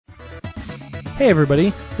Hey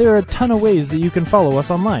everybody, there are a ton of ways that you can follow us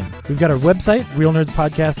online. We've got our website,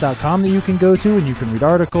 realnerdspodcast.com, that you can go to and you can read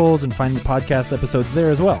articles and find the podcast episodes there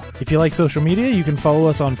as well. If you like social media, you can follow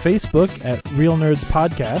us on Facebook at Real Nerds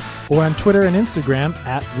Podcast or on Twitter and Instagram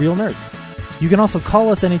at Real Nerds. You can also call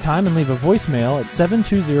us anytime and leave a voicemail at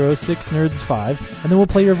 720-6nerds5 and then we'll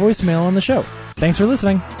play your voicemail on the show. Thanks for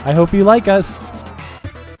listening. I hope you like us.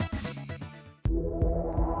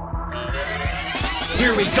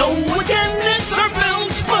 Here we go again, it's our film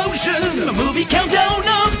explosion, a movie countdown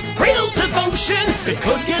of real devotion. It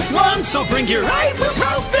could get long, so bring your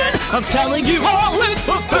ibuprofen. I'm telling you all, it's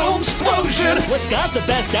a film explosion. What's got the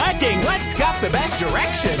best acting? What's got the best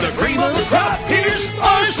direction? The cream of the crop, here's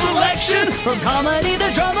our selection. From comedy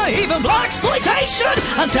to drama, even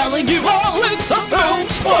blaxploitation. I'm telling you all, it's a film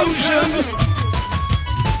explosion.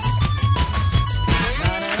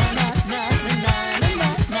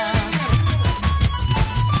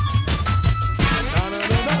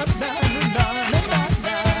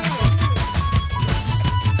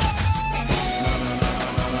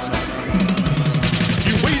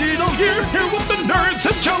 Hear what the nerds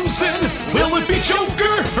have chosen. Will it be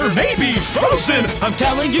Joker or maybe Frozen? I'm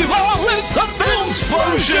telling you all, it's a film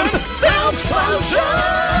explosion. Film explosion!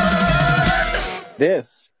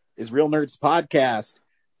 This is Real Nerds Podcast,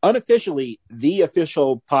 unofficially the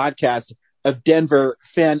official podcast of Denver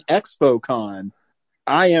Fan Expo Con.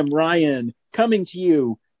 I am Ryan, coming to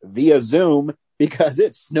you via Zoom because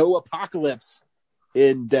it's snow apocalypse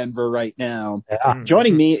in Denver right now. Yeah.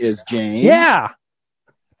 Joining me is James. Yeah!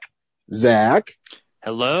 Zach.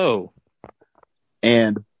 Hello.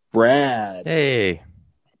 And Brad. Hey.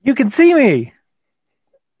 You can see me!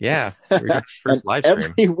 Yeah. We're your first live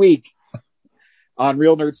stream. Every week on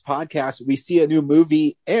Real Nerds Podcast, we see a new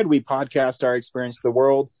movie and we podcast our experience of the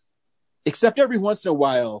world. Except every once in a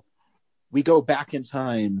while, we go back in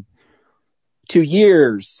time 2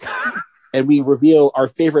 years and we reveal our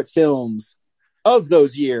favorite films of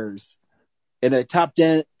those years in a top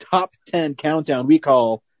 10 countdown we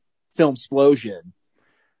call Film Explosion.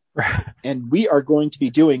 And we are going to be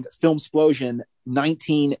doing Film Explosion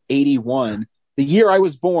 1981, the year I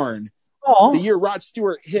was born. Aww. The year Rod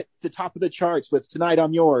Stewart hit the top of the charts with Tonight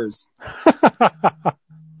I'm Yours.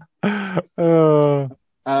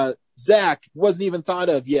 Zach wasn't even thought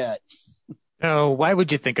of yet. No, why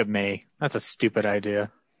would you think of me? That's a stupid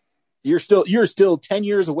idea. You're still 10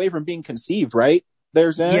 years away from being conceived, right?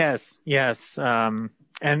 There, Zach? Yes.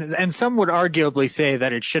 And some would arguably say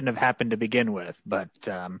that it shouldn't have happened to begin with, but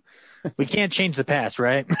we can't change the past,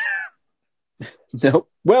 right? No.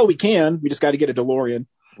 Well, we can. We just got to get a DeLorean.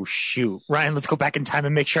 Oh, shoot. Ryan, let's go back in time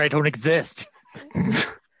and make sure I don't exist.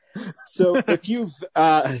 So if you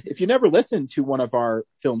never listened to one of our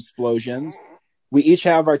Film Explosions, we each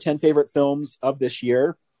have our 10 favorite films of this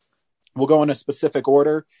year. We'll go in a specific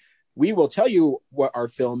order. We will tell you what our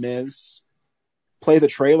film is, play the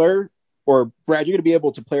trailer, or Brad, you're going to be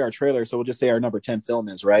able to play our trailer, so we'll just say our number 10 film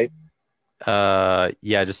is, right?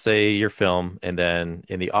 Yeah, just say your film, and then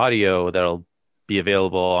in the audio that'll be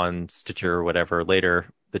available on Stitcher or whatever later,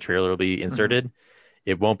 the trailer will be inserted.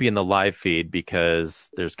 Mm-hmm. It won't be in the live feed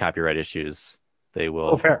because there's copyright issues. They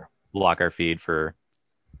will block our feed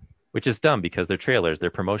which is dumb because they're trailers,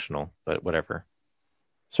 they're promotional, but whatever.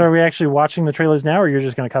 So are we actually watching the trailers now, or you're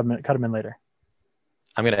just going to cut them in later?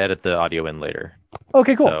 I'm going to edit the audio in later.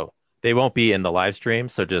 Okay, cool. So they won't be in the live stream,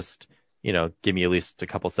 so just, give me at least a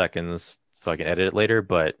couple seconds so I can edit it later,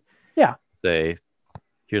 but yeah, say,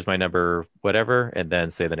 here's my number, whatever, and then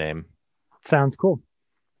say the name. Sounds cool.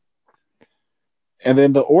 And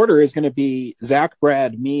then the order is going to be Zach,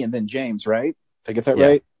 Brad, me, and then James, right? Did I get that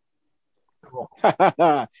right? Cool.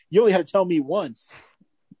 You only had to tell me once.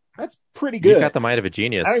 That's pretty good. You got the mind of a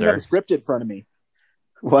genius, I don't sir. even have a script in front of me.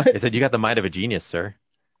 What? I said you got the mind of a genius, sir.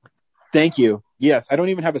 Thank you. Yes, I don't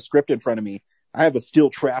even have a script in front of me. I have a steel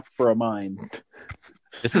trap for a mind.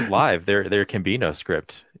 This is live. There can be no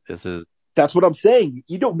script. That's what I'm saying.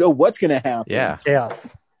 You don't know what's going to happen. Yeah. Chaos.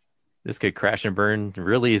 This could crash and burn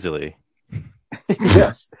real easily.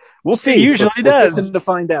 Yes. We'll see. It usually does. We're fixing to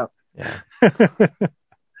find out. Yeah.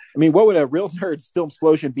 I mean, what would a Real Nerds Film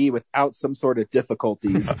Explosion be without some sort of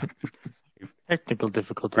difficulties? Technical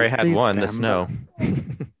difficulties. I had one, the snow.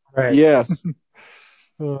 Right. Yes.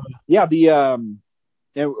 Yeah,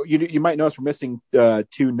 you might notice we're missing 2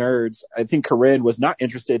 nerds. I think Corinne was not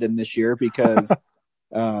interested in this year because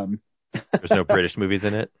there's no British movies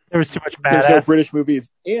in it. There was too much badass. There's no British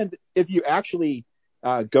movies. And if you actually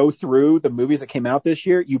go through the movies that came out this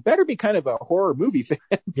year, you better be kind of a horror movie fan.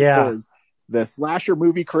 Yeah. Because the slasher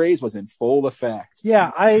movie craze was in full effect.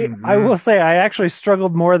 Yeah, I will say I actually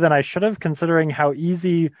struggled more than I should have, considering how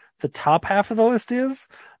easy the top half of the list is.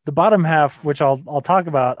 The bottom half, which I'll talk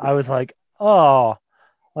about, I was like, oh,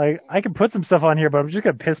 like I can put some stuff on here, but I'm just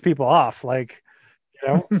gonna piss people off. Like, you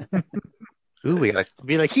know, Ooh, we got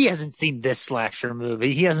Be like, he hasn't seen this slasher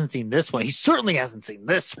movie. He hasn't seen this one. He certainly hasn't seen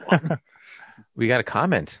this one. a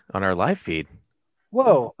comment on our live feed.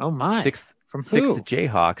 whoa, Oh my! Sixth From who?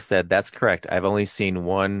 Jayhawk said that's correct. I've only seen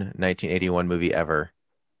one 1981 movie ever.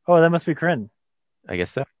 oh, that must be Corinne. I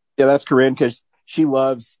guess so. Yeah, that's Corinne because she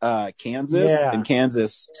loves Kansas, Yeah. and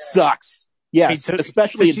Kansas sucks. Yes, Hey, so-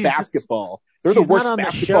 especially in she's- basketball. They're the She's worst not on the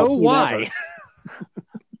basketball show. team Why?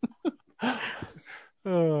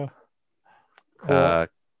 ever. Cool.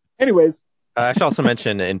 Anyways, I should also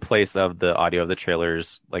mention, in place of the audio of the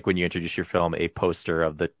trailers, like when you introduce your film, a poster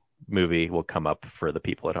of the movie will come up for the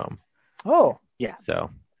people at home. Oh,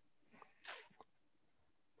 So,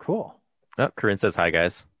 cool. oh, Corinne says hi,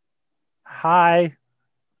 guys. Hi.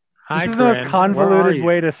 Hi, This is the most Corinne. Where are convoluted you?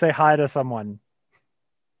 way to say hi to someone.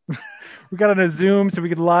 We got on a Zoom so we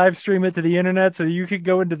could live stream it to the internet, so you could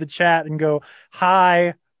go into the chat and go,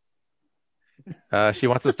 hi. She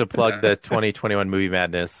wants us to plug the 2021 Movie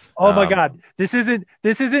Madness. Oh my God. This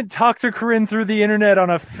isn't talk to Corinne through the internet on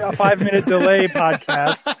a 5-minute delay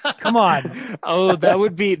podcast. Come on. Oh, that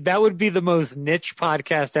would be the most niche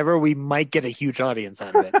podcast ever. We might get a huge audience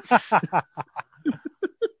out of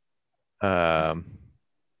it.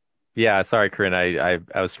 Yeah, sorry, Corinne. I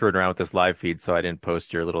was screwing around with this live feed, so I didn't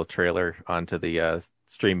post your little trailer onto the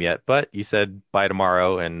stream yet. But you said by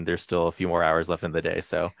tomorrow, and there's still a few more hours left in the day,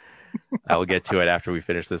 so I will get to it after we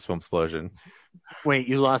finish this film explosion. Wait,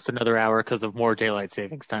 you lost another hour because of more daylight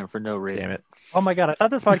savings time for no reason. Damn it. Oh my God. I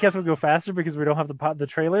thought this podcast would go faster because we don't have the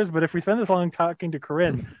trailers, but if we spend this long talking to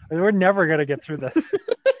Corinne, we're never going to get through this.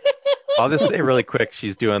 I'll just say really quick,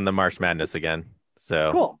 she's doing the March Madness again.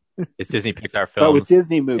 So Cool. it's Disney Pixar but films. with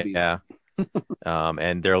Disney movies. Yeah.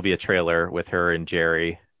 And there'll be a trailer with her and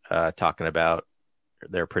Jerry talking about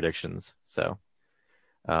their predictions. So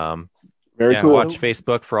Very yeah, cool. watch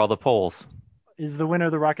Facebook for all the polls. Is the winner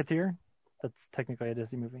The Rocketeer? That's technically a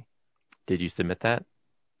Disney movie. Did you submit that?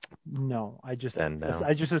 No, I just Then no.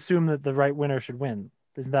 assume that the right winner should win.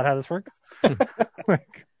 Isn't that how this works?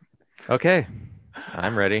 Okay.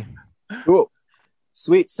 I'm ready. Cool.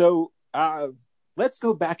 Sweet. So let's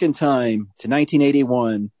go back in time to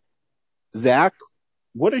 1981. Zach,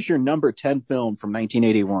 what is your number 10 film from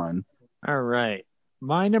 1981? All right.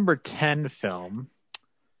 My number 10 film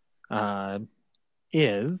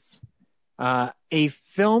is a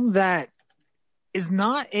film that is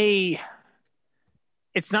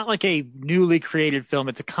it's not like a newly created film.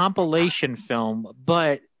 It's a compilation film,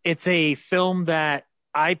 but it's a film that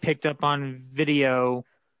I picked up on video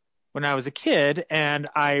when I was a kid, and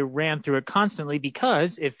I ran through it constantly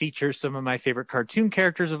because it features some of my favorite cartoon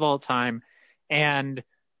characters of all time. And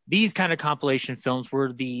these kind of compilation films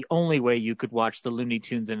were the only way you could watch the Looney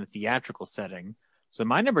Tunes in a theatrical setting. So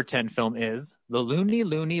my number 10 film is the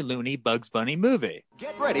Looney Bugs Bunny movie.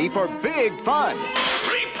 Get ready for big fun,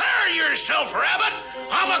 Prepare yourself, Rabbit.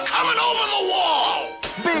 I'm a-coming over the wall.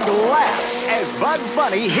 big laughs as Bugs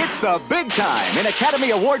Bunny hits the big time in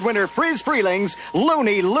Academy Award winner Friz Freeling's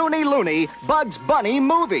Looney Bugs Bunny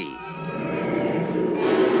movie.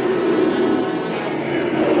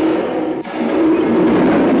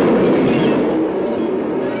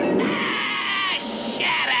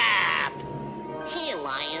 Shut up. Hey,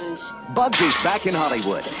 Lions. Bugs is back in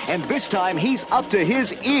Hollywood, and this time he's up to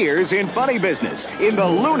his ears in funny business in the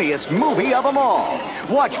looniest movie of them all.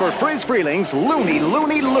 Watch for Friz Freeling's Looney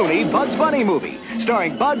Bugs Bunny movie,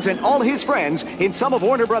 starring Bugs and all his friends in some of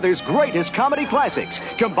Warner Brothers' greatest comedy classics,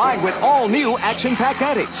 combined with all new action-packed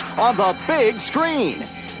antics on the big screen.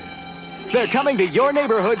 They're coming to your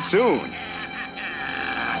neighborhood soon.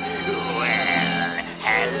 Well,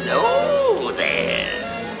 hello there.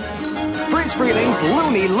 Friz Freeling's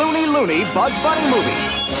Looney Bugs Bunny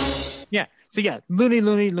movie. Yeah. So yeah,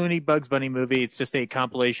 Looney Bugs Bunny movie. It's just a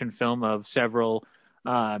compilation film of several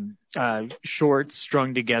shorts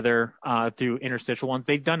strung together through interstitial ones.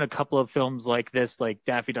 They've done a couple of films like this, like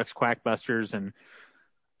Daffy Duck's Quackbusters and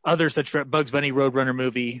other such Bugs Bunny Roadrunner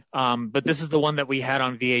movie. But this is the one that we had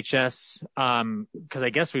on VHS because I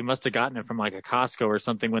guess we must have gotten it from like a Costco or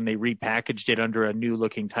something when they repackaged it under a new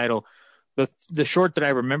looking title. The short that I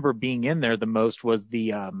remember being in there the most was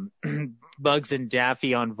the Bugs and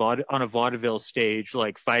Daffy on a vaudeville stage,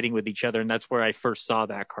 like fighting with each other, and that's where I first saw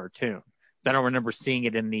that cartoon. I don't remember seeing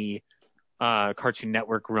it in the Cartoon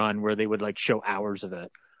Network run where they would like show hours of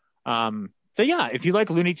it. So yeah, if you like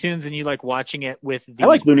Looney Tunes and you like watching it with the I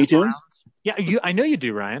like Looney Tunes. Yeah, I know you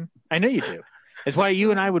do, Ryan. I know you do. That's why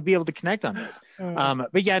you and I would be able to connect on this.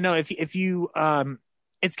 But yeah, no, if you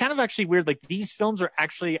it's kind of actually weird. Like these films are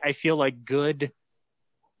actually, I feel like, good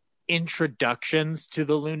introductions to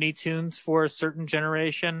the Looney Tunes for a certain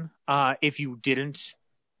generation. If you didn't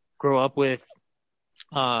grow up with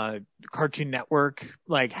Cartoon Network,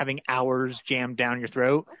 like having hours jammed down your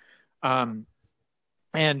throat, and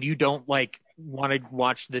you don't like want to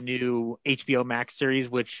watch the new HBO Max series,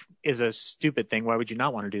 which is a stupid thing. Why would you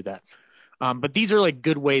not want to do that? But these are like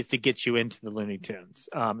good ways to get you into the Looney Tunes,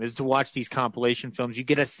 is to watch these compilation films. You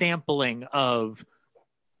get a sampling of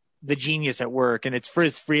the genius at work, and it's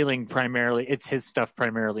Friz Freleng primarily. It's his stuff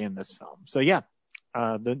primarily in this film. So yeah,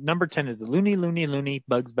 the number 10 is the Looney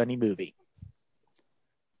Bugs Bunny movie.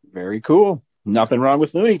 Very cool. Nothing wrong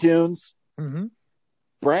with Looney Tunes. Mm-hmm.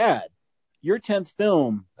 Brad, your 10th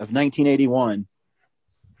film of 1981.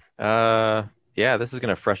 Yeah, this is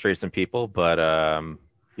going to frustrate some people, but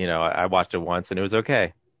I watched it once and it was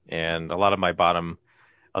okay. And a lot of my bottom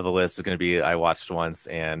of the list is going to be I watched once,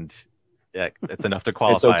 and it's enough to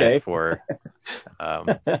qualify it for.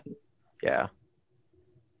 Yeah.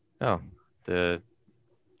 Oh, the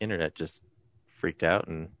internet just freaked out,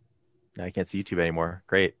 and now I can't see YouTube anymore.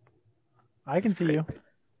 Great. I can see you.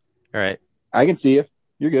 All right. I can see you.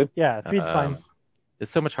 You're good. Yeah, feed's fine. It's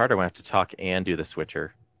so much harder when I have to talk and do the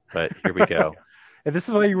switcher, but here we go. Hey, this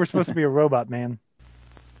is why you were supposed to be a robot, man.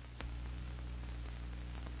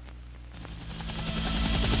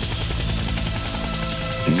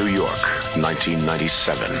 New York,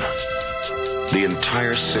 1997. The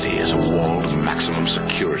entire city is a walled maximum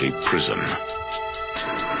security prison.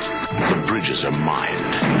 The bridges are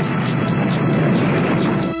mined.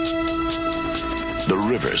 The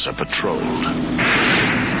rivers are patrolled.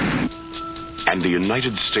 And the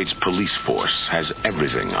United States Police Force has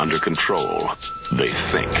everything under control, they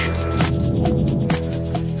think.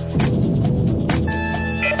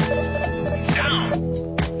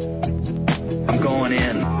 Going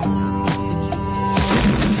in.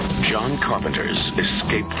 John Carpenter's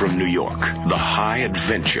Escape from New York, the high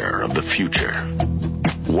adventure of the future.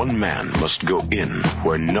 One man must go in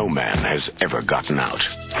where no man has ever gotten out.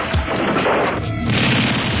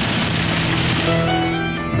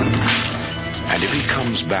 And if he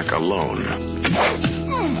comes back alone,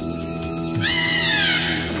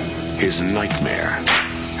 his nightmare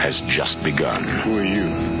has just begun. Who are you?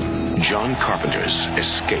 John Carpenter's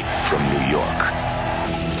Escape from New York.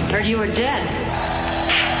 Heard you were dead.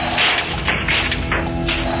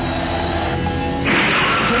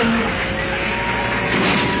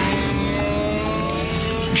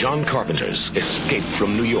 John Carpenter's Escape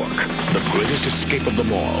from New York, the greatest escape of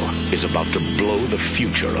them all, is about to blow the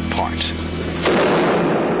future apart.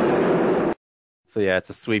 So yeah, it's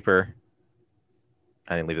a sweeper.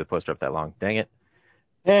 I didn't leave the poster up that long. Dang it.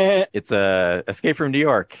 It's a Escape from New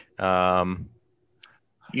York.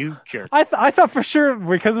 You jerk. I thought for sure,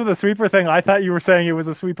 because of the sweeper thing, I thought you were saying it was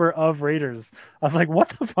a sweeper of Raiders. I was like, what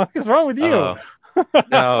the fuck is wrong with you?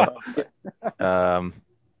 No.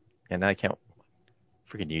 And I can't.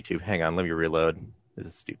 Freaking YouTube. Hang on, let me reload. This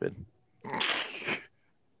is stupid.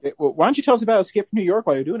 Why don't you tell us about Escape from New York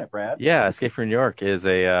while you're doing it, Brad? Yeah, Escape from New York is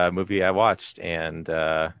a movie I watched, and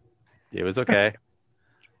it was okay.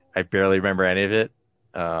 I barely remember any of it.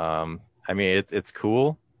 I mean, it's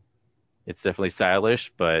cool. It's definitely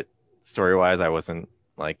stylish, but story-wise, I wasn't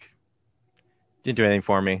didn't do anything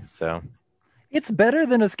for me. So It's better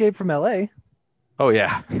than Escape from LA. Oh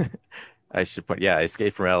yeah, I should put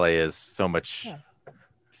Escape from LA is so much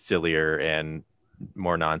sillier and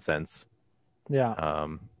more nonsense. Yeah.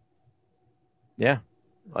 Yeah,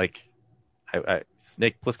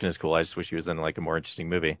 Snake Plissken is cool. I just wish he was in a more interesting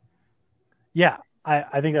movie. Yeah,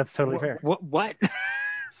 I think that's totally fair. What?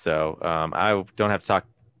 So I don't have to talk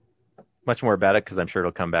much more about it because I'm sure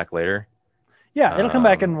it'll come back later. Yeah, it'll come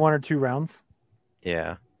back in 1 or 2 rounds.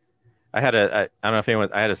 Yeah. I had I don't know if anyone,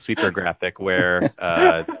 I had a sweeper graphic where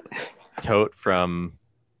Tote from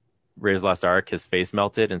Raiders of the Lost Ark, his face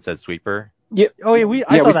melted and said sweeper. Yeah. Oh, yeah,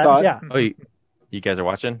 I saw that. Saw it. Yeah. Oh, you guys are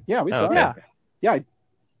watching? Yeah, we saw okay. it. Yeah,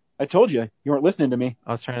 I told you. You weren't listening to me.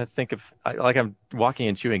 I was trying to think of, I'm walking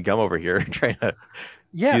and chewing gum over here trying to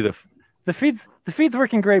do the feed's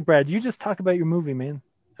working great, Brad. You just talk about your movie, man.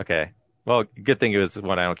 Okay. Well, good thing it was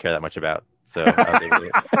one I don't care that much about. So I was able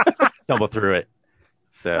to stumble through it.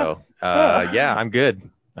 So, yeah, I'm good.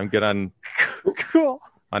 I'm good on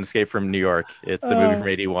Escape from New York. It's a movie from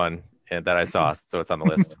 81 and that I saw, so it's on the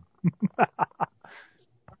list.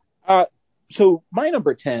 So my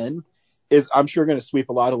number 10 is, I'm sure, going to sweep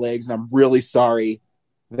a lot of legs, and I'm really sorry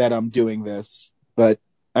that I'm doing this, but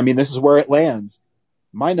I mean, this is where it lands.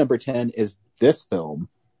 My number 10 is this film.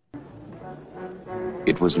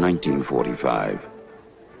 It was 1945,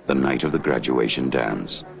 the night of the graduation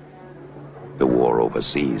dance. The war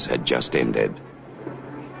overseas had just ended.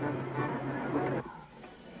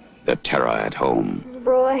 The terror at home,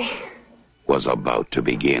 Roy, was about to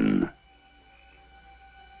begin.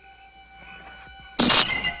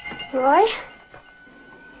 Roy?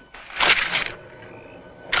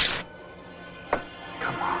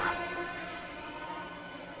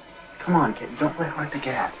 Come on, kid. Don't play hard to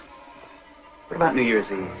get. What about New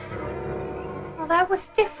Year's Eve? Well, that was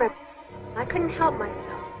different. I couldn't help myself.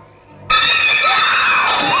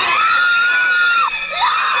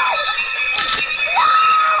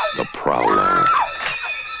 The Prowler.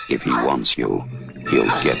 If he wants you,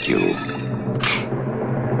 he'll get you.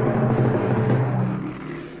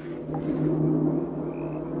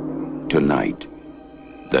 Tonight,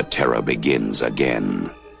 the terror begins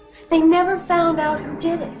again. They never found out who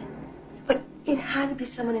did it. But it had to be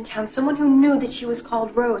someone in town, someone who knew that she was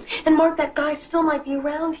called Rose. And Mark, that guy still might be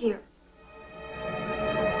around here.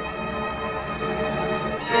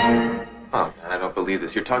 Oh, I don't believe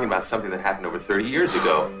this. You're talking about something that happened over 30 years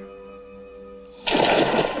ago.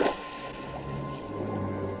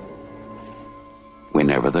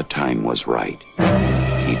 Whenever the time was right,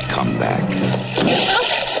 he'd come back.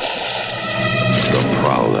 The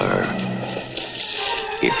Prowler.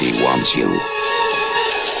 If he wants you,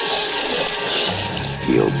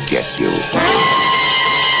 he'll get you.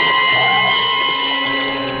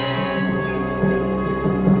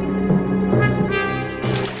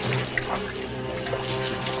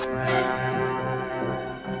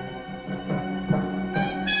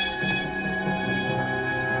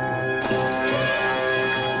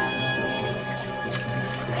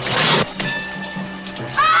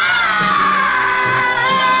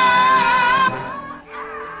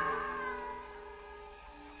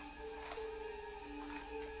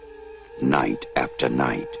 Night after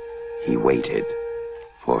night, he waited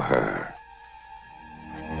for her.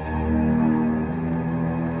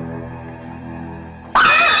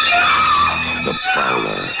 The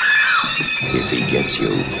Prowler. If he gets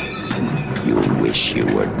you, you'll wish you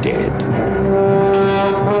were dead.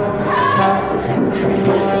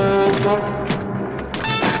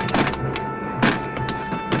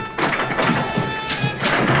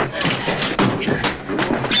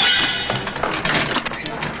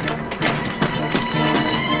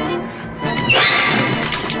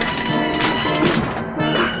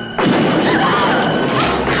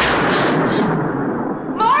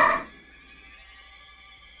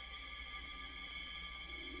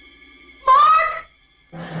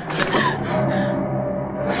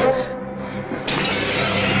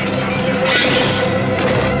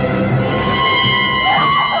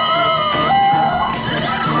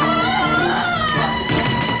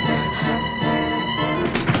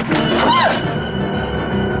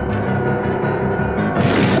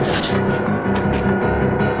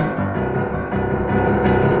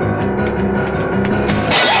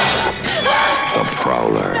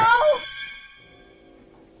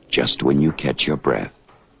 Just when you catch your breath,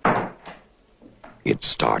 it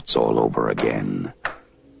starts all over again.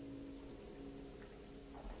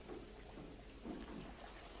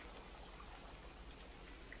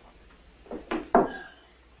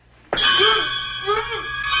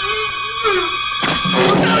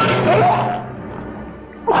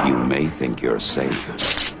 You may think you're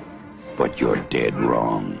safe, but you're dead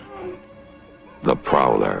wrong. The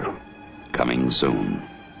Prowler, coming soon.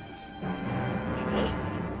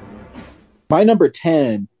 My number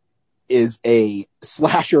 10 is a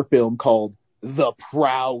slasher film called The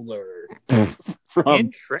Prowler.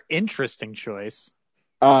 Interesting choice.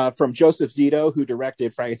 From Joseph Zito, who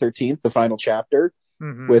directed Friday the 13th, The Final Chapter,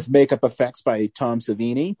 with makeup effects by Tom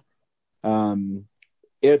Savini.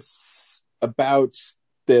 It's about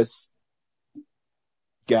this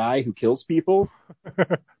guy who kills people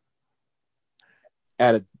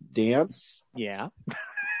at a dance. Yeah.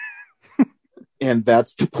 And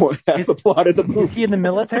that's the point. That's the plot of the movie. Is he in the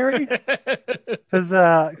military? Because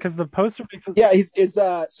the poster. Yeah,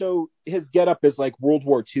 so his getup is like World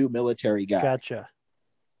War II military guy. Gotcha.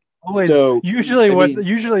 Always, so usually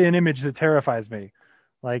an image that terrifies me.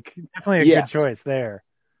 Like definitely a good choice there.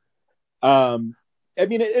 I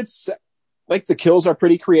mean, it's like the kills are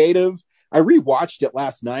pretty creative. I rewatched it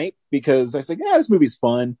last night because I was like, yeah, this movie's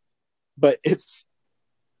fun, but it's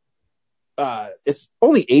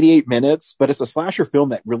only 88 minutes, but it's a slasher film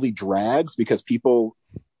that really drags because people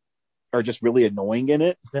are just really annoying in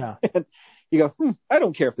it. Yeah. you go, I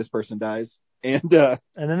don't care if this person dies. And then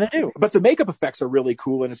they do. But the makeup effects are really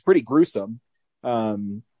cool and it's pretty gruesome.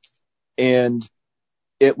 And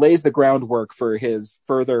it lays the groundwork for his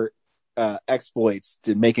further exploits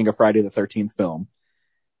to making a Friday the 13th film.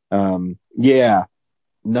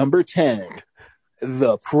 Number 10,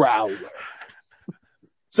 The Prowler.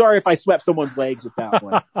 Sorry if I swept someone's legs with that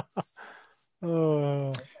one.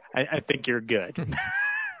 I think you're good.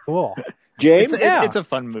 Cool. James? It's a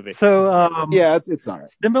fun movie. So, it's all right.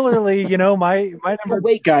 Similarly, my number... Oh,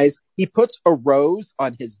 wait, guys. He puts a rose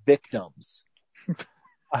on his victims.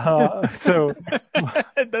 So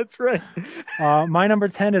that's right. My number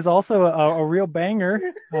 10 is also a real banger.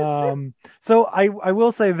 So I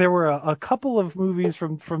will say there were a couple of movies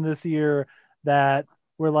from this year that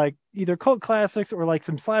were like either cult classics or like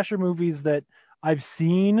some slasher movies that I've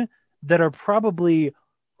seen that are probably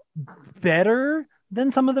better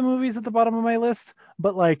than some of the movies at the bottom of my list,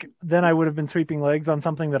 but like then I would have been sweeping legs on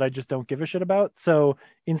something that I just don't give a shit about. So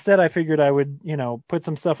instead I figured I would, put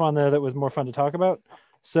some stuff on there that was more fun to talk about.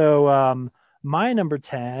 So my number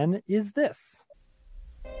 10 is this.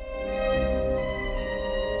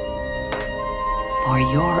 For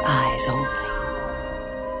your eyes only.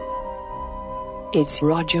 It's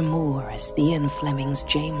Roger Moore as Ian Fleming's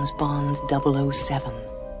James Bond 007.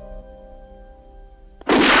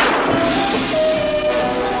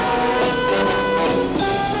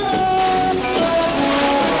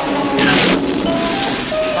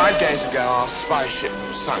 5 days ago, our spy ship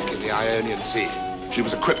was sunk in the Ionian Sea. She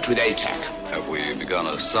was equipped with ATAC. Have we begun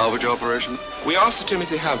a salvage operation? We asked Sir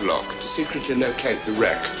Timothy Havelock to secretly locate the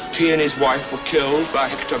wreck. He and his wife were killed by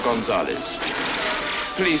Hector Gonzalez.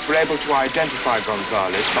 Police were able to identify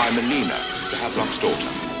Gonzalez by Melina, Sir Havelock's daughter.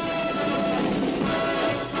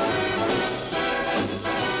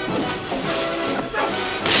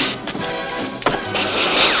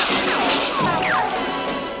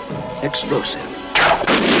 Explosive.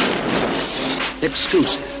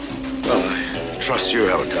 Exclusive. Well, I trust you,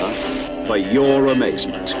 Elgar. For your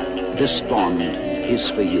amazement, this Bond is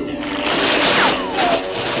for you.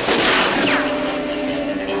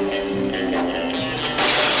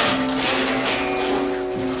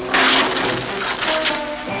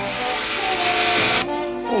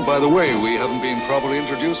 Oh, by the way, we haven't been properly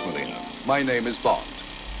introduced, Melina. My name is Bond.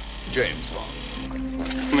 James Bond.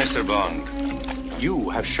 Mr. Bond, you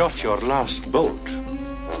have shot your last bolt.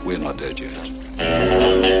 We're not dead yet.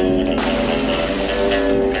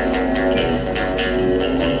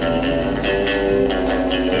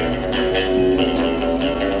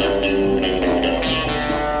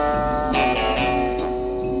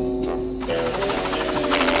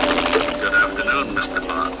 Good afternoon, Mr.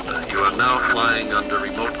 Bond. You are now flying under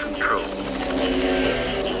remote control.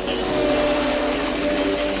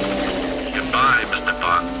 Goodbye, Mr.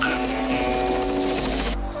 Bond.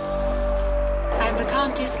 I'm the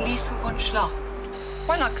Countess Lisu von Schloch.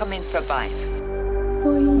 Why not come in for a bite?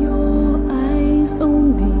 For your eyes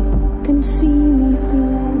only can see me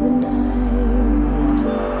through the night.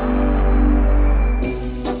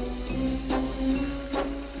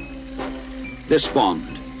 This Bond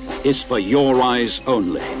is for your eyes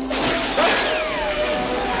only.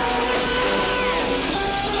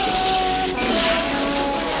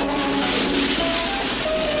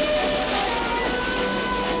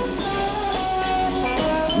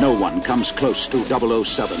 No one comes close to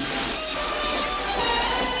 007.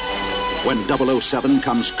 When 007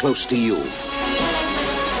 comes close to you.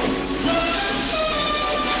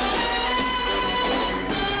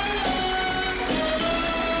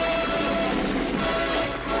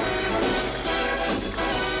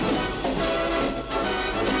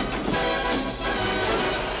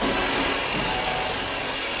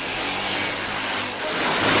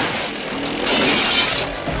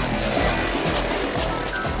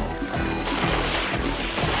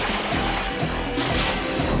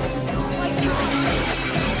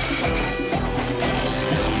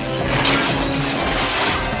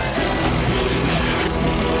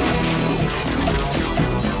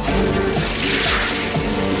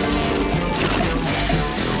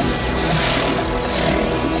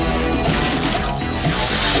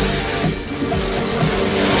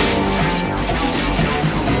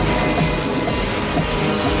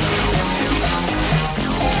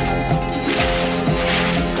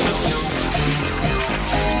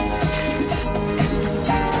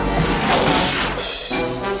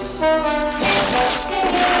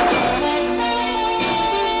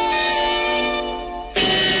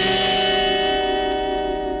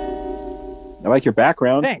 I like your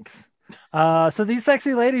background. Thanks. So these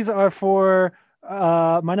sexy ladies are for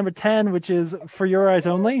my number 10, which is For Your Eyes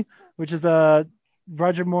Only, which is a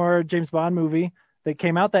Roger Moore James Bond movie that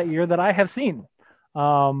came out that year that I have seen.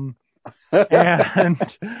 And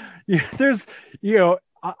there's,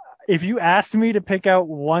 if you asked me to pick out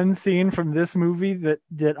one scene from this movie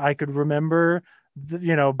that I could remember,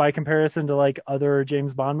 by comparison to like other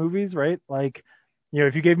James Bond movies, right? Like,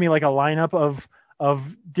 if you gave me like a lineup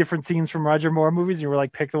of different scenes from Roger Moore movies, and you were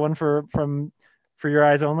like, pick the one for Your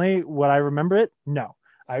Eyes Only, would I remember it? No,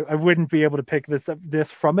 I wouldn't be able to pick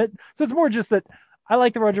this from it. So it's more just that I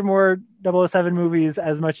like the Roger Moore 007 movies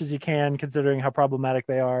as much as you can, considering how problematic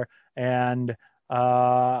they are. And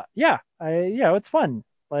it's fun.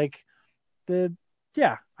 Like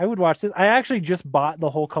I would watch this. I actually just bought the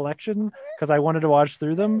whole collection because I wanted to watch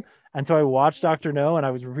through them. And so I watched Dr. No, and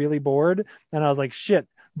I was really bored. And I was like, shit,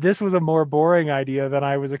 this was a more boring idea than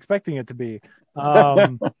I was expecting it to be.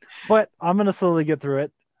 But I'm going to slowly get through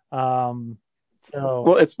it. Well,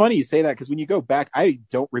 it's funny you say that, because when you go back, I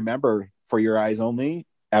don't remember For Your Eyes Only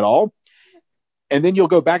at all. And then you'll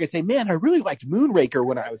go back and say, man, I really liked Moonraker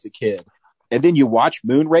when I was a kid. And then you watch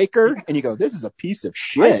Moonraker and you go, this is a piece of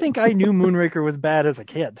shit. I think I knew Moonraker was bad as a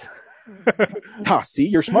kid. See,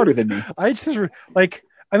 you're smarter than me. I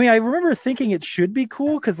remember thinking it should be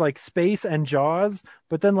cool because like space and Jaws,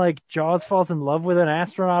 but then like Jaws falls in love with an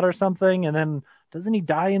astronaut or something, and then doesn't he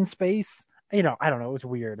die in space? I don't know. It was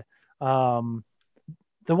weird. The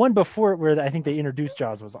one before it where I think they introduced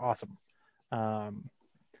Jaws was awesome.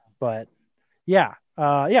 But yeah,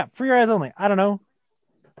 For Your Eyes Only. I don't know.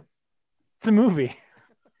 It's a movie.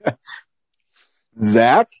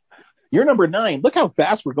 Zach, you're number 9. Look how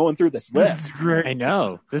fast we're going through this list. Great. I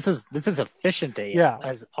know. This is efficient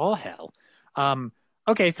as all hell.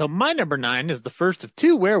 Okay, so my number 9 is the first of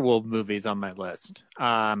 2 werewolf movies on my list.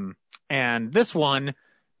 And this one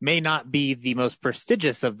may not be the most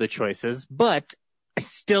prestigious of the choices, but I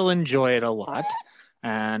still enjoy it a lot.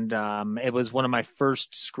 And it was one of my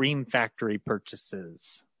first Scream Factory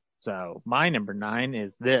purchases. So my number 9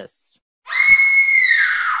 is this.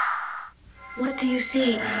 What do you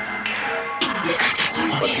see?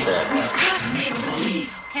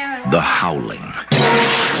 The Howling.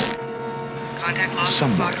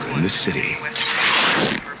 Somewhere in this city,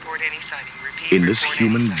 in this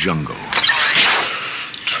human jungle,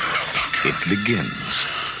 it begins.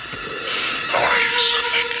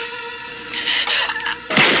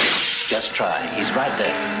 Just try. He's right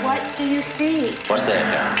there. What do you see? What's there,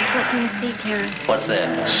 Karen? What do you see, Karen? What's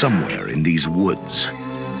there? Somewhere in these woods,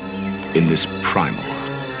 in this primal,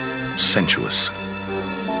 sensuous,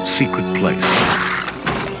 secret place,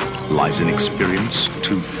 lies an experience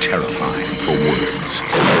too terrifying for words.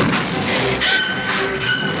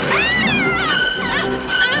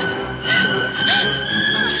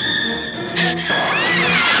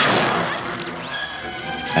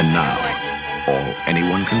 And now, all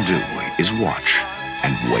anyone can do is watch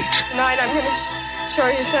and wait. Tonight I'm going to show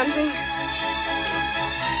you something.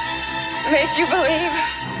 Make you believe.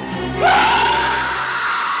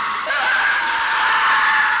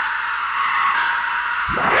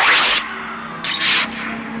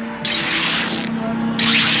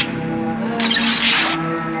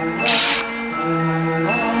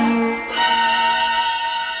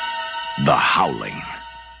 The Howling.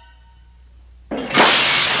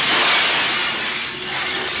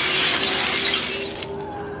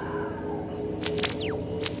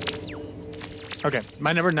 Okay,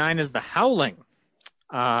 my number 9 is The Howling.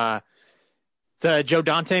 It's a Joe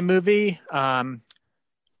Dante movie.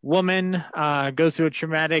 Woman goes through a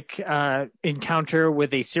traumatic encounter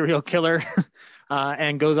with a serial killer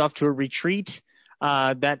and goes off to a retreat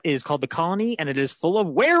that is called The Colony, and it is full of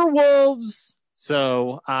werewolves.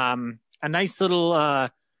 So a nice little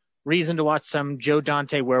reason to watch some Joe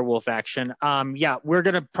Dante werewolf action. We're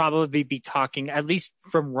going to probably be talking, at least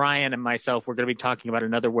from Ryan and myself, we're going to be talking about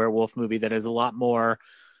another werewolf movie that is a lot more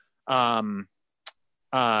well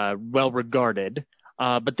regarded.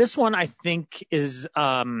 But this one I think is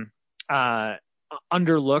underlooked.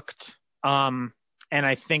 And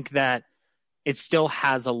I think that it still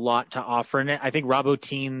has a lot to offer in it. I think Rob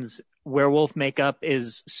Bottin's werewolf makeup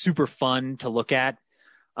is super fun to look at.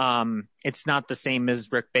 It's not the same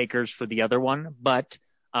as Rick Baker's for the other one, but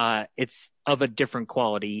it's of a different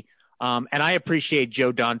quality. And I appreciate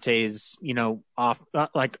Joe Dante's, kind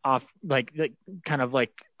of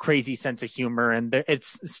like crazy sense of humor, and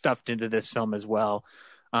it's stuffed into this film as well.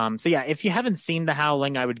 If you haven't seen The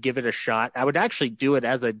Howling, I would give it a shot. I would actually do it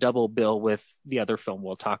as a double bill with the other film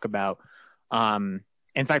we'll talk about.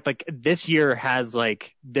 In fact, like this year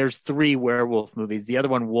there's 3 werewolf movies. The other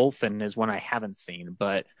one, Wolfen, is one I haven't seen,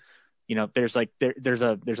 but there's like there's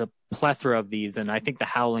a plethora of these, and I think The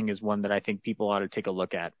Howling is one that I think people ought to take a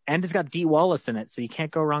look at. And it's got Dee Wallace in it, so you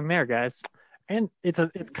can't go wrong there, guys. And it's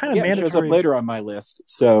kind of mandatory. It shows up later on my list,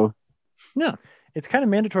 so no, it's kind of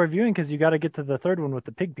mandatory viewing because you got to get to the third one with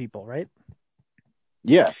the pig people, right?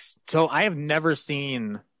 Yes. So I have never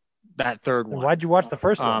seen that third one. Why'd you watch the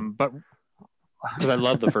first one? But because I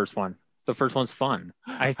love the first one. The first one's fun.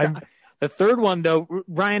 The third one, though,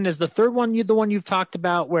 Ryan, is the third one the one you've talked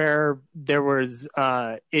about where there was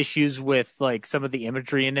issues with like some of the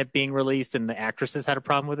imagery in it being released and the actresses had a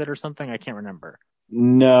problem with it or something? I can't remember.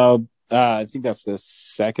 No, I think that's the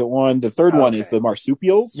second one. The third one is the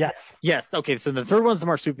marsupials. Yes. Okay, so the third one's the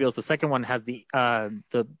marsupials. The second one has the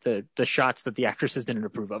shots that the actresses didn't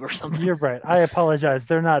approve of or something. You're right. I apologize.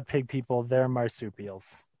 They're not pig people. They're marsupials.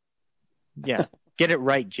 Yeah. Get it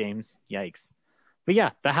right, James. Yikes. But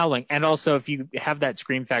yeah, The Howling. And also, if you have that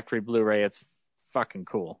Scream Factory Blu-ray, it's fucking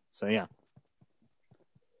cool. So yeah.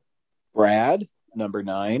 Brad, number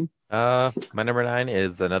 9. My number 9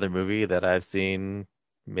 is another movie that I've seen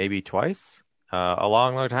maybe twice, a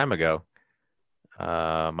long time ago.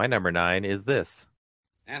 My number 9 is this.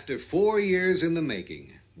 After 4 years in the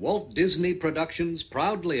making, Walt Disney Productions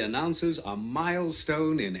proudly announces a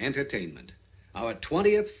milestone in entertainment. Our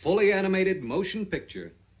 20th fully animated motion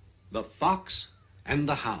picture, The Fox and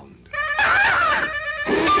the Hound.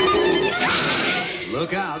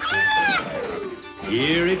 Look out.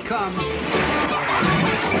 Here it comes.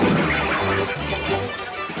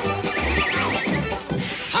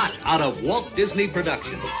 Hot out of Walt Disney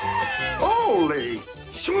Productions. Holy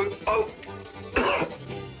smoke.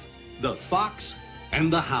 The Fox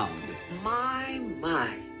and the Hound. My.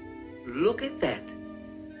 Look at that.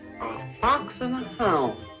 A fox and a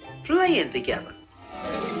hound playing together.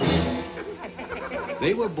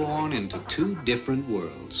 They were born into 2 different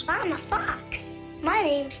worlds. I'm a fox. My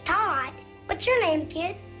name's Todd. What's your name,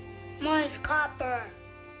 kid? Mine's Copper.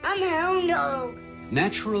 I'm a hound dog.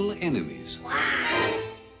 Natural enemies. Wow.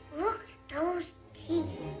 Look at those teeth.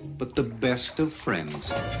 But the best of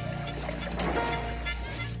friends.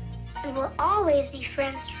 And we'll always be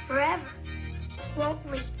friends forever, won't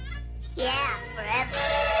we? Yeah, forever.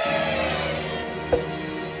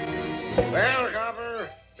 Well, Copper,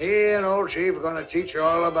 me and old Chief are going to teach you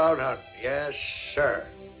all about hunting. Yes, sir.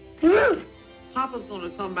 Papa's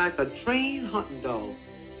going to come back a trained hunting dog.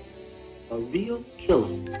 A real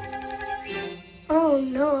killer. Oh,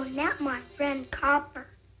 no, not my friend Copper.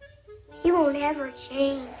 He won't ever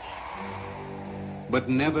change. But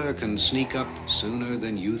never can sneak up sooner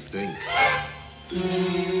than you think.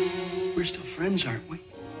 We're still friends, aren't we?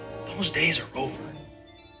 Those days are over.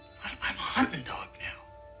 I'm a hunting dog now.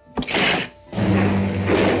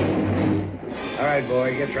 All right,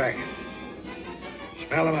 boy, get tracking.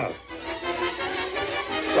 Smell them out.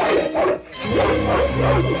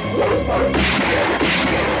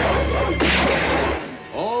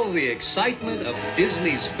 All the excitement of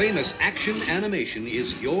Disney's famous action animation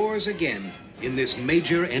is yours again in this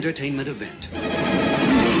major entertainment event.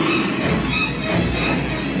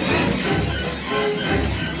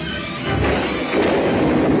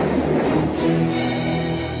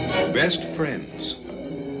 Best friends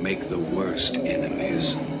make the worst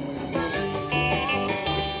enemies.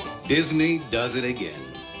 Disney does it again,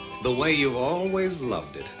 the way you've always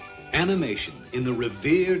loved it. Animation in the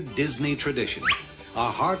revered Disney tradition.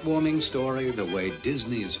 A heartwarming story the way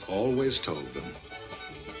Disney's always told them.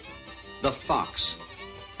 The Fox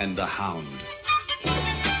and the Hound.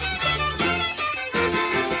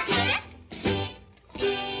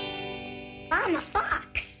 I'm a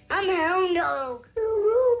fox. I'm a hound dog.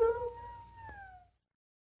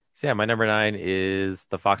 So yeah, my number 9 is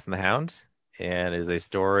The Fox and the Hound, and is a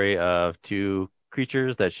story of 2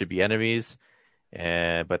 creatures that should be enemies,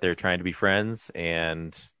 but they're trying to be friends,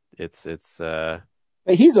 and it's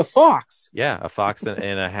Hey, he's a fox. Yeah, a fox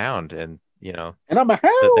and a hound, and and I'm a hound.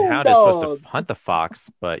 The hound is dog. supposed to hunt the fox,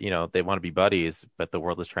 but they want to be buddies, but the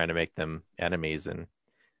world is trying to make them enemies, and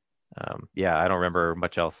I don't remember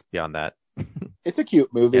much else beyond that. It's a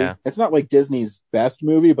cute movie. Yeah. It's not like Disney's best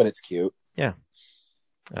movie, but it's cute. Yeah.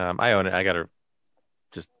 I own it. I gotta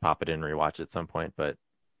just pop it in and rewatch it at some point, but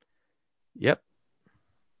yep.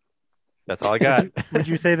 That's all I got. Would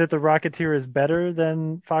you say that The Rocketeer is better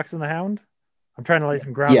than Fox and the Hound? I'm trying to lay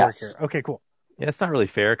some groundwork here. Okay, cool. Yeah, it's not really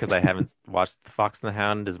fair because I haven't watched The Fox and the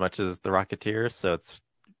Hound as much as The Rocketeer, so it's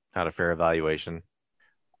not a fair evaluation.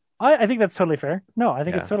 I think that's totally fair. No, I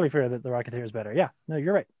think it's totally fair that The Rocketeer is better. Yeah, no,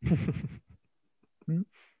 you're right.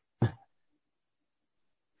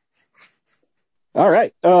 All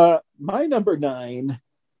right. My number 9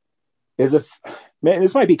 is man,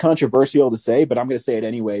 this might be controversial to say, but I'm going to say it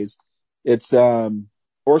anyways. It's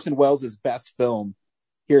Orson Welles' best film.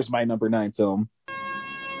 Here's my number 9 film.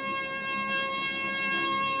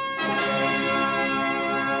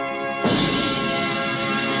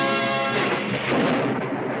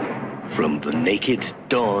 From the naked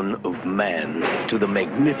dawn of man to the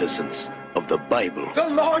magnificence of the Bible. The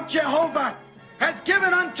Lord Jehovah has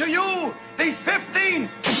given unto you these 10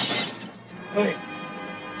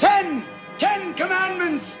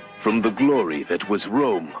 commandments. From the glory that was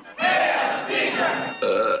Rome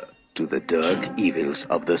to the dark evils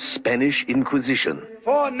of the Spanish Inquisition.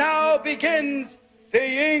 For now begins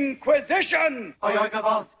the Inquisition.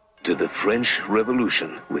 To the French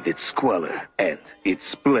Revolution with its squalor and its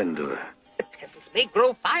splendor. The peasants may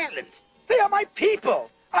grow violent. They are my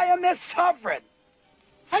people. I am their sovereign.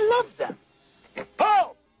 I love them.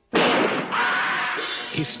 Paul!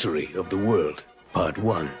 History of the World, Part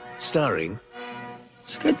 1, starring...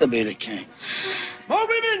 It's good to be the king. More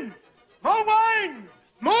women! More wine!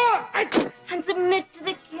 More! And submit to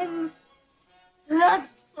the king.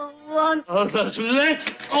 Lustful one. Oh, that's let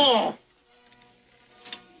all.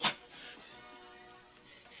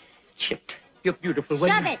 Chip, you're beautiful.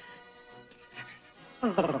 Shove it!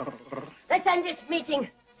 Let's end this meeting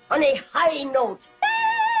on a high note.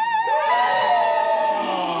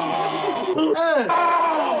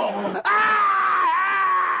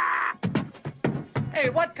 Hey,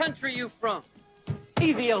 what country you from?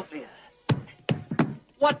 Ethiopia.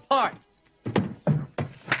 What part?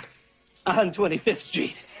 On 25th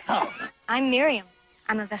Street. Oh. I'm Miriam.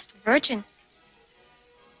 I'm a Vestal Virgin.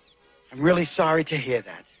 I'm really sorry to hear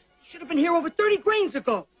that. You should have been here over 30 grains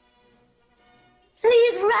ago.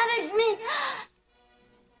 Please relish me.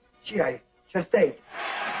 Gee, I just ate.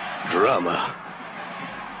 Drama.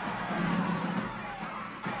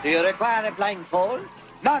 Do you require a blindfold?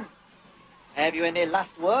 None. Have you any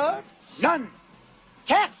last words? None.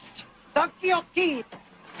 Test Don Quixote.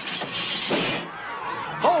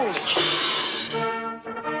 Hold.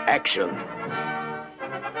 Action.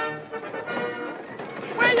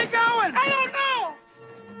 Where you going? I don't know.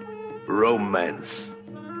 Romance.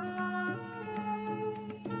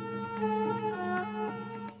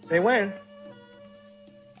 Say when?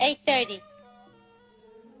 8:30.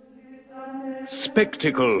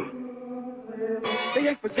 Spectacle. The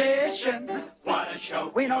Inquisition. What a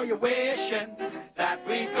show. We know you're wishing that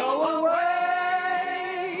we go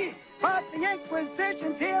away. But the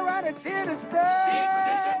Inquisition's here and it's here to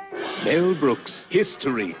stay. Mel Brooks,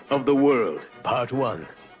 History of the World, Part 1.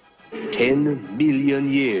 10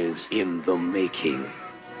 million years in the making.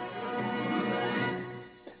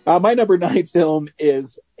 My number 9 film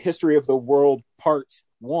is History of the World Part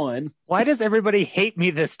 1. Why does everybody hate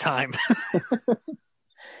me this time?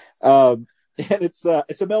 And it's a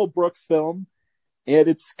Mel Brooks film, and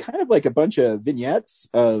it's kind of like a bunch of vignettes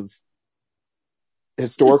of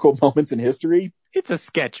historical moments in history. It's a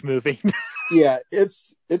sketch movie. Yeah,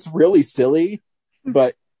 it's really silly,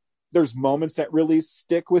 but there's moments that really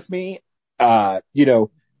stick with me. The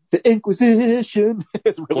Inquisition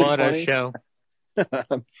is really what funny. A show.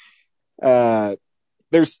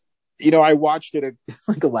 There's, I watched it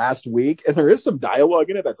like last week, and there is some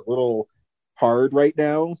dialogue in it that's a little hard right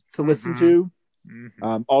now to listen to.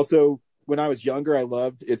 Mm-hmm. Also, when I was younger, I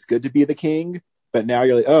loved It's Good to Be the King, but now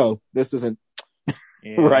you're like, oh, this isn't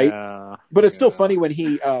right. But it's still funny when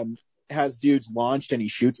he has dudes launched and he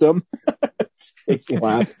shoots them. It's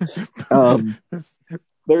laugh.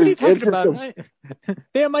 What are you talking about?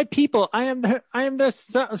 They are my people. I am their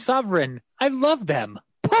sovereign. I love them.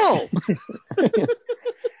 Pull.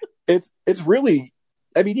 It's really,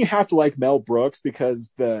 I mean, you have to like Mel Brooks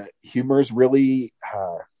because the humor is really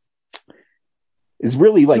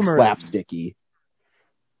like slapsticky.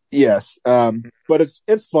 Yes. But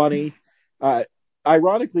it's funny.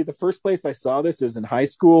 Ironically, the first place I saw this is in high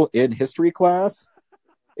school in history class.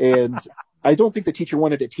 And I don't think the teacher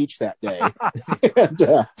wanted to teach that day. And,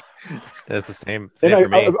 that's the same and for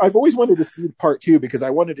me. I've always wanted to see part 2 because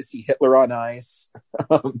I wanted to see Hitler on Ice.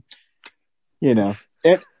 And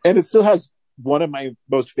it still has one of my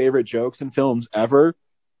most favorite jokes in films ever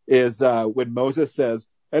is when Moses says,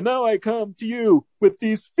 "And now I come to you with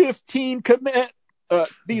these 10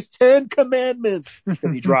 commandments,"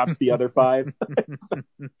 because he drops the other 5.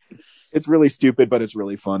 It's really stupid, but it's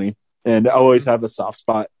really funny. And I always have a soft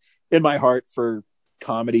spot in my heart for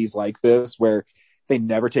comedies like this where they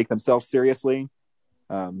never take themselves seriously.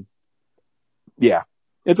 Yeah,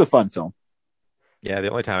 it's a fun film. Yeah,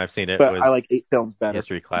 the only time I've seen it but was I like 8 films better.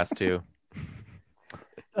 History class too.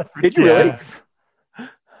 Did you really?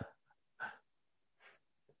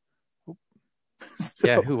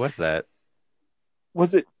 Yeah, who was that?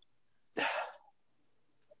 Was it?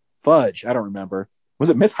 Fudge. I don't remember. Was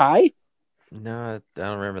it Miss High? No, I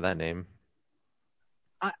don't remember that name.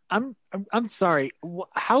 I'm sorry.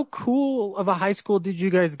 How cool of a high school did you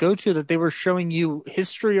guys go to that they were showing you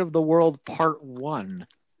History of the World Part 1?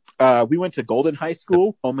 We went to Golden High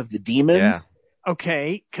School, home of the Demons. Yeah.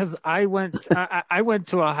 Okay, because I went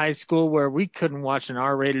to a high school where we couldn't watch an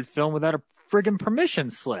R-rated film without a friggin' permission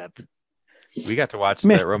slip. We got to watch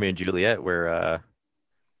that Romeo and Juliet where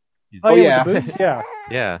yeah, with the boobs? Yeah.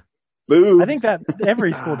 Yeah. Boobs. I think that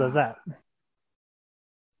every school does that.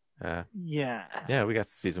 Yeah. Yeah, we got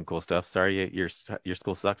to see some cool stuff. Sorry, your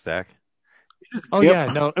school sucks, Zach. Oh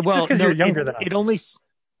yeah, no. Well, because you're younger than us.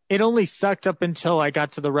 It only sucked up until I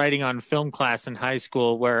got to the writing on film class in high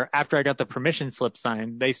school, where after I got the permission slip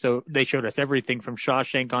signed, they showed us everything from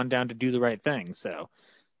Shawshank on down to Do the Right Thing. So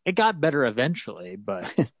it got better eventually,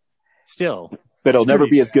 but still. But it'll never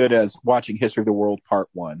be as good as watching History of the World Part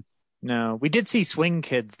 1. No, we did see Swing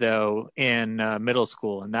Kids though in middle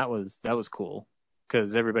school, and that was cool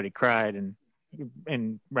because everybody cried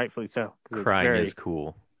and rightfully so. Crying is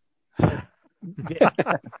cool. That's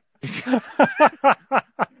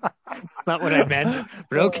not what I meant,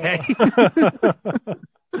 but okay.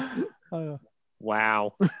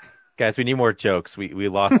 Wow. Guys, we need more jokes. We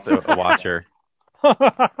lost a watcher.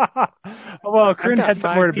 Well, Corinne had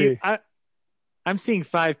somewhere to be. I'm seeing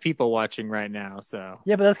 5 people watching right now, so.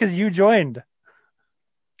 Yeah, but that's because you joined.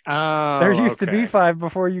 Oh, there used to be 5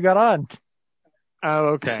 before you got on. Oh,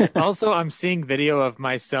 okay. Also, I'm seeing video of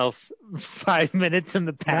myself 5 minutes in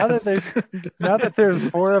the past. Now that there's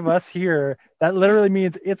 4 of us here, that literally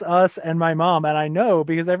means it's us and my mom. And I know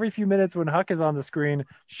because every few minutes when Huck is on the screen,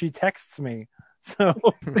 she texts me. So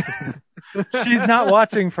she's not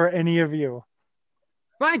watching for any of you.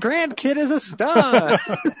 My grandkid is a star.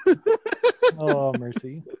 Oh,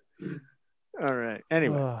 mercy. All right.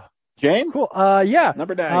 Anyway. James? Cool. Yeah.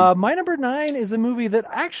 Number 9. My number 9 is a movie that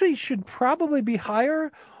actually should probably be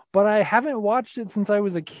higher, but I haven't watched it since I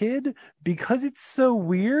was a kid because it's so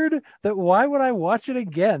weird that why would I watch it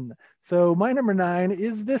again? So my number 9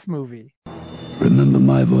 is this movie. Remember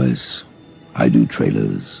my voice? I do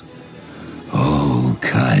trailers. All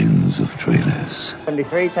kinds of trailers.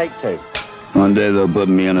 23, take 2. One day they'll put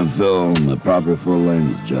me in a film, a proper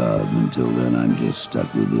full-length job. Until then, I'm just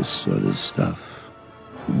stuck with this sort of stuff.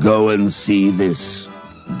 Go and see this.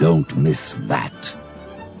 Don't miss that.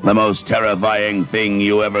 The most terrifying thing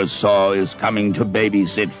you ever saw is coming to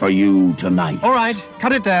babysit for you tonight. All right,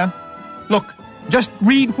 cut it there. Look, just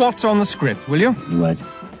read what's on the script, will you? What?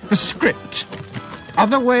 The script.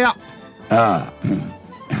 Other way up.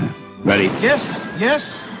 Ready?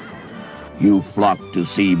 Yes. You flock to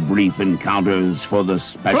see Brief Encounters for the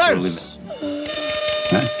special... Close!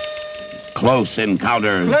 Close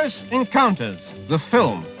Encounters. Close Encounters, the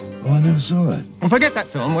film. Oh, I never saw it. Well, forget that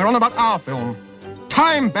film. We're on about our film.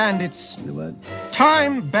 Time Bandits. The what?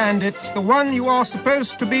 Time Bandits, the one you are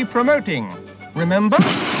supposed to be promoting. Remember?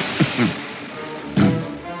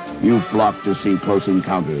 You flocked to see Close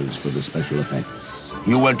Encounters for the special effects.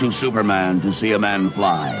 You went to Superman to see a man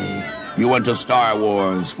fly. You went to Star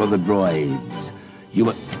Wars for the droids. You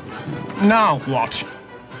went... Now what?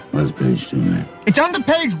 What's page 2, man? It's under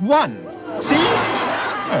page 1. See?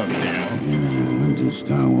 Oh, dear. You went to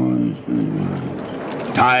Star Wars.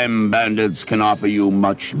 Time Bandits can offer you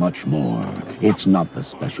much, much more. It's not the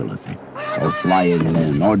special effects, or flying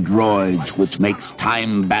men, or droids, which makes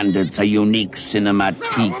Time Bandits a unique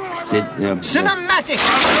cinematic... Cinematic!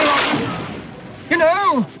 You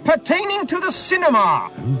know, pertaining to the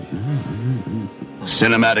cinema.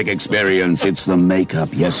 Cinematic experience, it's the makeup.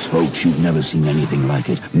 Yes, folks, you've never seen anything like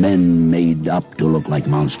it. Men made up to look like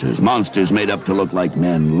monsters. Monsters made up to look like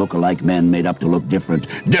men. Look-alike men made up to look different.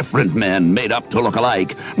 Different men made up to look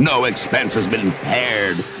alike. No expense has been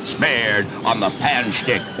spared on the pan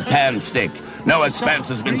stick. No expense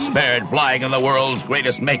has been spared flying in the world's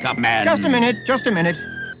greatest makeup man. Just a minute.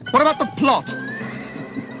 What about the plot?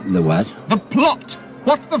 The what? The plot.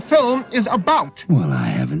 What the film is about. Well, I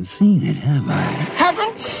haven't seen it, have I?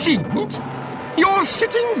 Haven't seen it? You're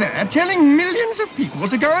sitting there telling millions of people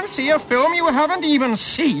to go and see a film you haven't even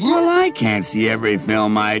seen? Well, I can't see every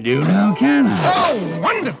film I do now, can I? Oh,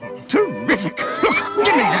 wonderful. Terrific. Look,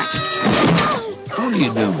 give me that. What are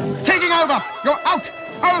you doing? Taking over. You're out.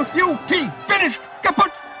 O-U-T. Finished.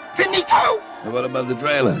 Kaput. Finito. What about the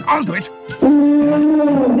trailer? I'll do it.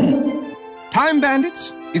 Time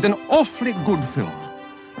Bandits is an awfully good film.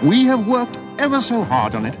 We have worked ever so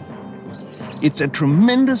hard on it. It's a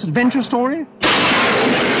tremendous adventure story.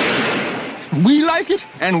 We like it,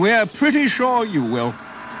 and we're pretty sure you will.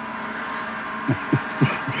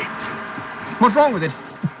 What's wrong with it?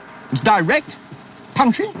 It's direct,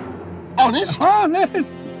 punchy, Honest?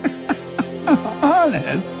 Honest.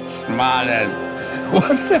 Honest. Schmonest.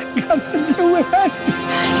 What's that got to do with it?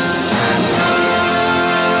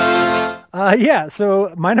 Yeah,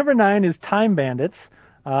 so my number 9 is Time Bandits,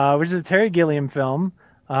 which is a Terry Gilliam film,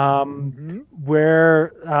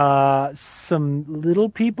 where some little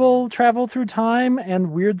people travel through time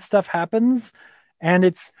and weird stuff happens. And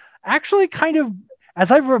it's actually kind of,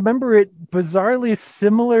 as I remember it, bizarrely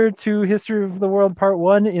similar to History of the World Part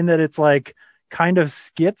 1 in that it's like kind of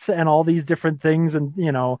skits and all these different things, and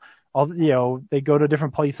they go to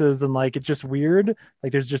different places, and like it's just weird.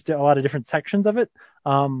 Like there's just a lot of different sections of it.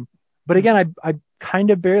 But again, I kind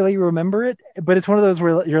of barely remember it, but it's one of those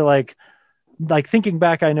where you're like thinking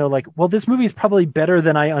back, I know like, well, this movie is probably better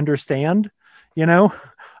than I understand,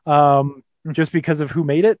 just because of who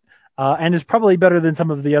made it. And is probably better than some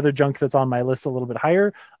of the other junk that's on my list a little bit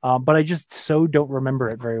higher. But I just so don't remember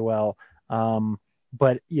it very well.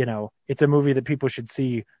 But it's a movie that people should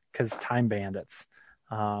see because Time Bandits.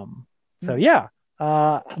 So yeah,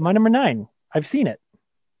 my number 9, I've seen it.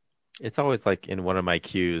 It's always like in one of my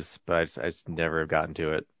queues, but I just never have gotten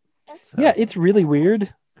to it. So. Yeah, it's really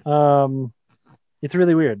weird. It's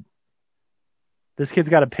really weird. This kid's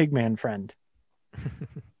got a pigman friend.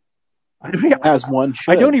 As one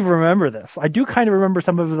should. I don't even remember this. I do kind of remember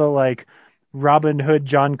some of the like Robin Hood,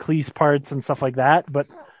 John Cleese parts and stuff like that, but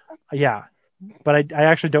yeah. But I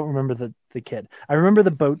actually don't remember the kid. I remember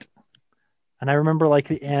the boat, and I remember like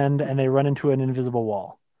the end, and they run into an invisible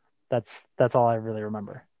wall. That's all I really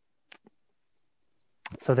remember.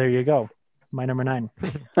 So there you go. My number 9.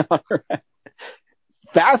 All right.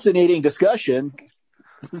 Fascinating discussion.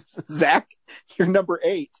 Zach, you're number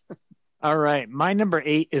 8. All right. My number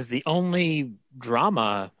 8 is the only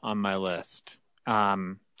drama on my list.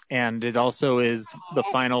 And it also is the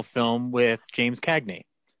final film with James Cagney.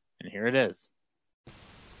 And here it is.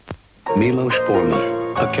 Milos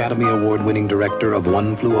Forman, Academy Award-winning director of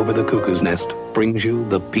One Flew Over the Cuckoo's Nest, brings you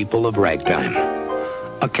The People of Ragtime.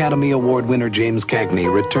 Academy Award winner James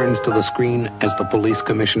Cagney returns to the screen as the police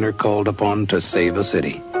commissioner called upon to save a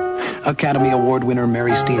city. Academy Award winner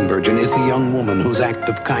Mary Steenburgen is the young woman whose act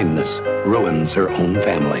of kindness ruins her own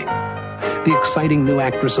family. The exciting new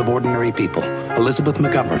actress of Ordinary People, Elizabeth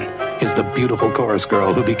McGovern, is the beautiful chorus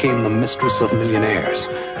girl who became the mistress of millionaires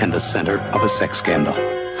and the center of a sex scandal.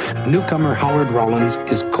 Newcomer Howard Rollins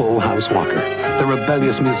is Cole House Walker, the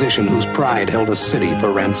rebellious musician whose pride held a city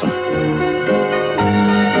for ransom.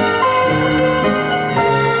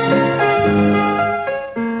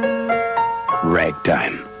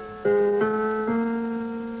 Ragtime.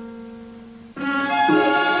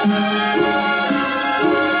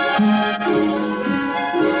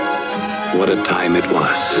 What a time it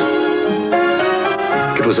was.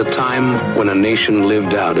 It was a time when a nation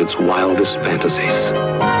lived out its wildest fantasies.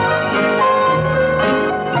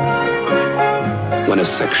 When a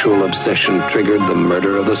sexual obsession triggered the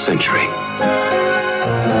murder of the century.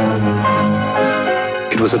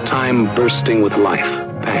 It was a time bursting with life,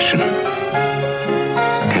 passion,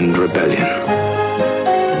 and rebellion.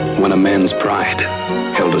 When a man's pride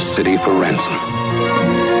held a city for ransom.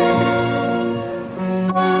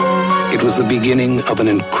 It was the beginning of an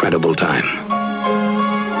incredible time.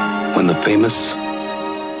 When the famous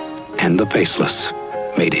and the faceless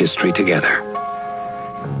made history together.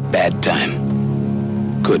 Bad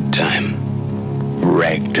time. Good time.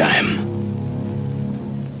 Ragtime.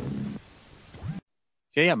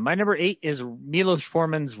 So yeah, my number 8 is Milos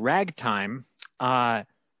Forman's Ragtime. Now,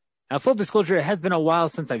 full disclosure, it has been a while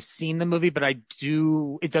since I've seen the movie, but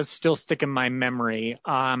it does still stick in my memory.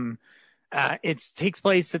 It takes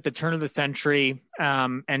place at the turn of the century,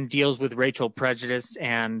 and deals with racial prejudice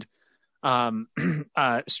and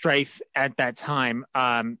strife at that time.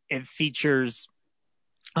 It features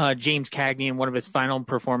James Cagney in one of his final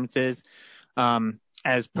performances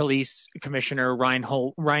as police commissioner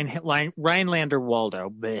Rhinelander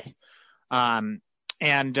Waldo.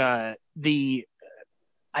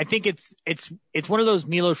 I think it's one of those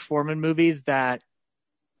Milos Forman movies that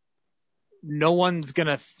no one's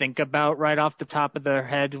gonna think about right off the top of their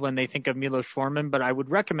head when they think of Milos Forman, but I would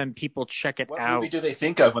recommend people check it out. What movie do they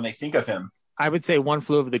think of when they think of him? I would say One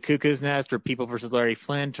Flew Over the Cuckoo's Nest, or People vs. Larry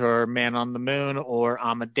Flint, or Man on the Moon, or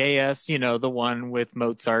Amadeus. The one with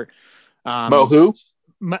Mozart. Mo who?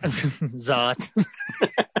 Zot.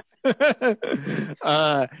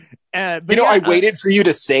 I waited for you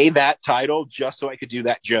to say that title just so I could do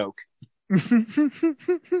that joke. And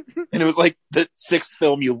it was like the 6th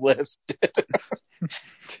film you listed.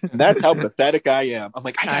 And that's how pathetic I am. I'm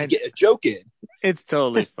like, I gotta get a joke in. It's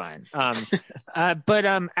totally fine. But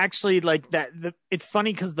actually, like it's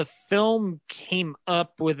funny because the film came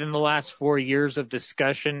up within the last 4 years of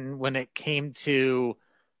discussion when it came to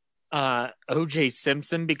O.J.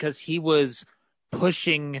 Simpson, because he was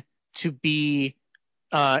pushing to be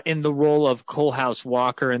in the role of Coalhouse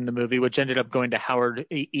Walker in the movie, which ended up going to Howard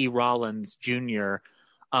E. Rollins Jr.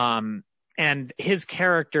 And his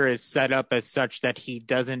character is set up as such that he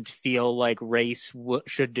doesn't feel like race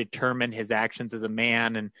should determine his actions as a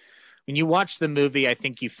man. And when you watch the movie, I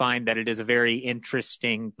think you find that it is a very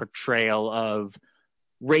interesting portrayal of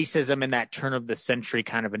racism in that turn of the century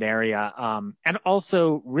kind of an area. And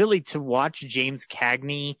also really to watch James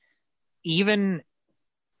Cagney, even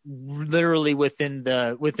literally within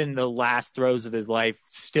the last throes of his life,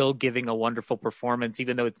 still giving a wonderful performance,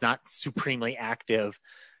 even though it's not supremely active,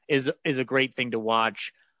 is a great thing to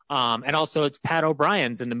watch. And also it's Pat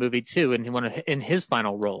O'Brien's in the movie too, and in his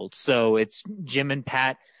final role. So it's Jim and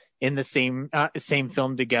Pat in the same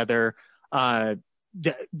film together,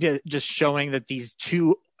 just showing that these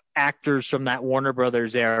two actors from that Warner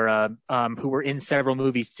Brothers era, who were in several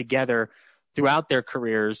movies together throughout their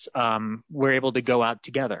careers, were able to go out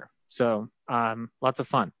together. So lots of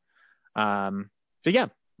fun. So yeah,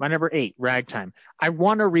 my number 8, Ragtime. I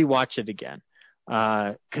want to rewatch it again.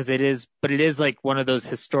 Because it is like one of those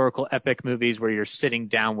historical epic movies where you're sitting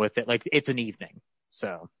down with it, like it's an evening.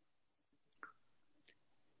 So,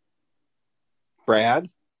 Brad,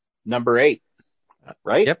 number 8,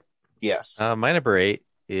 right? Yep. Yes. My number 8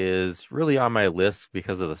 is really on my list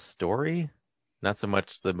because of the story, not so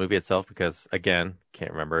much the movie itself, because again,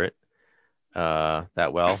 can't remember it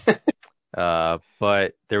that well.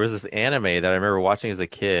 But there was this anime that I remember watching as a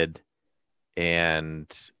kid,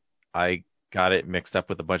 and I got it mixed up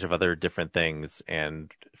with a bunch of other different things,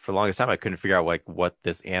 and for the longest time I couldn't figure out like what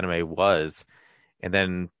this anime was. And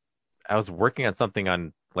then I was working on something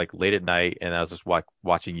on like late at night, and I was just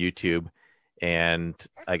watching YouTube, and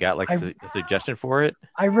I got like a suggestion for it.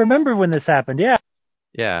 I remember when this happened.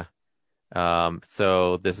 Yeah.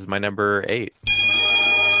 So this is my number 8.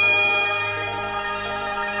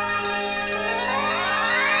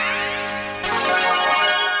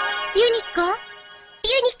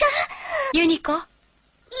ユニコ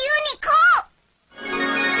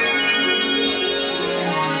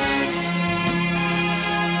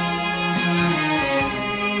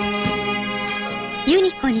ユ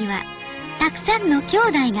ニコにはたくさんの兄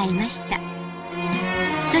弟がいました。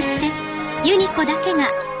そしてユニコだけが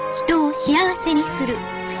人を幸せにする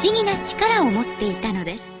不思議な力を持っていたの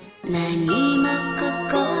です。何も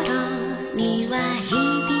心には響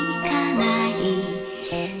かな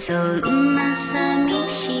い、そんな寂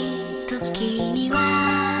しい時には。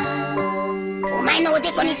お前のお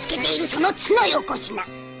でこにつけているその角よこしな。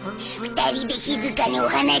二人で静かにお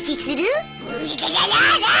話しする。いかがら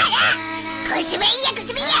こしべいやこ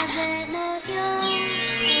しべいや。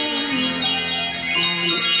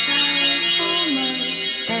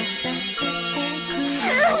すげ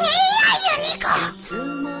えやユニコ。あ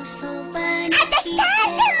たしだっ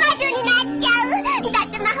て魔女になっちゃう。だっ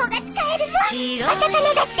て魔法が使えるぞ。お魚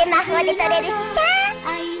だって魔法で取れるしさ。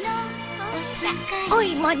お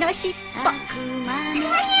芋のしっぽ。おばあ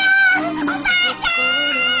さん。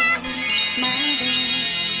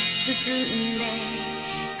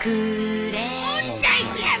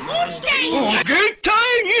絶対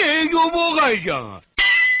に営業妨害じゃん。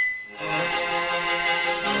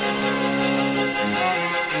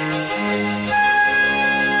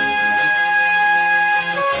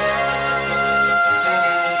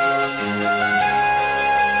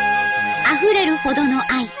溢れるほどの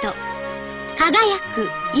愛と輝く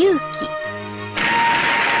勇気。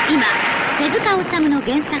今手塚治虫の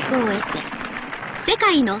原作を得て世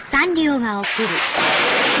界のサンリオが送る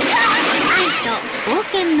愛と冒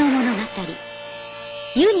険の物語、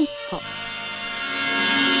ユニコ。あ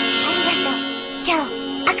りがとう、ジョー、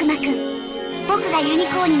悪魔くん。僕がユニ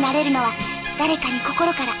コーンになれるのは誰かに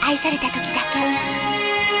心から愛された時だけ。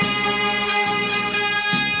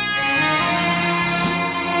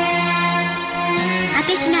果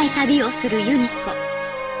てしない旅をするユニコ。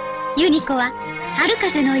ユニコは春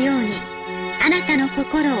風のようにあなたの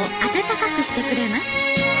心を温かくしてくれます。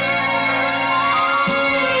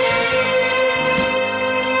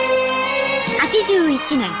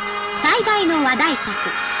81年最大の話題作、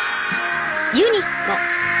ユニコ。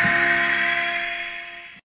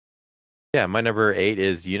Yeah, my number 8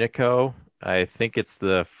 is Unico. I think it's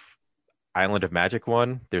the Island of Magic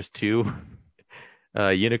one. There's 2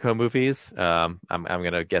 Unico movies. I'm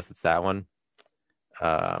gonna guess it's that one.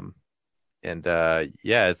 And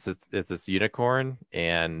yeah, it's this unicorn,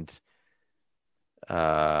 and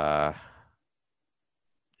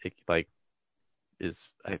it like is,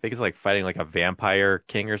 I think it's like fighting like a vampire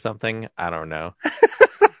king or something. I don't know.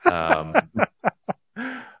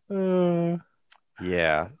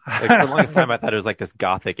 Yeah, like for the longest time I thought it was like this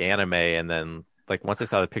gothic anime, and then like once I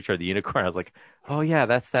saw the picture of the unicorn, I was like, oh yeah,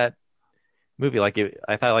 that's that movie. Like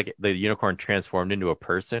I thought like the unicorn transformed into a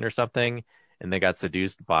person or something, and they got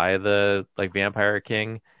seduced by the like vampire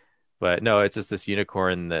king. But no, it's just this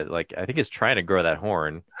unicorn that like I think is trying to grow that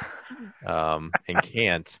horn, and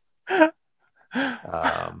can't.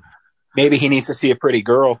 Maybe he needs to see a pretty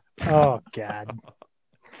girl. Oh God.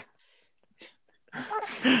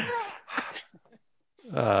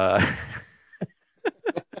 I'm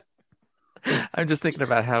just thinking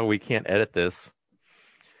about how we can't edit this.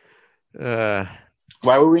 Why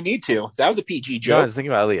would we need to? That was a PG joke. No, I was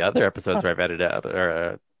thinking about the other episodes where I've edited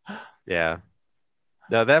out. Yeah.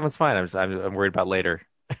 No, that one's fine. I'm worried about later.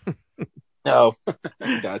 Oh,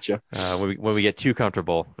 gotcha. When we get too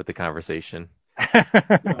comfortable with the conversation.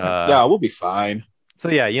 No, we'll be fine. So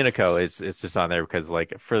yeah, Unico it's just on there because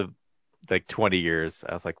like for like 20 years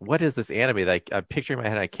I was like, what is this anime? Like I'm picturing in my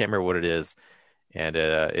head, I can't remember what it is, and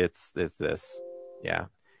it's this. Yeah,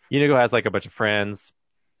 Unico has like a bunch of friends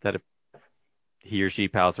that he or she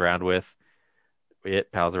pals around with. Yeah,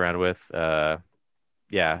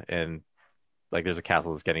 and like there's a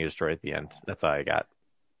castle that's getting destroyed at the end. That's all I got.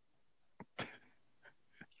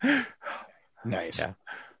 Nice. Yeah.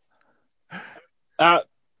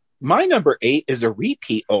 My number 8 is a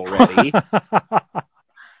repeat already.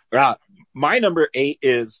 My number 8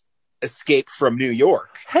 is Escape from New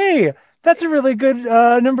York. Hey, that's a really good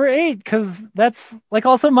number 8 because that's like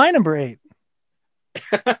also my number 8.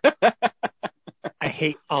 I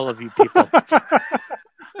hate all of you people.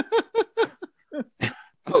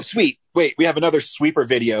 Oh, sweet. Wait, we have another sweeper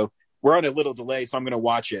video. We're on a little delay, so I'm going to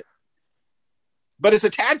watch it. But it's a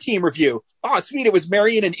tag team review. Oh, sweet. It was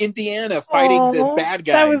Marion and Indiana fighting the bad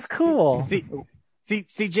guys. That was cool.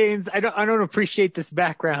 See, James, I don't appreciate this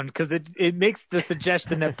background because it makes the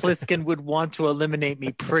suggestion that Pliskin would want to eliminate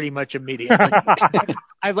me pretty much immediately.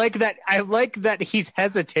 I like that he's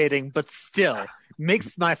hesitating, but still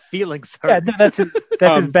makes my feelings hurt. Yeah, that's his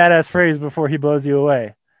badass phrase before he blows you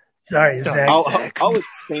away. Sorry, Zach. I'll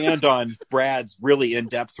expand on Brad's really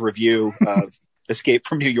in-depth review of Escape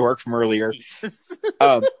from New York from earlier.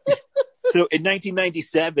 So in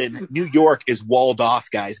 1997, New York is walled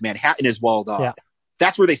off, guys. Manhattan is walled off. Yeah.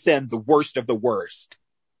 That's where they send the worst of the worst.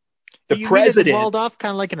 The you president mean it's walled off,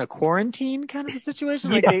 kind of like in a quarantine kind of a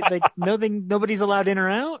situation. Like nobody's allowed in or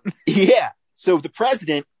out. Yeah. So the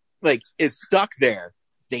president is stuck there.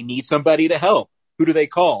 They need somebody to help. Who do they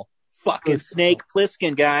call? Fucking Snake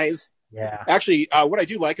Plissken, guys. Yeah. Actually, what I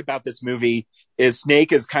do like about this movie is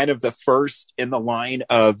Snake is kind of the first in the line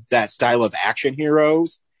of that style of action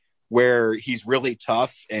heroes where he's really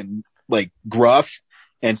tough and like gruff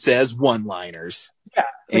and says one-liners. Yeah.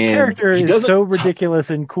 The character is so ridiculous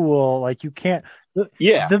and cool. Like you can't.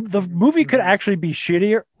 Yeah. The movie could actually be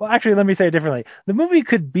shittier. Well, actually, let me say it differently. The movie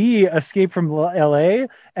could be Escape from LA,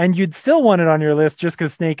 and you'd still want it on your list just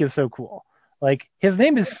because Snake is so cool. Like his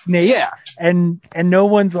name is Snake, yeah, and no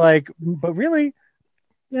one's like, but really,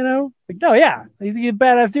 no, yeah, he's a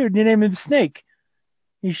badass dude. And your name is Snake.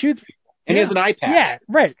 He shoots people, and he has an eye patch. Yeah,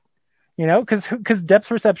 right. Because depth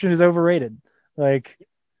perception is overrated. Like,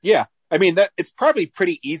 yeah, I mean that it's probably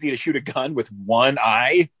pretty easy to shoot a gun with one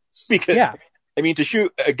eye because I mean to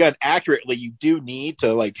shoot a gun accurately, you do need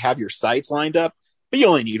to have your sights lined up, but you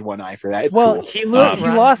only need one eye for that. It's cool. He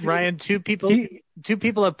lost. Ryan, two people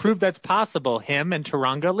have proved that's possible. Him and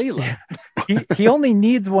Taranga Leela. he only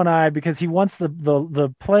needs one eye because he wants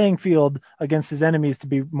the playing field against his enemies to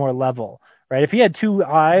be more level, right? If he had two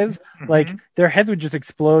eyes, their heads would just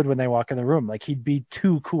explode when they walk in the room. Like he'd be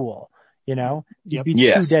too cool, He'd be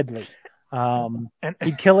too deadly.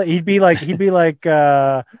 He'd kill it. He'd be like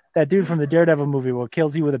that dude from the Daredevil movie where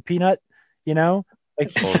kills you with a peanut,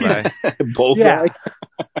 like Bullseye.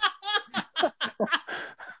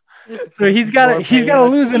 Yeah. So he's got to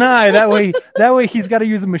lose an eye. That way he's got to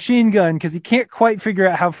use a machine gun because he can't quite figure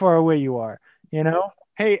out how far away you are.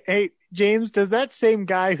 Hey, James, does that same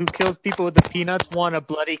guy who kills people with the peanuts want a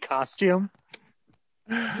bloody costume?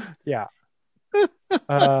 Yeah.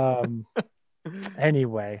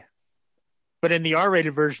 Anyway. But in the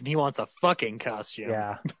R-rated version, he wants a fucking costume.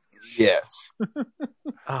 Yeah. Yes.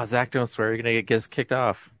 Oh, Zach, don't swear. You're going to get us kicked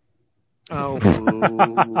off. Oh,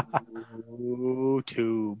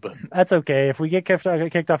 tube. That's okay. If we get kicked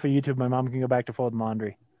off of YouTube, my mom can go back to folding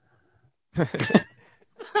laundry.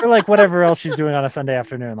 Or whatever else she's doing on a Sunday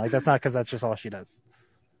afternoon. That's not because that's just all she does.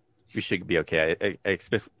 We should be okay. I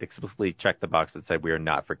explicitly checked the box that said we are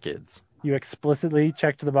not for kids. You explicitly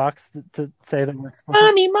checked the box to say that we're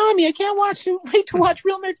explicit. Mommy, I can't wait to watch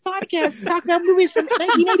Real Nerds Podcast talk about movies from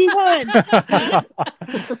 1981.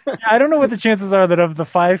 I don't know what the chances are that of the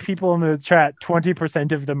 5 people in the chat,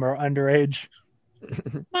 20% of them are underage.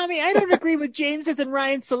 Mommy, I don't agree with James's and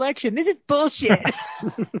Ryan's selection. This is bullshit.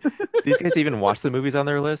 These guys even watch the movies on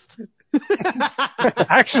their list?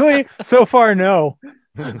 Actually, so far, no.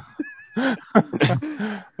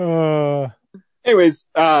 Anyways,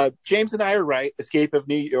 James and I are right. Escape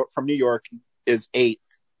from New York is 8th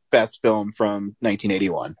best film from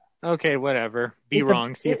 1981. Okay, whatever. Be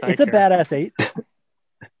wrong. See if I It's a badass 8.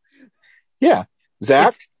 Yeah.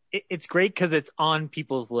 Zach? It's great because it's on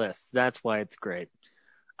people's lists. That's why it's great.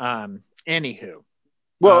 Anywho.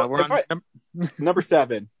 Well, we're on number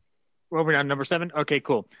 7. Well, we're on number 7? Okay,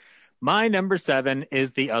 cool. My number 7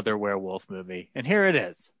 is the other werewolf movie. And here it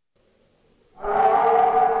is.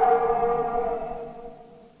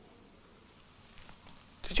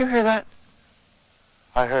 Did you hear that?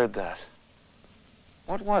 I heard that.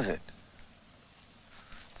 What was it?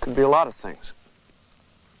 Could be a lot of things.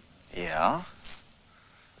 Yeah?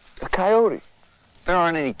 A coyote. There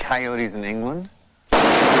aren't any coyotes in England.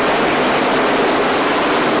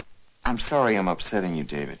 I'm sorry I'm upsetting you,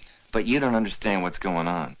 David, but you don't understand what's going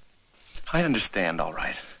on. I understand, all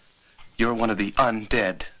right. You're one of the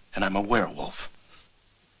undead, and I'm a werewolf.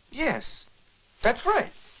 Yes, that's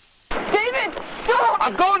right. David, stop!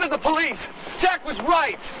 I'm going to the police. Jack was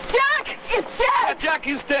right. Jack is dead! Yeah, Jack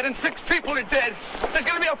is dead, and 6 people are dead. There's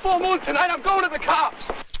going to be a full moon tonight. I'm going to the cops.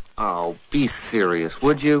 Oh, be serious,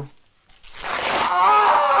 would you?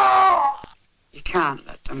 You can't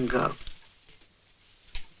let them go.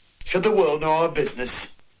 Should the world know our business?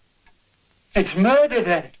 It's murder,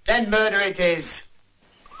 then. Then murder it is.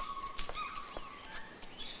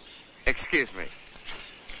 Excuse me.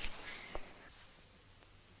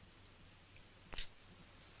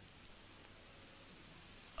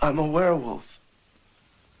 I'm a werewolf.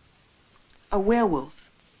 A werewolf.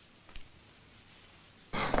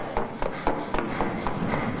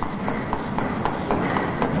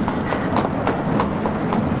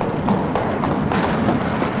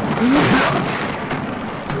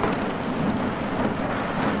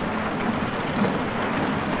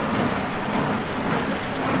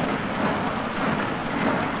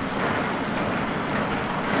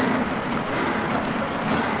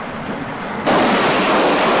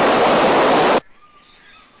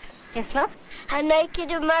 Yes, love? A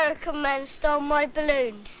naked American man stole my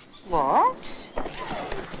balloons. What?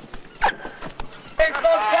 It's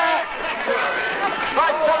Jack!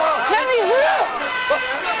 Let me through!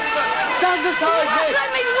 Don't discourage me!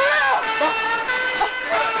 Let me through!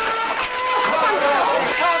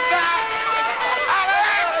 Come back!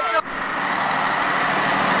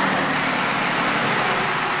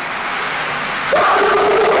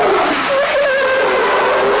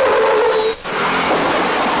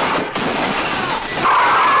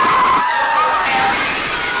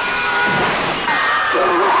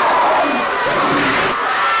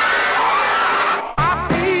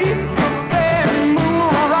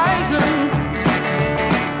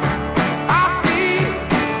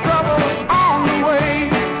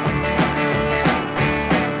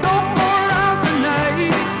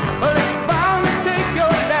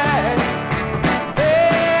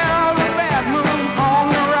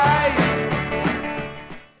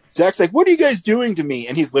 Zach's like, what are you guys doing to me?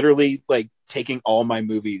 And he's literally like taking all my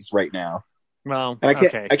movies right now. Well, and I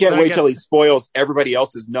can't wait till he spoils everybody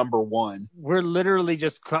else's number 1. We're literally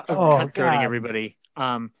just cutthroating everybody.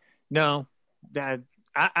 No, that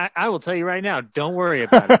I will tell you right now. Don't worry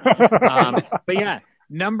about it. But yeah,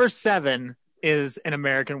 number 7 is An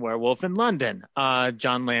American Werewolf in London.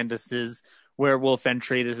 John Landis's werewolf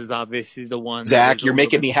entry. This is obviously the one. Zach, you're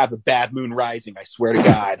making me have a bad moon rising. I swear to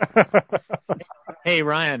God. Hey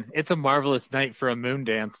Ryan, it's a marvelous night for a moon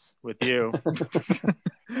dance with you.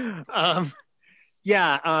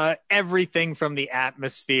 Everything from the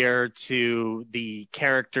atmosphere to the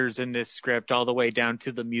characters in this script, all the way down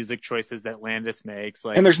to the music choices that Landis makes.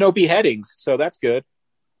 And there's no beheadings, so that's good.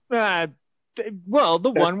 That's a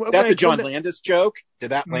John Landis joke.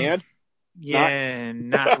 Did that land? Yeah,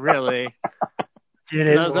 not really.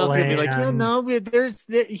 I was also gonna be like, the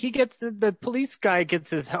police guy gets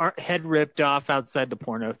his head ripped off outside the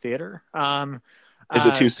porno theater. Is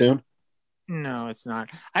it too soon? No, it's not.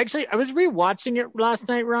 Actually, I was rewatching it last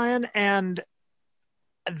night, Ryan, and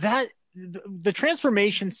the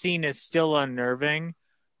transformation scene is still unnerving.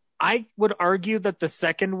 I would argue that the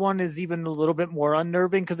second one is even a little bit more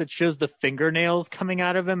unnerving because it shows the fingernails coming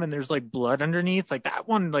out of him and there's like blood underneath. Like that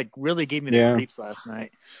one, like really gave me the creeps last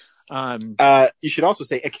night. You should also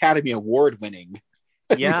say Academy Award winning.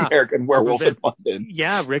 Yeah, American Werewolf in London.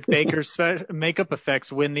 Yeah, Rick Baker's makeup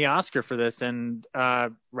effects win the Oscar for this, and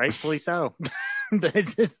rightfully so.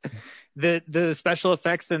 The special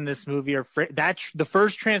effects in this movie are the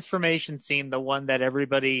first transformation scene, the one that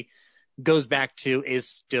everybody goes back to, is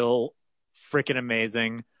still freaking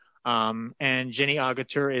amazing. And Jenny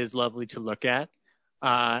Agutter is lovely to look at.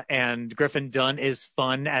 And Griffin Dunne is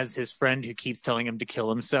fun as his friend who keeps telling him to kill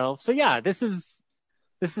himself. So yeah, this is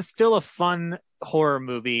still a fun horror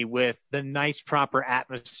movie with the nice proper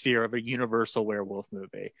atmosphere of a Universal werewolf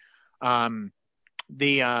movie. I mean,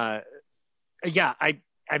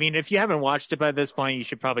 if you haven't watched it by this point, you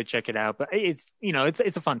should probably check it out, but it's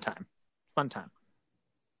a fun time.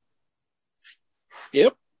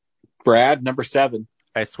 Yep. Brad, number 7.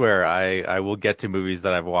 I swear I will get to movies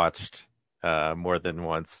that I've watched more than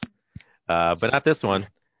once, but not this one.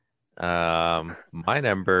 My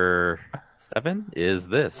number 7 is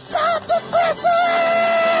this. Stop the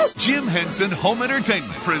presses! Jim Henson Home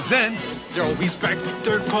Entertainment presents... There'll be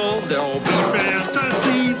spectacle, there'll be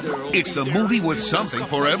fantasy, it's the movie with something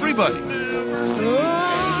for everybody.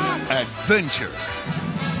 Adventure.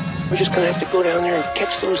 We're just gonna have to go down there and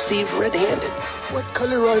catch those thieves red-handed. What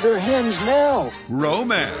color are their hands now?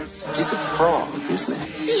 Romance. It's a frog, isn't it?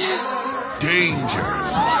 Yes. Danger.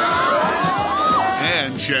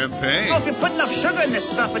 And champagne. Well, if you put enough sugar in this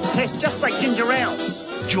stuff, it tastes just like ginger ale.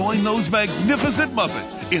 Join those magnificent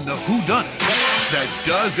Muppets in the whodunit that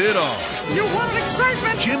does it all. You want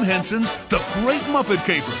excitement? Jim Henson's The Great Muppet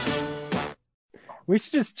Caper. We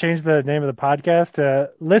should just change the name of the podcast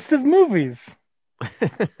to List of Movies.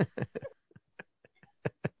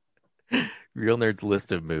 Real Nerds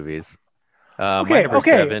List of Movies. Okay, my number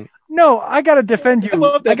 7. No, I gotta defend you.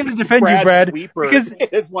 I gotta defend you, Brad, because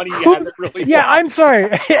is one he hasn't really. Yeah, I'm sorry.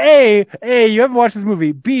 A, you haven't watched this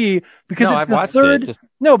movie. B, because no, it's I've the watched third. It. Just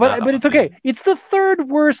no, but it's okay. It's the third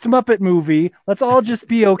worst Muppet movie. Let's all just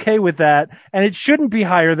be okay with that, and it shouldn't be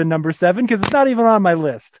higher than number 7 because it's not even on my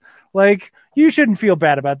list. Like, you shouldn't feel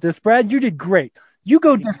bad about this, Brad. You did great. You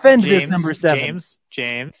go defend this number 7.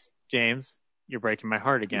 James, you're breaking my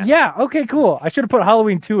heart again. Yeah. Okay. Cool. I should have put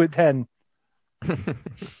Halloween 2 at 10.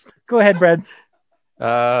 Go ahead, Brad.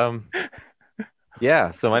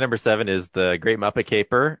 Yeah, so my number 7 is The Great Muppet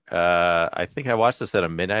Caper. I think I watched this at a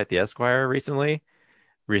midnight at the Esquire recently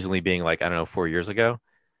being 4 years ago.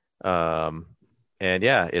 And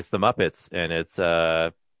yeah, it's the Muppets, and it's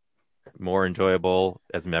more enjoyable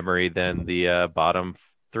as memory than the bottom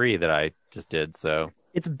 3 that I just did. So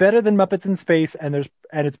it's better than Muppets in Space, and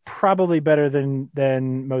it's probably better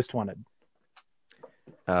than Most Wanted.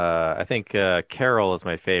 I think Carol is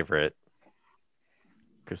my favorite.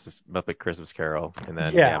 Muppet Christmas Carol, and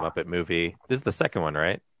then Muppet Movie. This is the second one,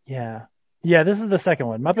 right? Yeah, this is the second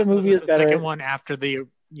one. Muppet Movie is better. Second one after the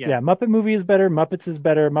Muppet Movie is better. Muppets is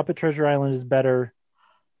better. Muppet Treasure Island is better.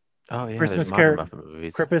 Oh yeah, Christmas Carol. Muppet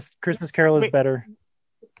movies. Christmas Carol is better.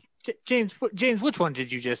 James, which one did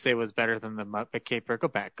you just say was better than the Muppet Caper? Go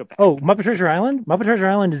back. Oh, Muppet Treasure Island. Muppet Treasure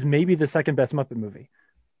Island is maybe the second best Muppet movie.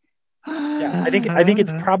 Yeah, I think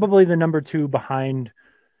it's probably the number 2 behind.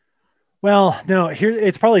 Well, no, here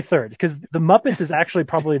it's probably third because the Muppets is actually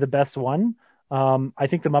probably the best one. I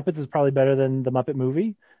think the Muppets is probably better than the Muppet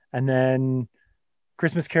Movie, and then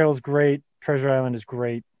Christmas Carol is great. Treasure Island is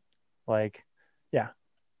great. Yeah.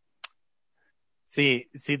 See,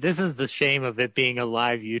 this is the shame of it being a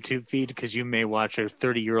live YouTube feed because you may watch a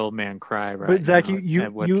 30-year-old man cry right But Zach,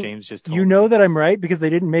 now. James just told you know that I'm right because they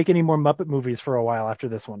didn't make any more Muppet movies for a while after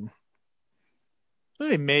this one. Well,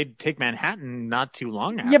 they made Take Manhattan not too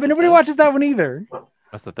long after. Yeah, but nobody watches that one either.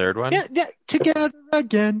 That's the third one? Yeah, together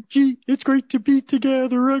again. Gee, it's great to be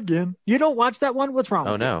together again. You don't watch that one? What's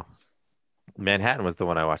wrong with you? no. Manhattan was the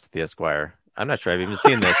one I watched at the Esquire. I'm not sure I've even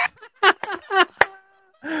seen this.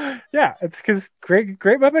 Yeah, it's because Great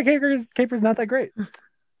Muppet Caper's not that great.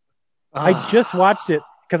 I just watched it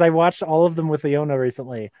because I watched all of them with Leona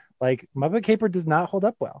recently. Muppet Caper does not hold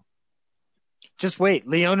up well. Just wait.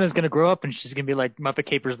 Leona's going to grow up and she's going to be like, Muppet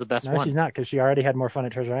Caper's the best one. No, she's not because she already had more fun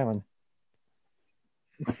at Treasure Island.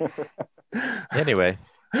 Anyway.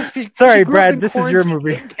 Sorry, Brad, this is your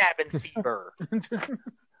movie. Cabin fever.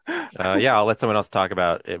 Yeah, I'll let someone else talk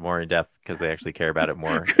about it more in depth because they actually care about it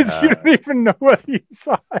more. Because you don't even know whether you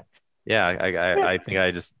saw it. Yeah, I think I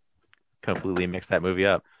just completely mixed that movie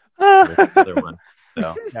up with the other one.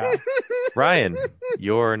 So, yeah. Ryan,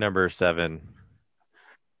 your number 7.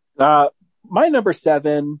 My number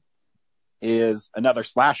 7 is another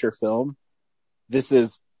slasher film. This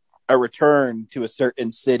is a return to a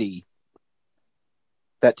certain city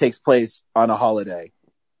that takes place on a holiday.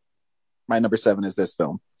 my number 7 is this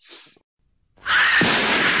film.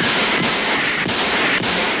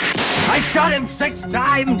 I shot him 6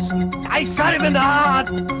 times. I shot him in the heart.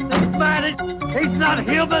 This man, he's not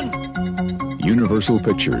human. Universal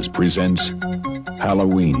Pictures presents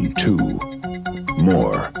Halloween 2,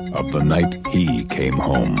 More of the Night He Came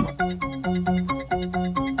Home.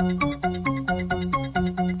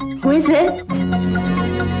 Who is it?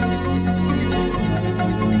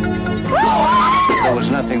 There was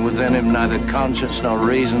nothing within him, neither conscience nor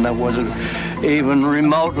reason, that wasn't even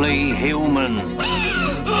remotely human.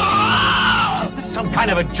 This is some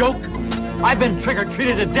kind of a joke. I've been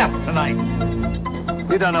trick-or-treated to death tonight.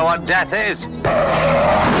 You don't know what death is.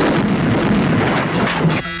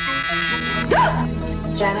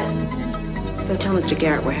 Janet, go tell Mr.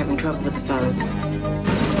 Garrett we're having trouble with the phones.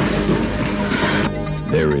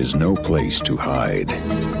 There is no place to hide.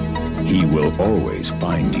 He will always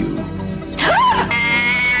find you.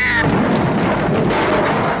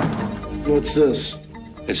 What's this?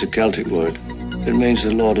 It's a Celtic word. It means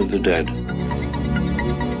the Lord of the Dead.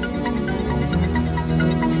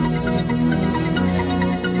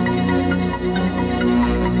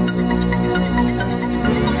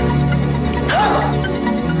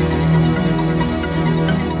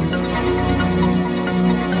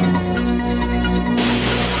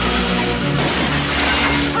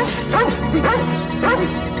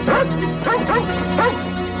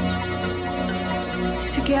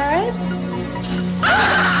 Mr. Garrett?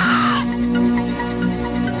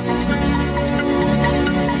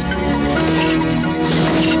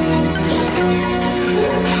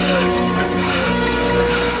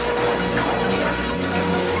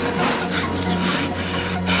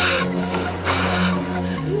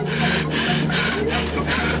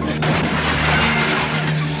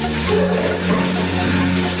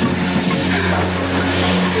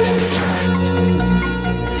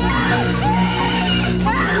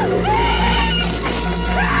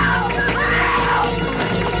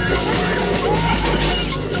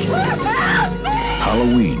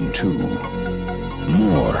 Halloween 2,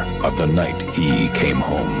 More of the Night He Came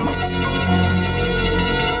Home.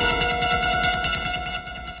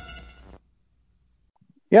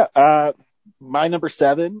 Yeah, my number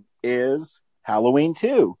 7 is Halloween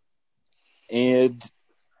 2. And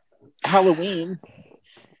Halloween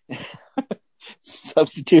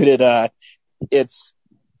substituted its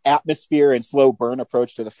atmosphere and slow burn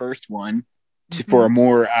approach to the first one for a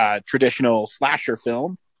more traditional slasher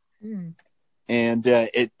film. Mm. And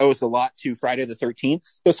it owes a lot to Friday the 13th,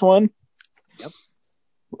 this one. Yep.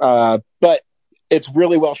 But it's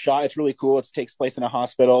really well shot. It's really cool. It takes place in a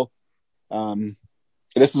hospital.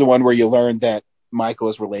 This is the one where you learn that Michael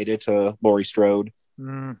is related to Laurie Strode.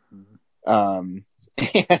 Mm-hmm. And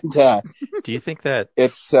do you think that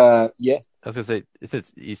it's yeah? I was gonna say,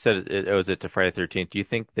 you said it owes it to Friday the 13th. Do you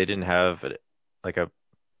think they didn't have like a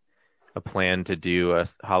plan to do a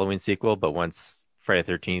Halloween sequel, but once Friday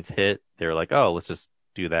the 13th hit, they were like, oh, let's just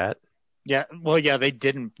do that? Yeah, well, yeah, they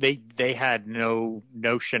didn't. They had no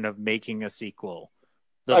notion of making a sequel.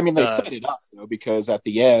 I mean, they set it up though, because at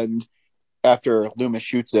the end, after Loomis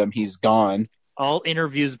shoots him, he's gone. All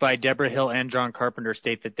interviews by Deborah Hill and John Carpenter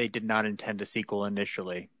state that they did not intend a sequel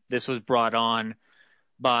initially. This was brought on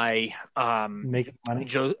by Making money.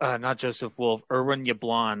 not Joseph Wolf, Erwin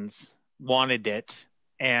Yablans wanted it,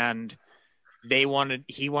 and he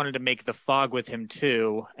wanted to make The Fog with him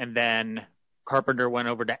too, and then Carpenter went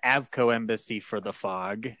over to Avco Embassy for The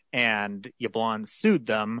Fog, and Yablans sued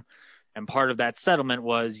them, and part of that settlement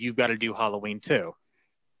was you've got to do Halloween 2.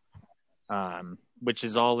 Which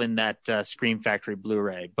is all in that Scream Factory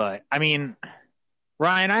Blu-ray. But, I mean,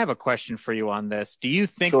 Ryan, I have a question for you on this. Do you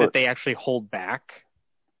think that they actually hold back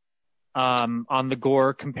on the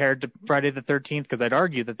gore compared to Friday the 13th? Because I'd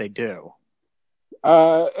argue that they do.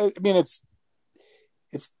 I mean, it's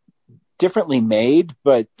differently made,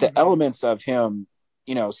 but the elements of him,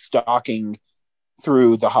 stalking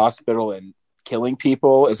through the hospital and killing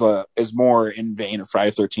people is more in vein of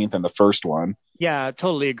Friday the 13th than the first one. Yeah,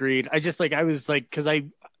 totally agreed. Because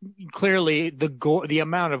clearly the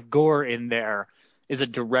amount of gore in there is a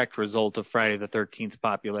direct result of Friday the 13th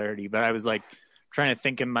popularity. But I was like trying to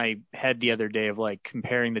think in my head the other day of like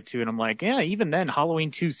comparing the two, and I'm like, yeah, even then Halloween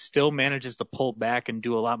 2 still manages to pull back and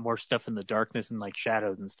do a lot more stuff in the darkness and like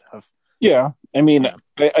shadows and stuff. Yeah, I mean,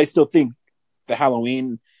 I still think the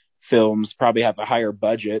Halloween films probably have a higher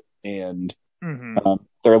budget and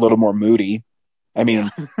they're a little more moody. I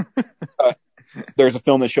mean, there's a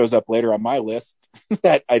film that shows up later on my list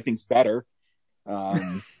that I think's better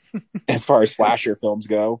as far as slasher films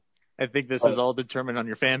go. I think this is all determined on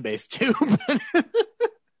your fan base too.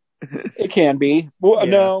 It can be. Well,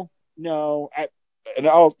 no, No, and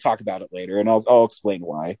I'll talk about it later, and I'll explain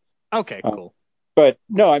why. Okay, cool. But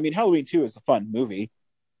no, I mean, Halloween 2 is a fun movie.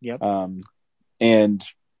 Yep. And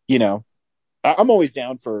you know, I'm always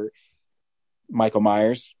down for Michael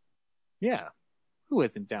Myers. Yeah. Who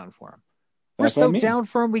isn't down for him? That's We're what so I mean. down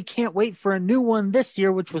for him, we can't wait for a new one this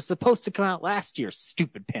year, which was supposed to come out last year.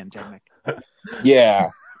 Stupid pandemic.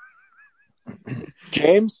 Yeah.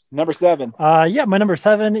 James, number 7. Yeah, my number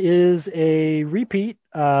 7 is a repeat.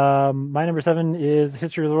 My number 7 is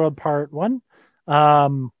History of the World Part 1,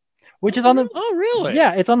 which is on the... Oh, really?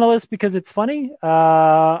 Yeah, it's on the list because it's funny,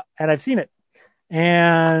 and I've seen it.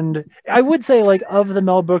 And I would say, like, of the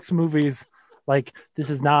Mel Brooks movies, like, this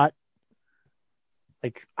is not...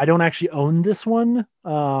 Like, I don't actually own this one,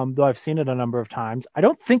 though I've seen it a number of times. I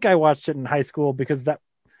don't think I watched it in high school because that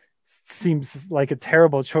seems like a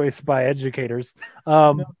terrible choice by educators.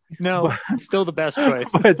 No, still the best choice.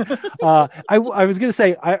 But I was going to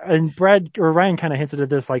say, and Brad or Ryan kind of hinted at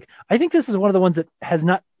this, like, I think this is one of the ones that has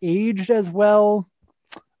not aged as well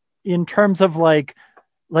in terms of like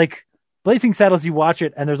Blazing Saddles, you watch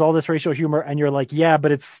it and there's all this racial humor and you're like, yeah,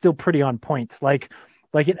 but it's still pretty on point. Like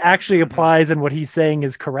it actually applies and what he's saying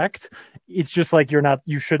is correct. It's just like you're not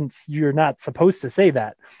supposed to say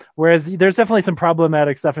that. Whereas there's definitely some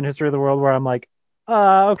problematic stuff in History of the World where I'm like,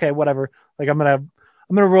 okay, whatever. Like I'm gonna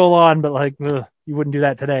roll on, but like you wouldn't do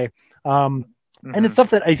that today. And it's stuff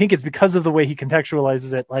that I think it's because of the way he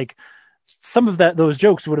contextualizes it. Like some of those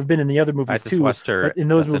jokes would have been in the other movies I just too. watched her but in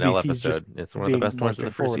those SNL movies, he's episode. just It's one of the best being ones of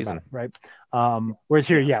the first season. right? Whereas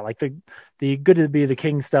here, yeah, like the good to be the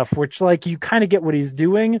king stuff, which like you kind of get what he's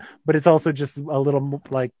doing, but it's also just a little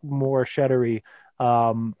like more shuddery.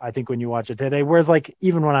 I think when you watch it today, whereas like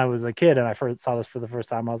even when I was a kid and I first saw this for the first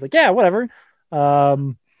time, I was like, yeah, whatever.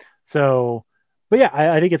 So, but yeah,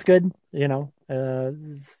 I think it's good. You know,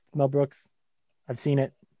 Mel Brooks. I've seen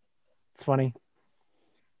it. It's funny.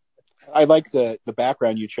 I like the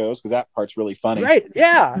background you chose because that part's really funny. Right?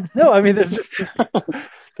 Yeah. No, I mean, there's just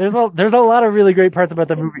there's a lot of really great parts about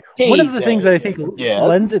the movie. One of the things that I think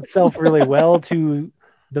lends itself really well to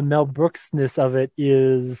the Mel Brooksness of it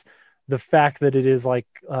is the fact that it is like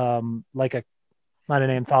a not an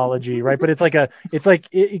anthology, right? But it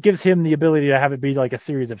gives him the ability to have it be like a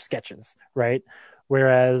series of sketches, right?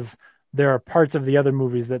 Whereas there are parts of the other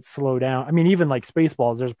movies that slow down. I mean, even like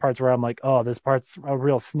Spaceballs, there's parts where I'm like, oh, this part's a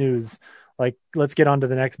real snooze. Like, let's get on to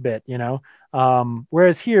the next bit, you know?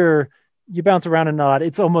 Whereas here, you bounce around and nod.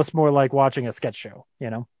 It's almost more like watching a sketch show, you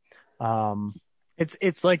know? It's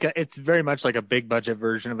very much like a big budget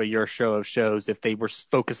version of a Your Show of Shows if they were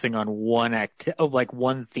focusing on one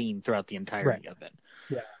theme throughout the entirety of it.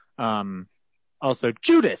 Yeah. Also,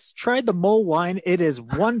 Judas, tried the mole wine. It is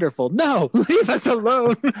wonderful. No, leave us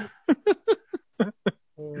alone.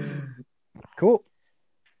 Cool.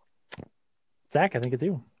 Zach, I think it's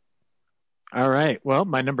you. All right. Well,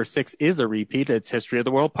 my number 6 is a repeat. It's History of the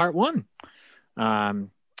World Part 1.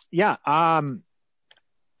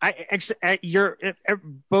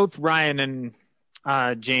 Both Ryan and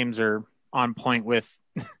James are on point with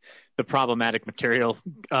the problematic material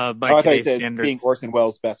by today's standards. Being Orson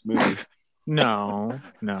Welles' best movie. No.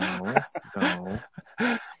 And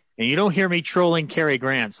you don't hear me trolling Cary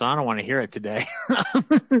Grant, so I don't want to hear it today.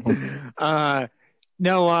 The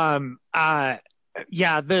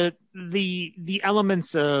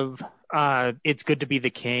elements of It's Good to Be the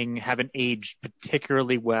King haven't aged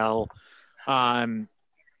particularly well. And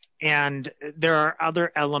there are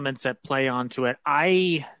other elements that play onto it.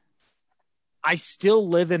 I still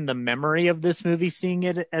live in the memory of this movie, seeing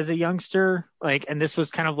it as a youngster. And this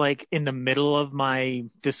was kind of like in the middle of my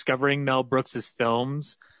discovering Mel Brooks's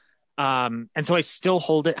films. And so I still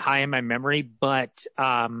hold it high in my memory, but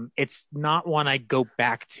it's not one I go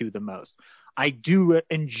back to the most. I do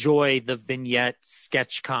enjoy the vignette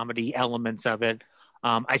sketch comedy elements of it.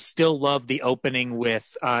 I still love the opening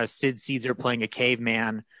with Sid Caesar playing a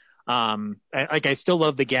caveman. I still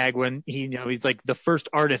love the gag when he's like, the first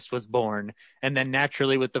artist was born, and then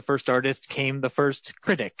naturally with the first artist came the first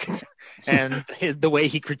critic, and the way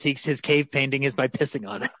he critiques his cave painting is by pissing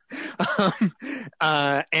on it.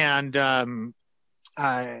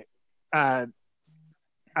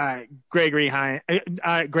 Gregory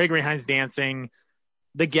Hines dancing,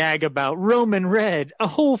 the gag about Roman red, a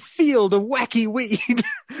whole field of wacky weed,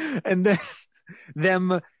 and then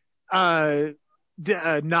them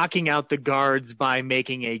knocking out the guards by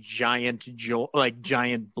making a giant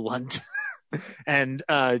blunt and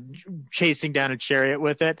chasing down a chariot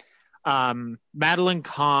with it. Madeline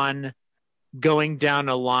Kahn going down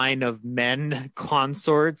a line of men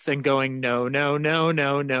consorts and going, no, no, no,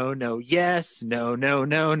 no, no, no, yes, no, no,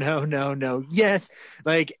 no, no, no, no, yes.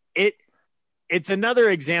 Like it it's another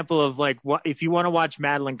example of like what if you want to watch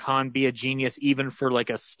Madeline Kahn be a genius even for like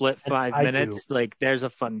a split 5 minutes, like there's a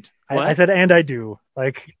fun. I said, and I do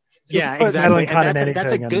like. Yeah, exactly. And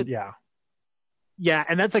that's a good. Yeah. Yeah,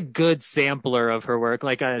 and that's a good sampler of her work.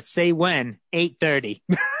 Like, say when 8:30.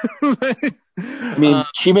 I mean,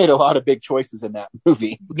 she made a lot of big choices in that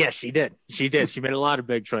movie. Yes, she did. She made a lot of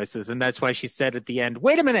big choices, and that's why she said at the end,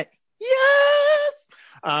 "Wait a minute, yes."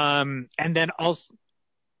 And then also,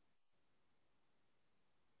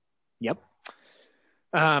 yep.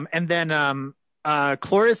 And then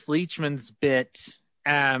Cloris Leachman's bit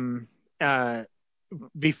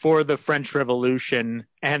before the French Revolution,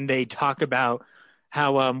 and they talk about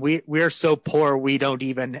how we are so poor we don't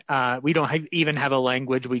even even have a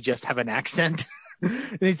language, we just have an accent.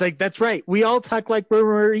 And he's like, that's right, we all talk like we're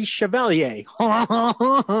Maurice Chevalier.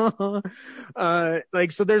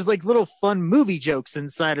 Like, so there's like little fun movie jokes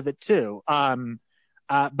inside of it too. But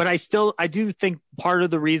I do think part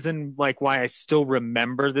of the reason like why I still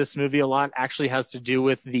remember this movie a lot actually has to do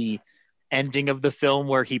with the ending of the film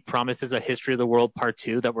where he promises a History of the World Part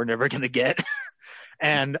 2 that we're never going to get.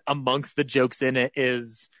 And amongst the jokes in it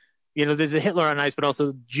is, you know, there's a Hitler on Ice, but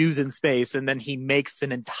also Jews in space. And then he makes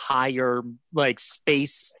an entire like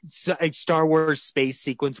Star Wars space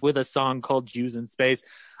sequence with a song called Jews in Space.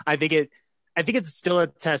 I think it's still a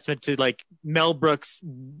testament to like Mel Brooks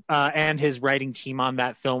and his writing team on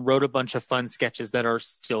that film wrote a bunch of fun sketches that are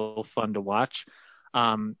still fun to watch.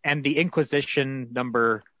 And the Inquisition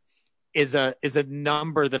number is a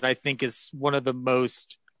number that I think is one of the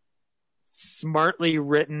most smartly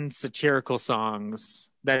written satirical songs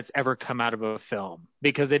that's ever come out of a film,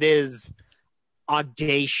 because it is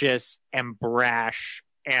audacious and brash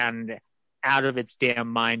and out of its damn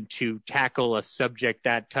mind to tackle a subject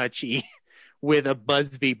that touchy with a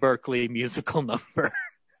Busby Berkeley musical number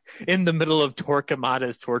in the middle of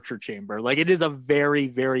Torquemada's torture chamber. Like, it is a very,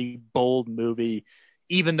 very bold movie,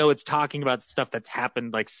 even though it's talking about stuff that's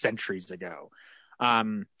happened like centuries ago.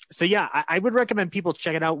 So yeah, I would recommend people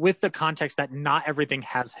check it out with the context that not everything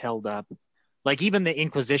has held up. Like, even the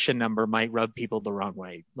Inquisition number might rub people the wrong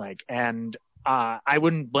way. Like, and I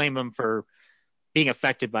wouldn't blame them for being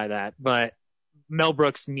affected by that. But Mel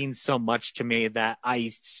Brooks means so much to me that I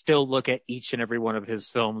still look at each and every one of his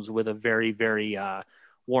films with a very, very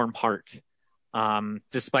warm heart,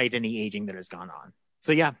 despite any aging that has gone on.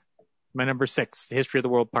 So yeah, my number 6, History of the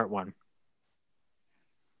World Part 1.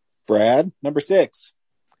 Brad, number 6.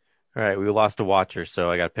 All right, we lost a watcher, so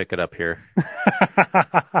I got to pick it up here. Get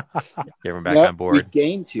him back on board. We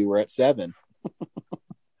gained 2. We're at 7.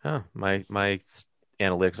 Oh, my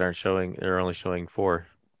analytics aren't showing. They're only showing 4.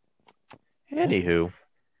 Anywho,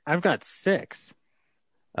 I've got 6.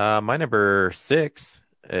 My number 6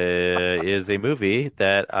 is a movie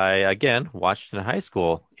that I again watched in high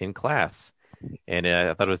school in class, and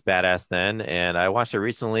I thought it was badass then. And I watched it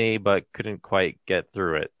recently, but couldn't quite get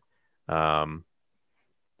through it.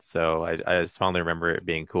 So I just fondly remember it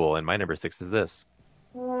being cool. And my number 6 is this.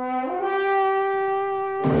 The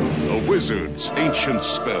Wizard's Ancient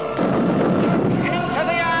Spell. Into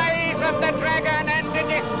the eyes of the dragon and the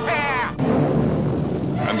despair.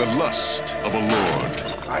 And the lust of a lord.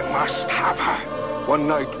 I must have her. One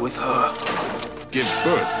night with her. Give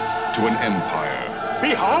birth to an empire.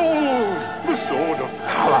 Behold, the sword of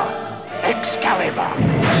power, Excalibur.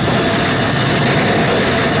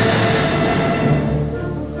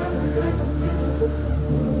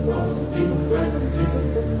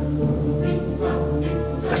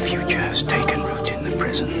 The future has taken root in the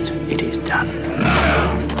present. It is done.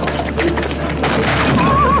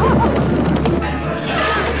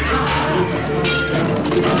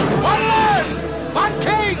 One man, one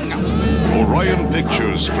king. Orion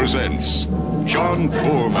Pictures presents John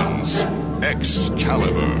Boorman's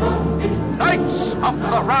Excalibur. Knights of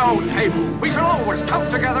the Round Table, we shall always come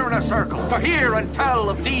together in a circle to hear and tell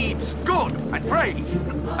of deeds good and brave.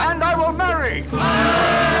 And I will marry.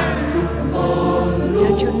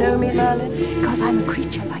 Don't you know me, Merlin? Because I'm a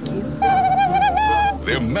creature like you.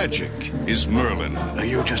 Their magic is Merlin. Are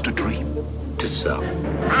you just a dream? To some.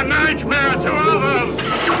 A nightmare to others.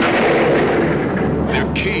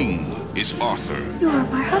 Their king is Arthur. You are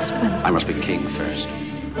my husband. I must be king first.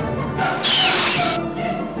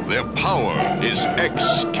 Their power is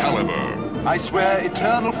Excalibur. I swear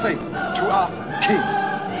eternal faith to Arthur, king.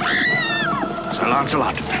 Sir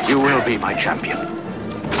Lancelot, you will be my champion.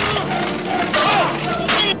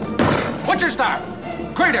 Witcher Star,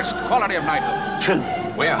 greatest quality of knighthood. True.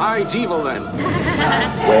 We're hides evil then.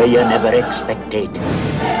 Where you never expected.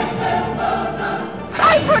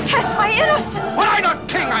 I protest my innocence. Were I not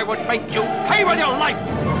king, I would make you pay with your life.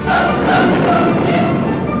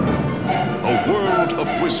 A world of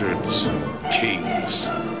wizards, kings,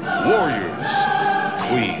 warriors,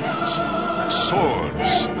 queens,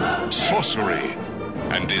 swords, sorcery,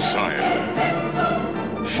 and desire.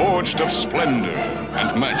 Forged of splendor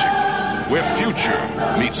and magic, where future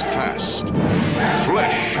meets past,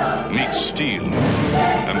 flesh meets steel,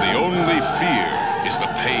 and the only fear is the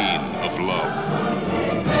pain of love.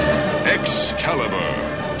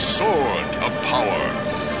 Excalibur, sword of power,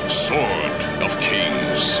 sword of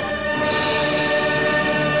kings.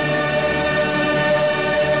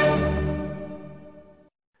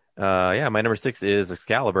 Yeah, my number 6 is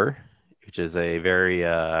Excalibur, which is a very,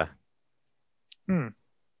 I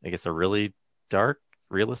guess, a really dark,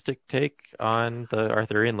 realistic take on the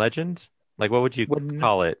Arthurian legend. Like, what would you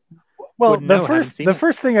call it? Well, the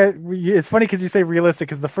first thing it's funny because you say realistic,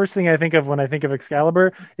 because the first thing I think of when I think of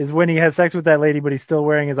Excalibur is when he has sex with that lady, but he's still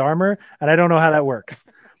wearing his armor, and I don't know how that works.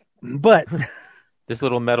 But this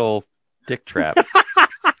little metal dick trap.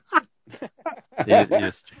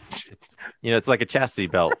 It's like a chastity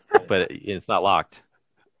belt, but it's not locked.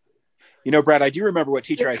 Brad, I do remember what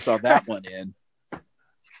teacher I saw that one in.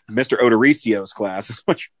 Mr. Odorecio's class is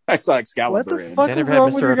what I saw Excalibur in. What the fuck was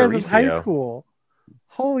wrong with your guys' high school?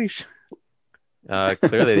 Holy shit.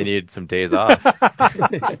 Clearly they needed some days off.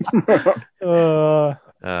 Yeah,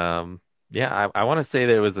 I want to say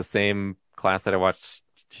that it was the same class that I watched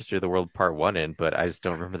History of the World Part 1 in, but I just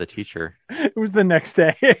don't remember the teacher. It was the next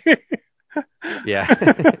day. Yeah.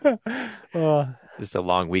 Just a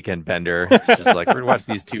long weekend bender. It's just like, we're going to watch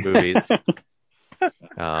these two movies.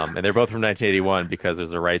 And they're both from 1981 because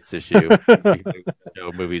there's a rights issue.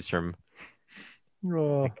 Movies from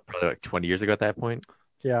probably like 20 years ago at that point.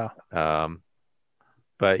 Yeah.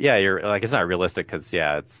 But yeah, you're like, it's not realistic because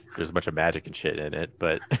there's a bunch of magic and shit in it.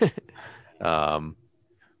 But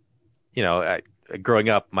growing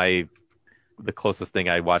up, the closest thing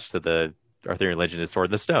I watched to the Arthurian legend is Sword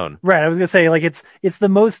in the Stone. Right. I was gonna say, like, it's the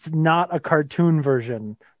most not a cartoon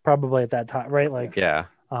version probably at that time, right? Like, yeah.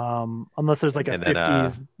 Unless there's like a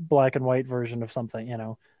 50s black and white version of something,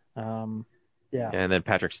 yeah. And then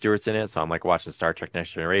Patrick Stewart's in it, so I'm like watching Star Trek Next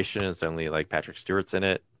Generation, and suddenly like Patrick Stewart's in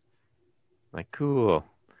it. I'm like, cool.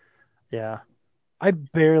 Yeah. I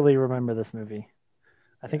barely remember this movie.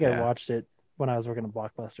 I think I watched it when I was working at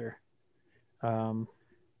Blockbuster.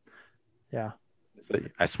 Yeah. So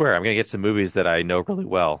I swear I'm gonna get to movies that I know really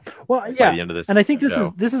well. Well, yeah, by the end of this and I think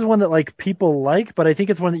this is one that like people like, but I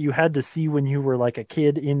think it's one that you had to see when you were like a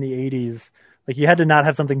kid in the 80s. Like you had to not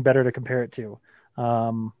have something better to compare it to.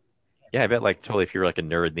 Yeah, I bet like totally if you were like a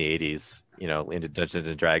nerd in the 80s, into Dungeons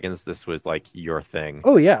and Dragons, this was like your thing.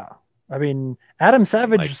 Oh yeah. I mean, Adam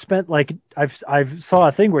Savage spent like I've saw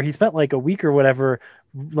a thing where he spent like a week or whatever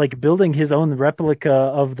like building his own replica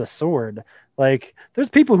of the sword. Like, there's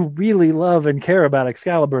people who really love and care about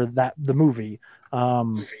Excalibur, the movie,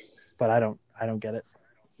 but I don't get it.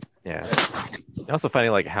 Yeah. Also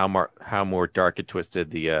finding like how more dark and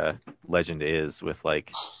twisted the legend is with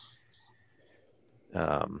like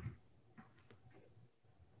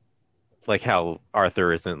how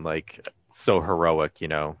Arthur isn't like so heroic,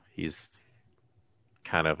 he's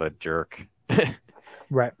kind of a jerk,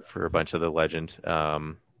 right? For a bunch of the legend.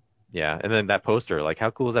 Yeah, and then that poster, like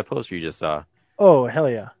how cool is that poster you just saw? Oh, hell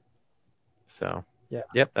yeah. So, yeah.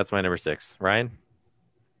 Yep, that's my number 6. Ryan?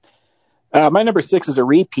 My number 6 is a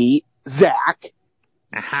repeat. Zach.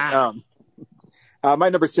 Uh-huh. My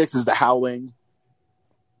number 6 is The Howling.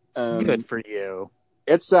 Good for you.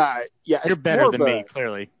 It's you're better than me,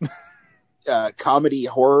 clearly. Comedy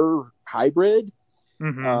horror hybrid.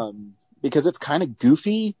 Mm-hmm. Because it's kind of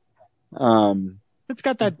goofy. It's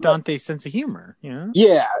got that Dante sense of humor,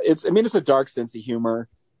 Yeah, it's a dark sense of humor.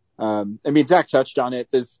 Zach touched on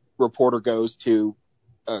it. This reporter goes to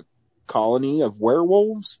a colony of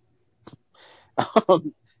werewolves. But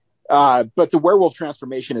the werewolf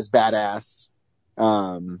transformation is badass.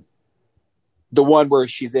 The one where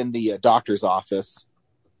she's in the doctor's office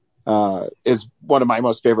is one of my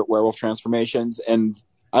most favorite werewolf transformations. And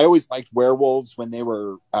I always liked werewolves when they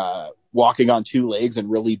were walking on 2 legs and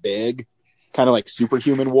really big, kind of like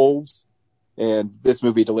superhuman wolves. And this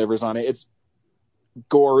movie delivers on it. It's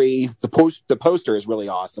gory. The poster is really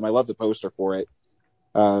awesome. I love the poster for it.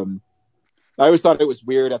 I always thought it was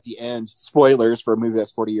weird at the end. Spoilers for a movie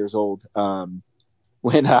that's 40 years old.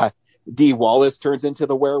 When Dee Wallace turns into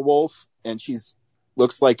the werewolf and she's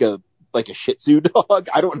looks like a Shih Tzu dog.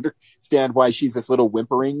 I don't understand why she's this little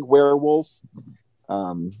whimpering werewolf.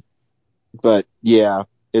 But yeah,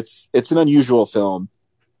 it's an unusual film,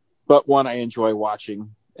 but one I enjoy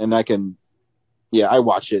watching, and I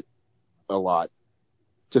watch it a lot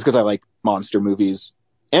just because I like monster movies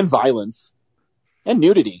and violence. And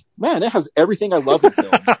nudity. Man, it has everything I love in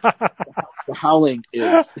films. The Howling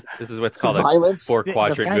is... This is what's called violence. a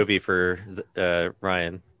 4-quadrant movie for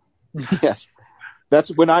Ryan. Yes.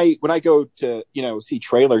 That's when I go to, see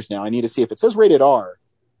trailers now, I need to see if it says rated R.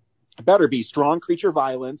 It better be strong creature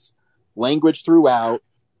violence, language throughout,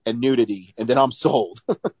 and nudity. And then I'm sold.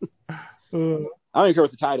 I don't even care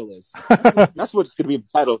what the title is. That's what's going to be the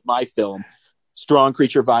title of my film. Strong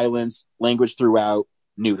creature violence, language throughout,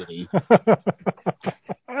 nudity.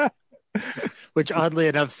 Which oddly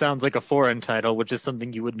enough sounds like a foreign title, which is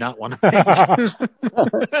something you would not want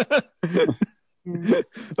to make.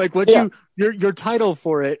 Like your title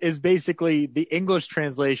for it is basically the English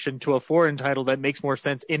translation to a foreign title that makes more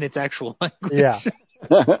sense in its actual language. Yeah.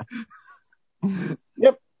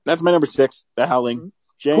 Yep. That's my number 6, The Howling.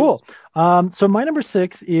 James? Cool. So my number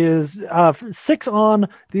 6 is 6 on.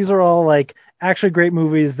 These are all like actually great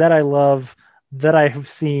movies that I love, that I have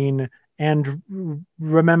seen and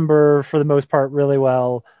remember for the most part really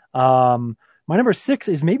well. My number 6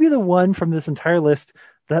 is maybe the one from this entire list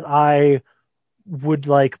that I would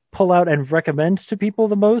like pull out and recommend to people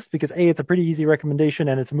the most, because A, it's a pretty easy recommendation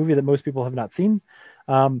and it's a movie that most people have not seen.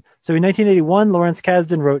 So in 1981, Lawrence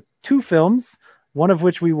Kasdan wrote 2 films, one of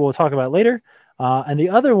which we will talk about later. And the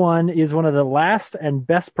other one is one of the last and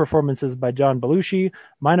best performances by John Belushi.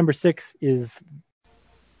 My number 6 is...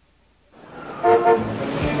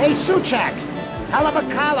 Hey, Suchak, hell of a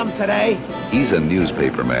column today. He's a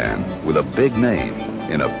newspaper man with a big name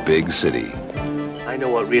in a big city. I know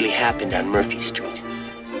what really happened on Murphy Street.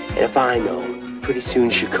 And if I know, pretty soon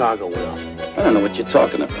Chicago will. I don't know what you're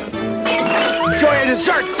talking about. Enjoy your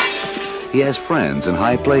dessert! He has friends in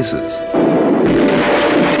high places.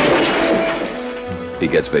 He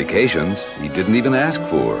gets vacations he didn't even ask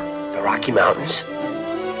for. The Rocky Mountains.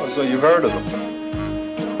 Oh, so you've heard of them.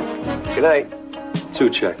 Good night.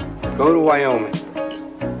 Suchek, go to Wyoming.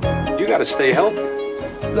 You gotta stay healthy.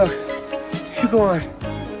 Look, you go on.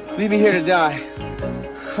 Leave me here to die.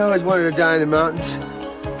 I always wanted to die in the mountains.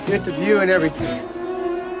 Get the view and everything.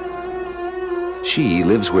 She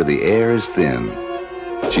lives where the air is thin.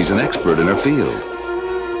 She's an expert in her field.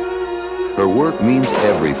 Her work means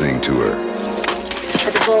everything to her.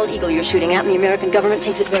 That's a bald eagle you're shooting at, and the American government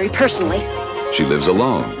takes it very personally. She lives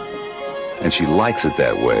alone, and she likes it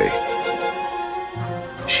that way.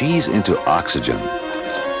 She's into oxygen.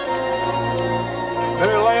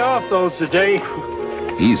 Better lay off those today.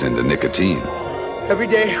 He's into nicotine. Every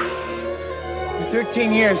day for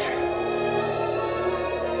 13 years.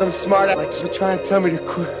 Some smart Alex will try and tell me to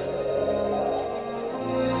quit.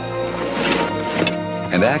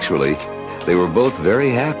 And actually, they were both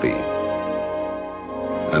very happy.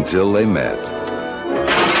 Until they met.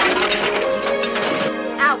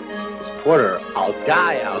 Out! Miss Porter, I'll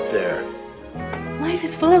die out there. Life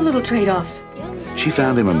is full of little trade-offs. She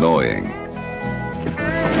found him annoying.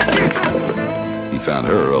 He found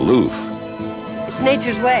her aloof. It's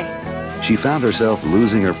nature's way. She found herself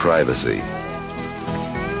losing her privacy.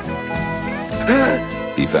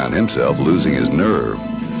 He found himself losing his nerve.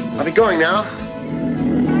 I'll be going now.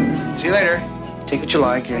 See you later. Take what you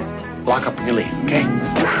like and lock up when you leave, okay?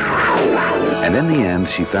 And in the end,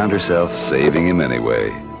 she found herself saving him anyway.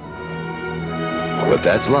 But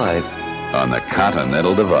that's life on the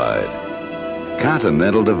Continental Divide.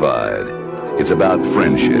 Continental Divide. It's about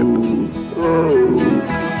friendship,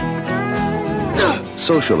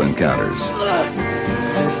 social encounters,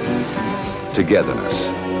 togetherness,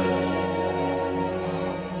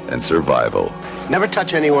 and survival. Never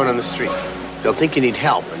touch anyone on the street. They'll think you need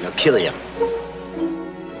help and they'll kill you.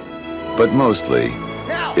 But mostly,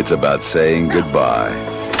 it's about saying goodbye.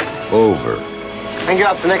 Over. And get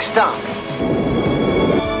up the next stop.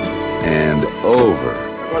 And over.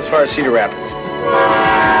 Go as far as Cedar Rapids.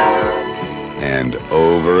 And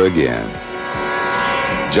over again.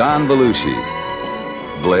 John Belushi,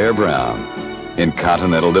 Blair Brown, in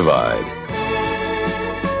Continental Divide.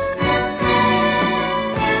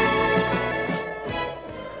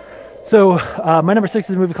 So my number 6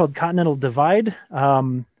 is a movie called Continental Divide,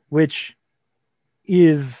 which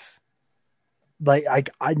is like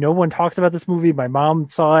no one talks about this movie. My mom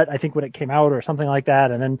saw it, I think, when it came out or something like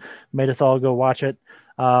that, and then made us all go watch it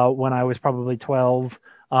when I was probably 12.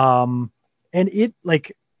 And it,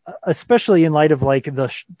 like, especially in light of like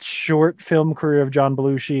the short film career of John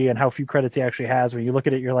Belushi and how few credits he actually has, when you look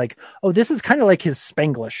at it, you're like, oh, this is kind of like his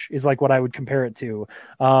Spanglish is like what I would compare it to.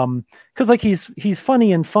 Cause like he's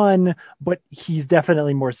funny and fun, but he's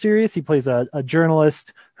definitely more serious. He plays a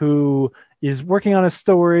journalist who is working on a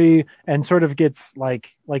story and sort of gets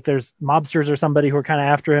like there's mobsters or somebody who are kind of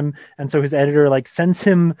after him. And so his editor like sends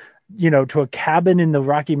him to a cabin in the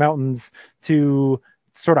Rocky Mountains to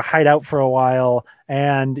sort of hide out for a while.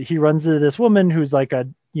 And he runs into this woman who's like a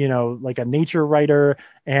nature writer,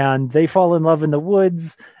 and they fall in love in the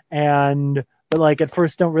woods, but like at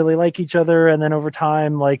first don't really like each other. And then over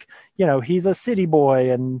time, like, he's a city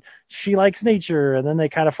boy and she likes nature, and then they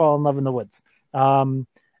kind of fall in love in the woods. And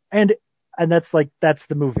that's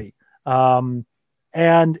the movie.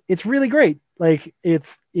 And it's really great. Like it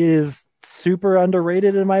is super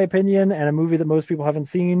underrated in my opinion, and a movie that most people haven't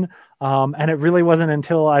seen. And it really wasn't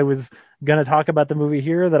until I was going to talk about the movie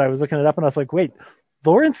here that I was looking it up, and I was like, wait,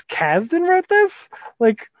 Lawrence Kasdan wrote this?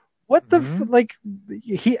 Like, what the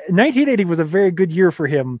 1980 was a very good year for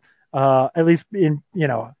him, at least in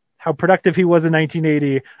how productive he was in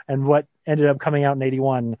 1980 and what ended up coming out in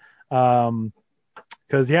 81.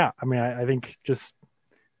 Because I think just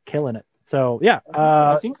killing it. So yeah,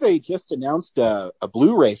 I think they just announced a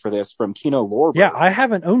Blu-ray for this from Kino Lorber. Yeah, I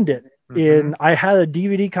haven't owned it. I had a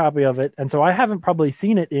DVD copy of it, and so I haven't probably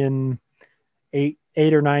seen it in 8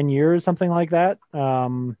 or 9 years, something like that.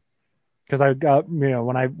 Because I got,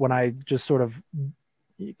 when I just sort of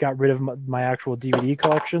got rid of my actual DVD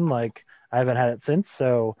collection, like I haven't had it since.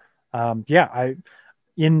 So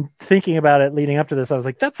in thinking about it leading up to this, I was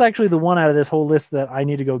like, that's actually the one out of this whole list that I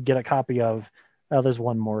need to go get a copy of. There's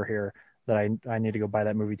one more here that I need to go buy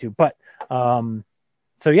that movie too. But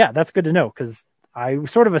so yeah, that's good to know, because I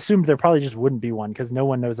sort of assumed there probably just wouldn't be one because no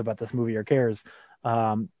one knows about this movie or cares.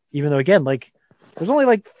 Even though, again, like there's only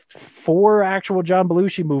like 4 actual John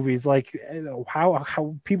Belushi movies. Like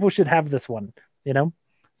how people should have this one,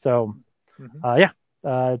 So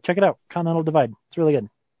check it out, Continental Divide. It's really good.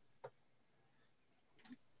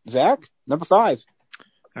 Zach, number 5.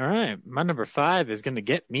 All right, my number 5 is going to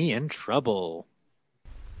get me in trouble.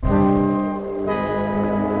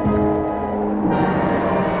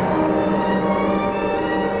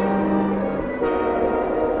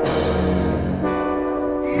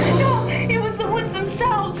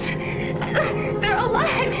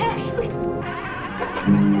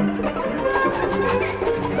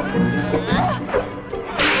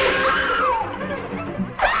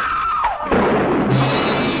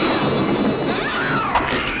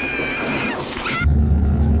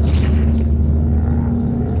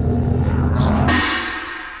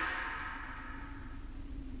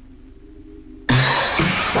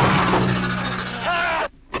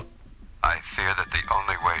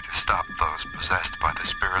 Possessed by the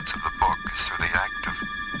spirits of the book is through the act of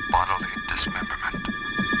bodily dismemberment.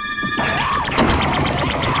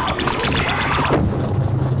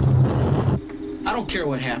 I don't care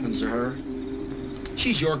what happens to her.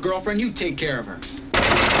 She's your girlfriend. You take care of her.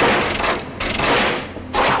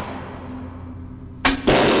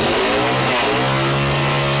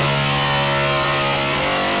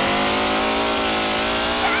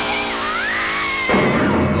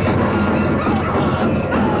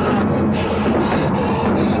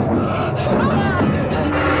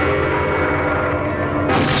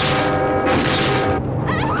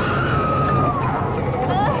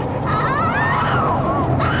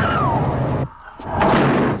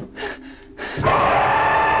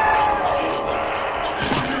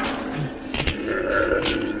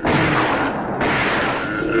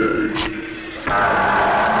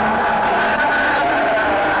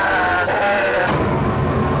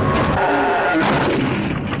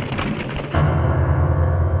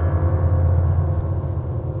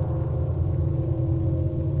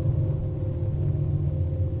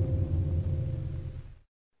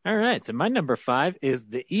 So my number 5 is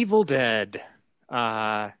The Evil Dead,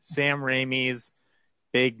 Sam Raimi's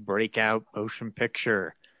big breakout motion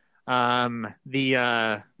picture.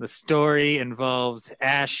 The story involves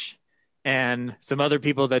Ash and some other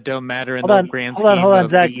people that don't matter in the grand scheme of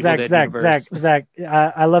the Evil Dead universe. Zach,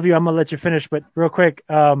 I love you. I'm gonna let you finish, but real quick,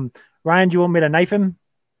 Ryan, do you want me to knife him?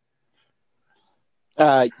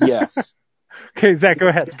 Yes. Okay, Zach, go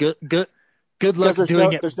ahead. Good luck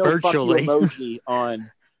doing it virtually. Fuck you emoji on.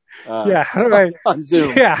 How do I on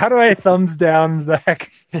Zoom? Yeah, how do I thumbs down,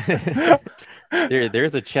 Zach?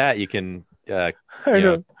 There's a chat you can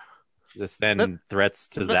just send threats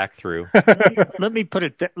to Zach through. Let me put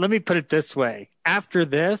it this way: after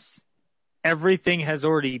this, everything has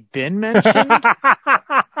already been mentioned.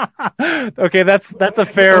 Okay, that's a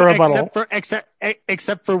fair rebuttal.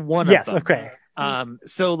 Except for one of them. Okay.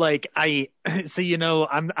 So I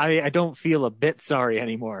don't feel a bit sorry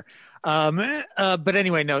anymore. But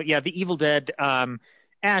anyway, The Evil Dead,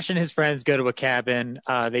 Ash and his friends go to a cabin.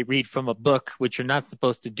 They read from a book, which you're not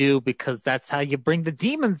supposed to do because that's how you bring the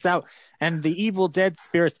demons out and the evil dead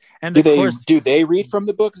spirits. And do they read from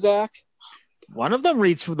the book, Zach? One of them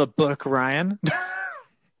reads from the book, Ryan.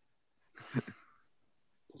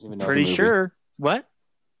 Doesn't even know Pretty the movie. sure. What?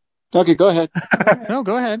 Okay, go ahead. No,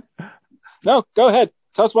 go ahead. No, go ahead.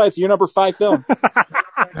 Tell us why it's your number 5 film.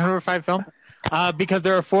 Number 5 film. Because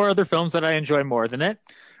there are 4 other films that I enjoy more than it.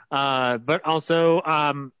 But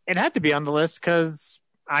also, it had to be on the list because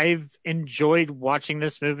I've enjoyed watching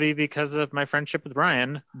this movie because of my friendship with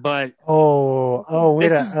Brian. But that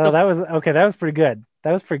was pretty good.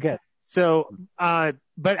 That was pretty good. So,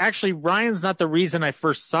 but actually, Ryan's not the reason I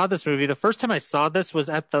first saw this movie. The first time I saw this was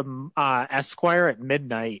at the Esquire at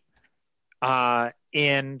midnight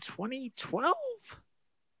in 2012,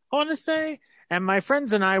 I want to say. And my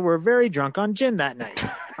friends and I were very drunk on gin that night.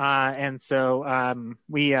 And so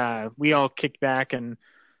we all kicked back and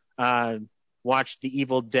watched The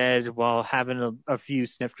Evil Dead while having a few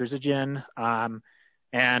snifters of gin. And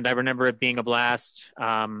I remember it being a blast.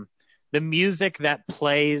 The music that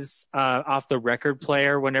plays off the record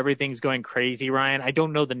player when everything's going crazy, Ryan, I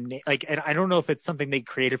don't know I don't know if it's something they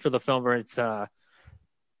created for the film or it's a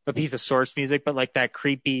piece of source music, but like that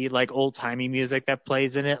creepy, like old timey music that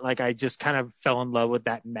plays in it. Like I just kind of fell in love with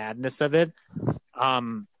that madness of it.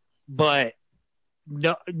 But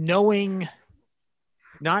knowing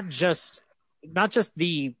not just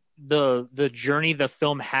the journey the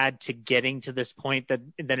film had to getting to this point that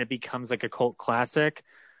then it becomes like a cult classic.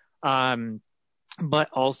 But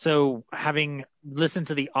also having listened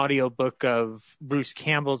to the audiobook of Bruce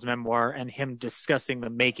Campbell's memoir and him discussing the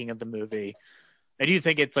making of the movie, I do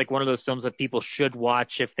think it's like one of those films that people should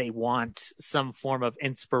watch if they want some form of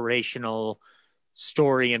inspirational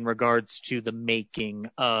story in regards to the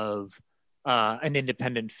making of an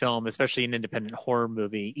independent film, especially an independent horror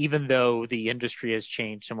movie. Even though the industry has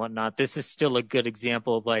changed and whatnot, this is still a good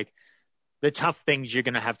example of like the tough things you're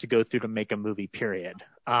going to have to go through to make a movie, period.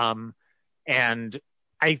 And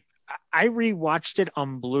I rewatched it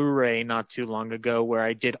on Blu-ray not too long ago where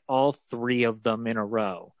I did all 3 of them in a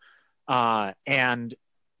row. And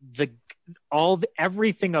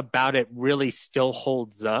everything about it really still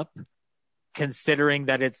holds up, considering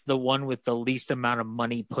that it's the one with the least amount of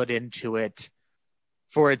money put into it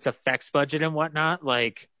for its effects budget and whatnot.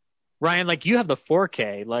 Like Ryan, like you have the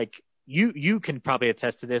 4K, like you can probably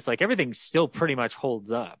attest to this. Like everything still pretty much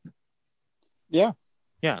holds up. Yeah.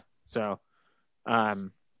 Yeah. So,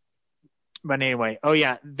 but anyway, oh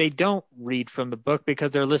yeah, they don't read from the book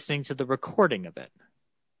because they're listening to the recording of it.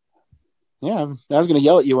 Yeah, I was going to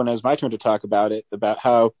yell at you when it was my turn to talk about it, about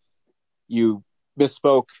how you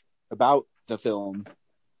misspoke about the film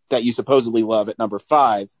that you supposedly love at number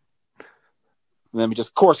 5. Let me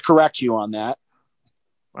just course correct you on that.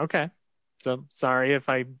 Okay. So sorry if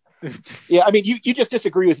I... Yeah, I mean, you just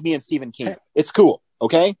disagree with me and Stephen King. It's cool,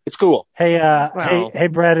 okay? It's cool. Hey, hey,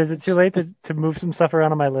 Brad, is it too late to move some stuff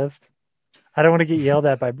around on my list? I don't want to get yelled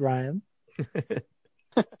at by Brian.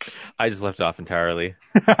 I just left it off entirely.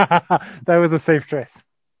 That was a safe choice.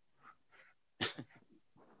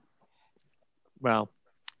 Well,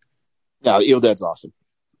 yeah, Evil Dead's awesome.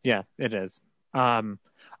 Yeah, it is.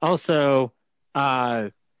 Also,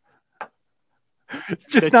 it's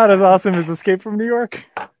just not as awesome as Escape from New York.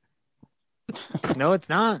 No, it's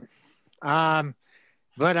not.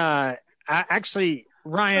 But actually,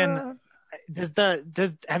 Ryan,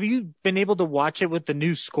 have you been able to watch it with the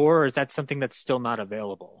new score, or is that something that's still not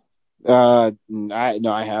available? No,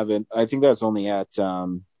 I haven't. I think that's only at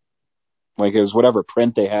like it was whatever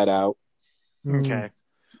print they had out. Okay.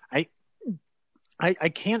 I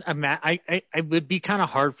can't imagine. I would be kind of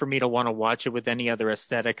hard for me to want to watch it with any other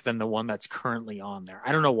aesthetic than the one that's currently on there.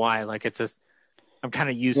 I don't know why. Like it's just, I'm kind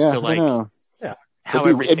of used to like, how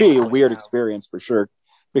it'd be a weird experience for sure,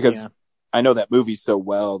 because I know that movie so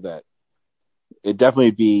well that it'd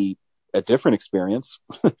definitely be a different experience.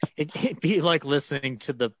 It'd be like listening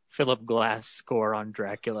to the Philip Glass score on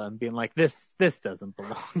Dracula and being like, this doesn't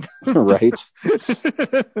belong. Right.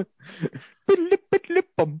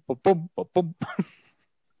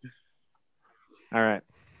 All right.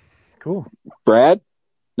 Cool. Brad,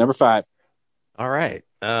 number 5. All right.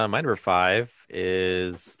 My number 5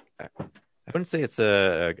 is, I wouldn't say it's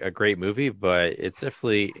a great movie, but it's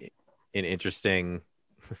definitely an interesting.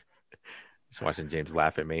 Just watching James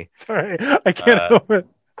laugh at me. Sorry, I can't help it.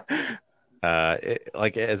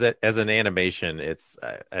 Like as an animation, I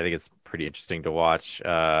think it's pretty interesting to watch.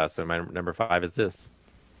 So my number 5 is this.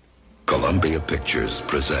 Columbia Pictures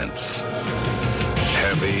presents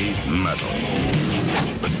Heavy Metal.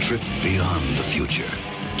 A trip beyond the future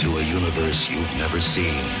to a universe you've never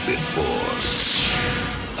seen before.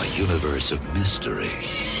 A universe of mystery.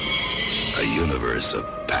 A universe of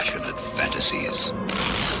passionate fantasies.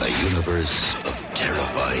 A universe of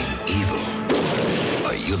terrifying evil.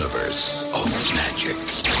 A universe of magic.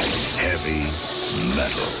 Heavy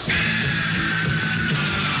Metal.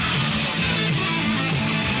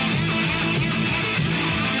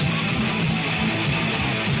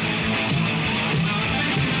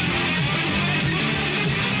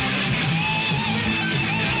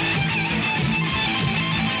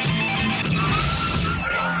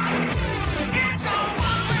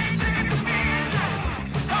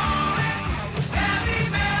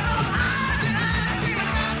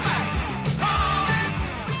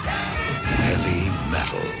 Heavy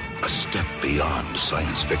metal, a step beyond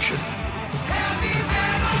science fiction.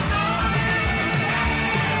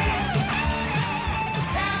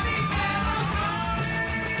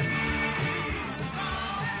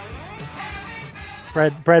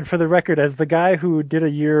 Brad, for the record, as the guy who did a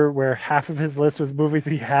year where half of his list was movies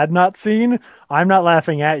he had not seen, I'm not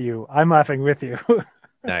laughing at you. I'm laughing with you.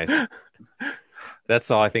 Nice. That's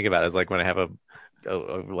all I think about is like when I have a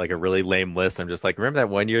really lame list, I'm just like, remember that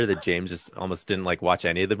one year that James just almost didn't like watch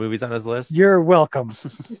any of the movies on his list? You're welcome.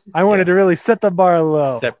 I wanted to really set the bar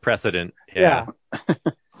low. Set precedent. Yeah.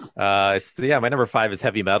 My number 5 is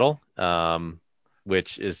heavy metal,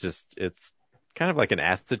 which is just, it's kind of like an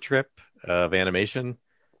acid trip of animation.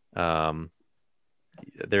 There's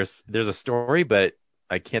a story, but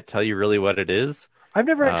I can't tell you really what it is. I've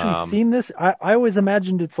never actually seen this. I always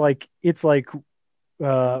imagined it's like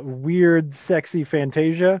weird, sexy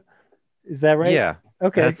Fantasia. Is that right? Yeah.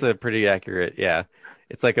 Okay. That's a pretty accurate. Yeah.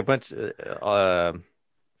 It's like a bunch, I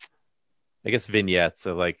guess vignettes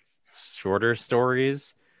of like shorter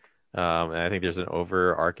stories. And I think there's an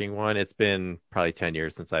overarching one. It's been probably 10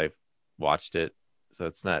 years since I've watched it, so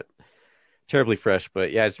it's not terribly fresh,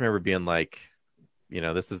 but yeah, I just remember being like,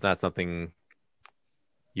 this is not something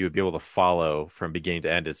you would be able to follow from beginning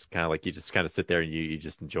to end. It's kind of like you just kind of sit there and you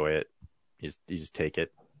just enjoy it. You just take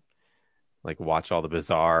it, like watch all the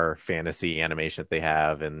bizarre fantasy animation that they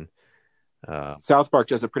have, and South Park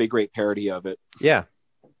does a pretty great parody of it. Yeah,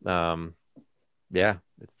 that's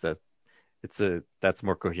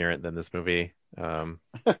more coherent than this movie,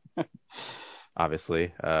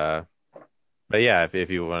 obviously. But yeah, if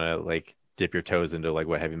you want to like dip your toes into like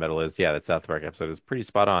what heavy metal is, yeah, that South Park episode is pretty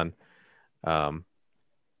spot on.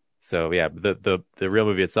 So yeah, the real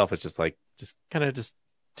movie itself is just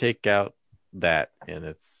take out that, and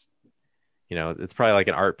it's it's probably like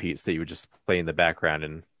an art piece that you would just play in the background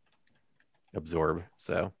and absorb.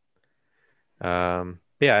 So yeah,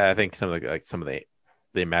 I think some of the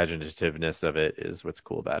imaginativeness of it is what's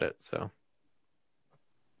cool about it. So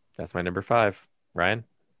that's my number 5. Ryan?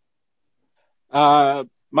 My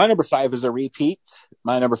number 5 is a repeat.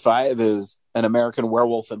 My number 5 is An American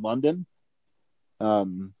Werewolf in London. I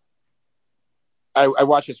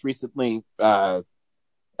watched this recently.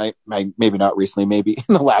 Maybe not recently, maybe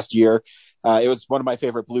in the last year. It was one of my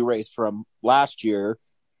favorite Blu-rays from last year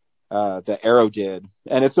that Arrow did,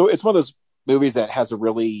 and it's one of those movies that has a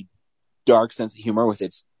really dark sense of humor with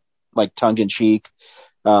its like tongue in cheek.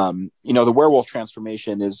 The werewolf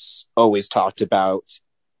transformation is always talked about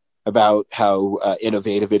how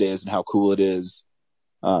innovative it is and how cool it is.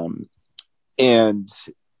 And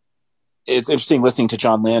it's interesting listening to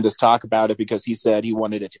John Landis talk about it, because he said he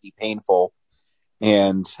wanted it to be painful,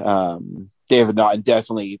 and David Naughton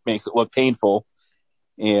definitely makes it look painful.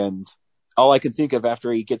 And all I could think of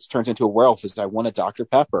after he turns into a werewolf is I want a Dr.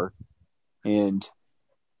 Pepper. And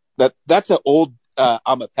that's an old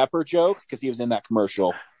I'm a Pepper joke, because he was in that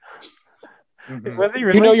commercial. Mm-hmm. Was he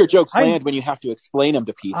really? Your jokes land when you have to explain them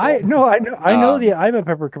to people. I know the I'm a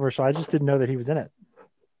Pepper commercial. I just didn't know that he was in it.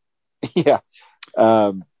 Yeah.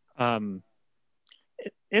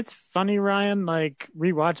 It's funny, Ryan, like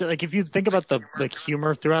rewatch it. Like if you think about the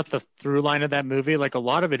humor throughout the through line of that movie, like a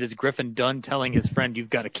lot of it is Griffin Dunn telling his friend, "You've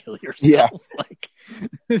got to kill yourself." Yeah. Like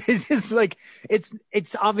it's like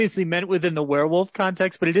it's obviously meant within the werewolf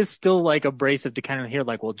context, but it is still like abrasive to kind of hear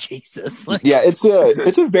like, well, Jesus. Like, yeah, it's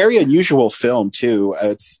a very unusual film too.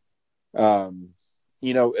 It's the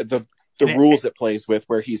rules it plays with,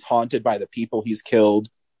 where he's haunted by the people he's killed.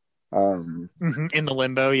 In the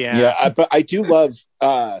limbo, but I do love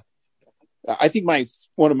I think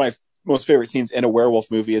one of my most favorite scenes in a werewolf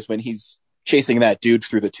movie is when he's chasing that dude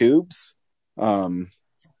through the tubes. I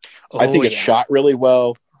think it's shot really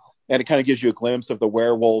well, and it kind of gives you a glimpse of the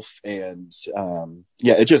werewolf, and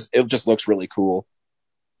it just looks really cool.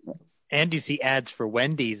 And you see ads for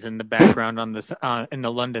Wendy's in the background on this in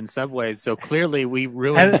the London subways. So clearly, we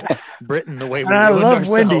ruined Britain the way we ruined ourselves. I love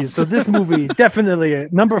Wendy's, so this movie definitely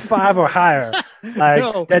number 5 or higher.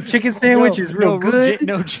 Like that chicken sandwich is real good.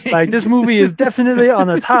 Like this movie is definitely on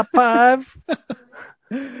the top 5.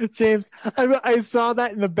 James, I saw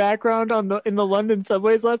that in the background in the London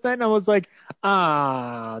subways last night, and I was like,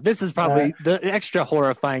 this is probably the extra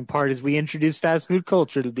horrifying part as we introduce fast food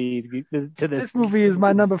culture to this. This movie is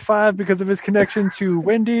my number 5 because of its connection to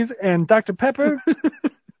Wendy's and Dr. Pepper.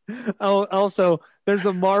 Oh, also, there's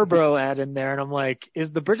a Marlboro ad in there, and I'm like,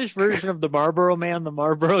 is the British version of the Marlboro Man the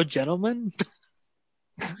Marlboro Gentleman?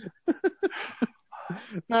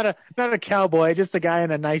 Not a cowboy, just a guy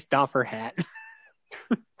in a nice Doffer hat.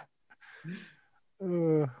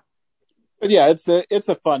 But yeah, it's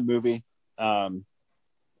a fun movie.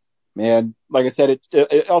 Man, like I said,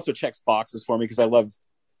 it also checks boxes for me because I love,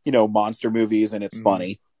 monster movies and it's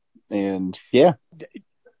funny. And yeah,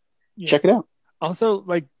 check it out. Also,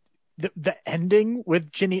 like the ending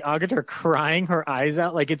with Ginny Agata crying her eyes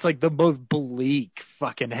out, like it's like the most bleak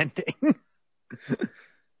fucking ending.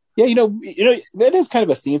 Yeah, that is kind of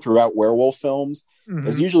a theme throughout werewolf films.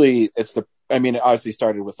 Because usually it obviously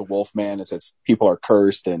started with the Wolfman, is it's people are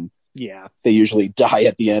cursed and they usually die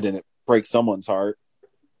at the end and it breaks someone's heart.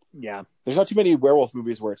 Yeah. There's not too many werewolf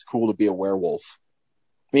movies where it's cool to be a werewolf.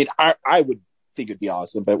 I mean, I would think it'd be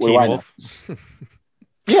awesome, but what do I know?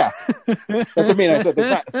 Yeah. That's what I mean. I said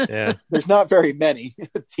there's not very many.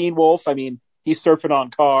 Teen Wolf, I mean, he's surfing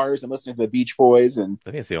on cars and listening to the Beach Boys, and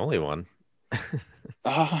I think it's the only one.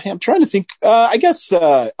 I'm trying to think. I guess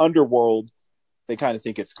Underworld, they kind of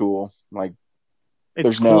think it's cool. Like,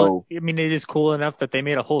 there's cool. I mean, it is cool enough that they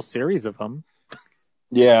made a whole series of them.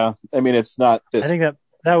 Yeah, I mean, it's not this. I think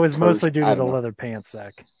that was mostly due to the leather pants,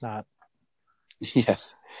 Zach. Not.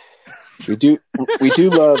 Yes, we do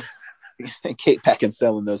love Kate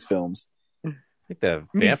Beckinsale in those films. I think the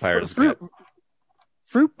vampires.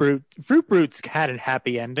 Fruit Brutes had a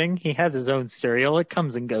happy ending. He has his own cereal. It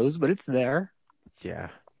comes and goes, but it's there. Yeah,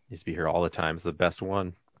 he used to be here all the time. It's the best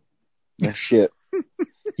one. No shit.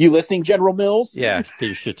 You listening, General Mills? Yeah, get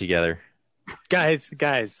your shit together.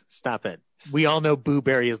 Guys, stop it. We all know Boo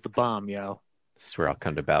Berry is the bomb, yo. I swear I'll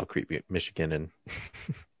come to Battle Creek, Michigan, and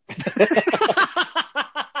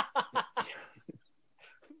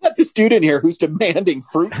let this dude in here who's demanding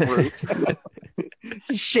Fruit Brute.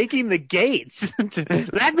 He's shaking the gates.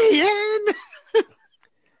 Let me in.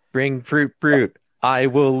 Bring Fruit Brute. I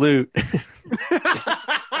will loot.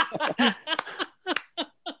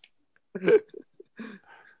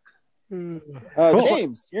 Cool.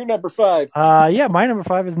 James, you're number 5. Yeah, my number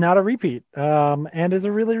 5 is not a repeat, and is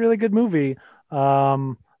a really, really good movie,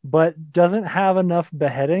 but doesn't have enough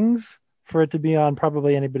beheadings for it to be on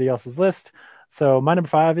probably anybody else's list. So my number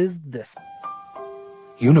 5 is this.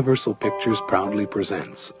 Universal Pictures proudly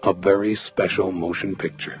presents a very special motion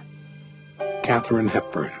picture. Katharine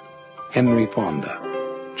Hepburn, Henry Fonda,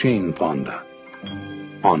 Jane Fonda,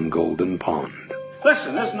 on Golden Pond.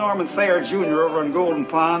 Listen, this Norman Thayer Jr. over on Golden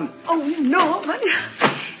Pond. Oh, Norman,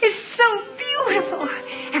 it's so beautiful.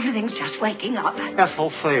 Everything's just waking up.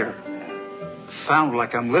 Ethel Thayer. Sounds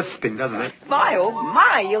like I'm lisping, doesn't it? My, oh,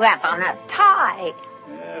 my, you have on a tie.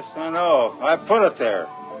 Yes, I know. I put it there.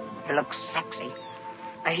 You look sexy.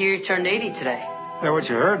 I hear you turned 80 today. Is that what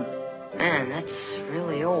you heard? Man, that's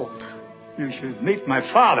really old. You should meet my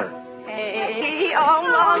father. Hey, oh,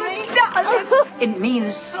 Mommy, darling. It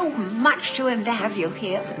means so much to him to have you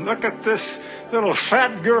here. Look at this little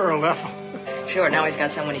fat girl, Ethel. Sure, now he's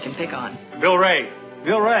got someone he can pick on. Bill Ray.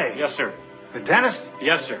 Bill Ray? Yes, sir. The dentist?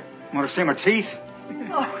 Yes, sir. Want to see my teeth?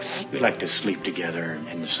 Oh. We like to sleep together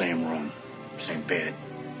in the same room, same bed,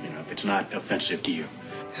 if it's not offensive to you.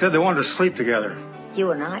 Said they wanted to sleep together.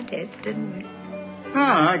 You and I did, didn't we?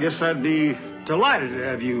 I guess I'd be delighted to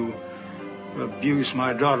have you abuse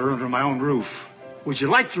my daughter under my own roof. Would you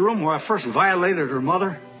like the room where I first violated her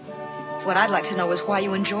mother? What I'd like to know is why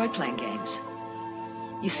you enjoy playing games.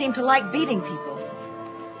 You seem to like beating people.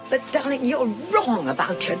 But, darling, you're wrong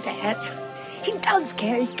about your dad. He does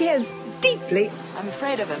care. He cares deeply. I'm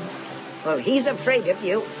afraid of him. Well, he's afraid of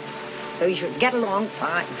you. So you should get along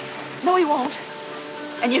fine. No, he won't.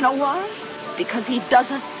 And you know why? Because he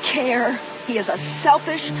doesn't care. He is a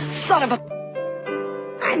selfish son of a...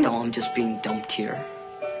 I know I'm just being dumped here.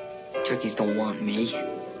 Turkeys don't want me.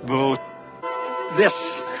 Bull. This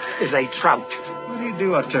is a trout. What do you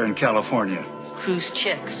do out there in California? Cruise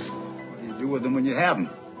chicks. What do you do with them when you have them?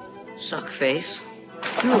 Suck face.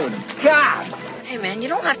 Good God! Hey, man, you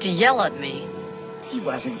don't have to yell at me. He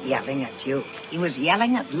wasn't yelling at you. He was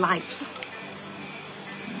yelling at life.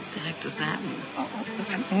 What the heck does that mean? Oh,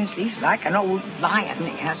 he's like an old lion.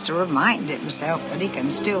 He has to remind himself that he can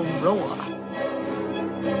still roar.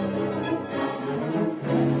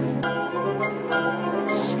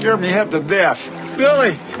 Scared me half to death.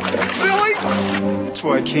 Billy! Billy! That's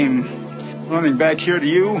why I came running back here to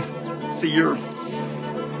you. See, you're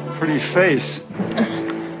pretty face.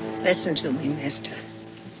 Listen to me, mister.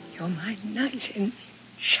 You're my knight in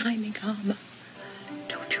shining armor.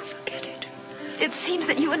 Don't you forget it. It seems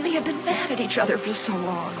that you and me have been mad at each other for so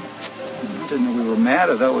long. I didn't know we were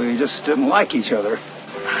mad. I thought we just didn't like each other.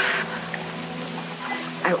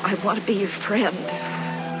 I want to be your friend.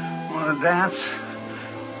 Want to dance?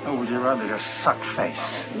 Or would you rather just suck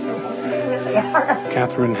face?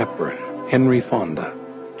 Katharine Hepburn, Henry Fonda,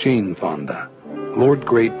 Jane Fonda. Lord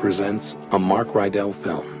Great presents a Mark Rydell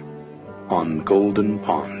film on Golden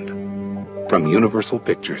Pond from Universal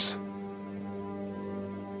Pictures.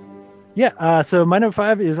 Yeah, so my number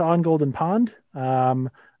 5 is On Golden Pond,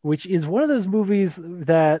 which is one of those movies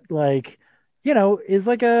that, like, you know, is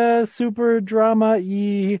like a super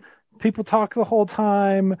drama-y, people talk the whole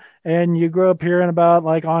time, and you grow up hearing about,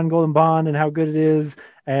 like, On Golden Pond and how good it is,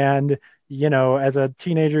 and, you know, as a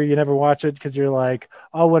teenager, you never watch it because you're like,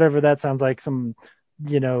 oh, whatever, that sounds like some,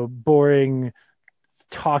 you know, boring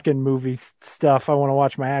talking movie stuff. I want to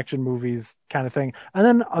watch my action movies kind of thing. And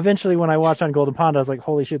then eventually when I watched On Golden Pond, I was like,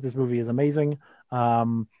 holy shit, this movie is amazing.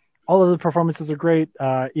 All of the performances are great.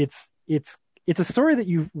 It's a story that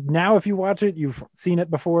if you watch it, you've seen it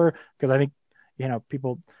before, because I think, you know,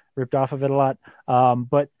 people ripped off of it a lot.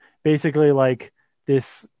 But basically, like,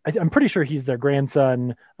 this, I'm pretty sure he's their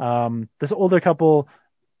grandson. This older couple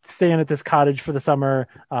staying at this cottage for the summer,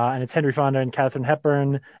 and it's Henry Fonda and Katharine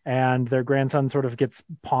Hepburn, and their grandson sort of gets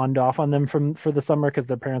pawned off on them for the summer because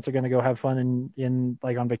their parents are going to go have fun in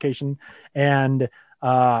like on vacation, and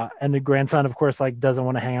the grandson, of course, like doesn't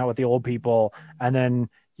want to hang out with the old people, and then,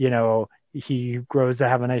 you know, he grows to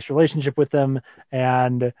have a nice relationship with them,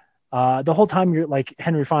 and the whole time you're like,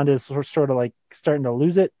 Henry Fonda is sort of like starting to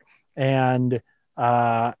lose it, and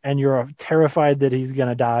you're terrified that he's going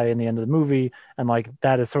to die in the end of the movie. And like,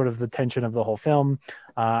 that is sort of the tension of the whole film.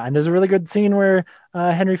 And there's a really good scene where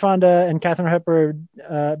Henry Fonda and Katharine Hepburn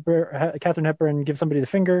give somebody the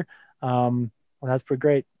finger. And that's pretty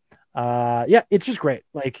great. Yeah, it's just great.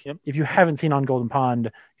 Like, if you haven't seen On Golden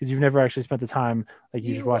Pond, because you've never actually spent the time, like,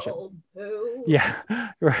 you should watch it. Yeah.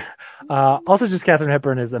 Also, just Katharine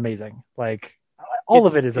Hepburn is amazing. Like, all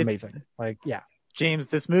of it is amazing. Like, yeah. James,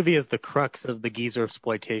 this movie is the crux of the geezer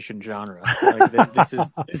exploitation genre. Like,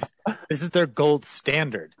 this is their gold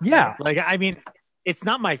standard. Yeah. Like, I mean, it's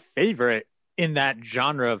not my favorite in that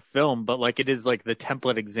genre of film, but like, it is like the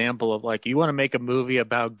template example of like, you want to make a movie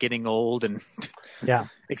about getting old and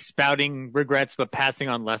expouting regrets but passing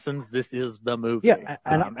on lessons. This is the movie. Yeah,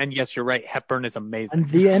 and yes, you're right. Hepburn is amazing.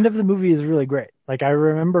 And the end of the movie is really great. Like, I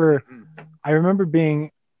remember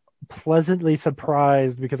being pleasantly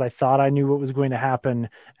surprised because I thought I knew what was going to happen,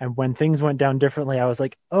 and when things went down differently, I was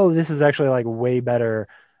like, oh, this is actually like way better,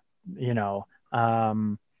 you know.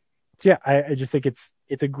 Yeah, I just think it's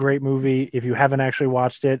a great movie if you haven't actually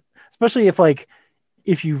watched it, especially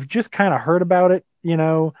if you've just kind of heard about it, you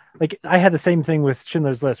know. Like, I had the same thing with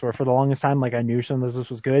Schindler's List, where for the longest time, like, I knew Schindler's List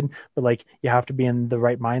was good, but like, you have to be in the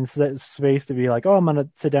right mindset space to be like, oh, I'm gonna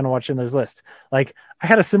sit down and watch Schindler's List. Like, I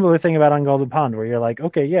had a similar thing about On Golden Pond, where you're like,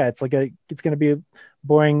 okay, yeah, it's gonna be a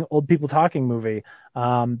boring old people talking movie,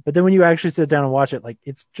 but then when you actually sit down and watch it, like,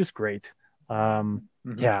 it's just great.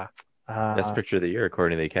 Yeah. Best picture of the year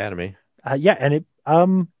according to the Academy. Yeah, and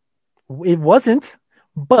it wasn't,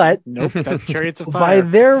 but nope, that's Chariots of by Fire.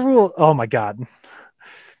 their rule. Oh my God,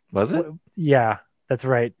 was it? Yeah, that's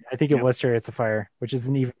right. I think it was Chariots of Fire, which is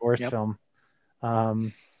an even worse film,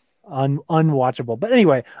 unwatchable. But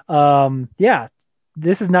anyway, yeah,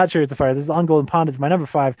 this is not Chariots of Fire. This is On Golden Pond. It's my number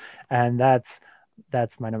 5, and that's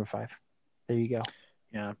my number 5. There you go.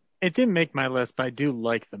 Yeah, it didn't make my list, but I do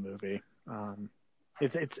like the movie.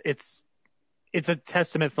 It's a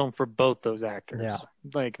testament film for both those actors. Yeah.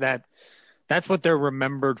 Like that's what they're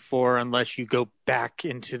remembered for, unless you go back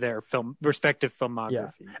into their respective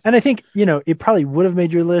filmographies. Yeah. And I think, you know, it probably would have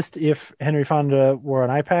made your list if Henry Fonda wore an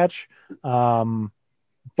eye patch.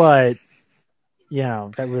 But, you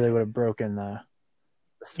know, that really would have broken the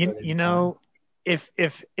you know, if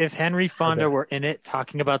Henry Fonda were in it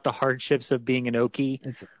talking about the hardships of being an Okie,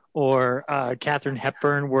 or Katharine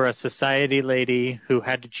Hepburn were a society lady who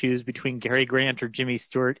had to choose between Cary Grant or Jimmy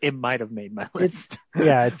Stewart, it might have made my list.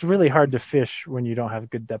 It's really hard to fish when you don't have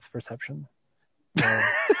good depth perception.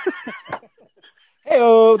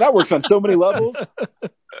 Hey-oh, that works on so many levels.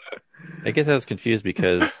 I guess I was confused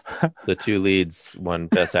because the two leads won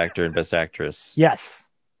Best Actor and Best Actress. Yes.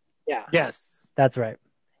 Yeah. Yes. That's right.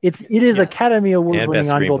 It is Academy Award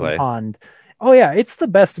winning On Golden Pond. Oh yeah, it's the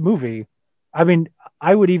best movie. I mean,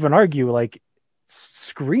 I would even argue, like,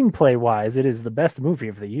 screenplay wise, it is the best movie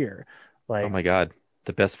of the year. Like, oh my God,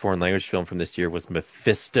 the best foreign language film from this year was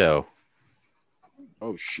Mephisto.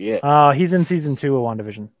 Oh shit! He's in season 2 of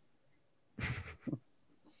WandaVision.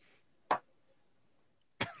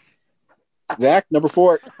 Zach, number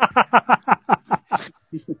 4.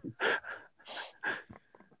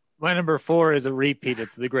 My number 4 is a repeat.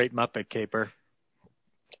 It's The Great Muppet Caper.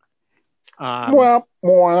 Womp,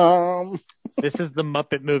 womp. This is the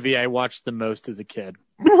Muppet movie I watched the most as a kid,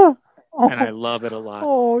 Oh, and I love it a lot.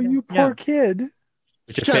 oh, you poor Yeah. kid.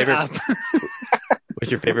 What's your Shut favorite? up.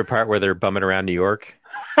 What's your favorite part where they're bumming around New York?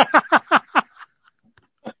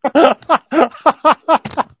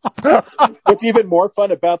 What's even more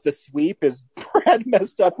fun about the sweep is Brad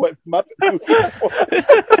messed up what Muppet movie it was.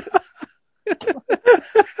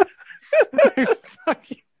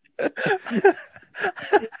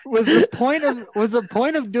 Was the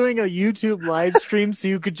point of doing a YouTube live stream so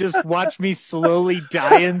you could just watch me slowly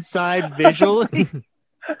die inside visually?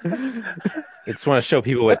 I just want to show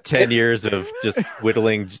people what 10 years of just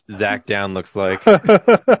whittling Zach down looks like. That's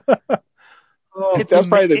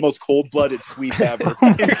probably the most cold-blooded sweep ever.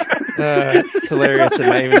 It's hilarious. It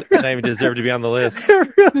might even deserve to be on the list.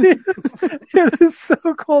 It really is. It is so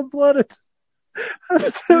cold-blooded.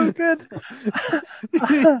 That's so good.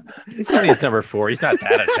 It's only his number 4. He's not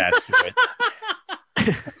that attached to it.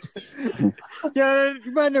 Yeah,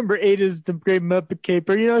 my number 8 is The Great Muppet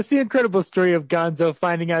Caper. You know, it's the incredible story of Gonzo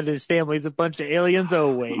finding out his family's a bunch of aliens.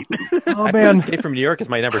 Oh, wait. Oh, man. Escape from New York is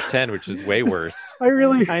my number 10, which is way worse.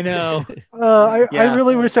 I know. I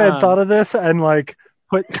really wish I had thought of this and like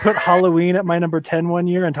put Halloween at my number 10 one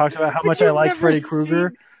year and talked about how much I like Freddy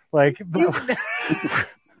Krueger. Like,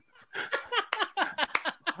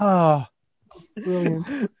 oh,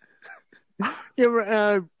 brilliant.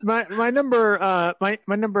 Yeah, my number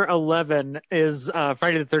 11 is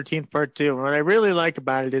Friday the 13th Part 2. And what I really like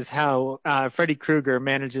about it is how Freddy Krueger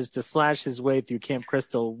manages to slash his way through Camp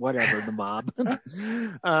Crystal, whatever, the mob.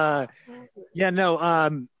 I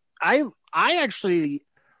actually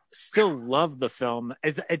still love the film.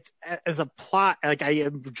 It's as a plot. Like, I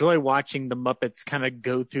enjoy watching the Muppets kind of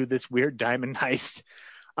go through this weird diamond heist.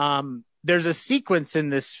 There's a sequence in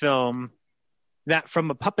this film that from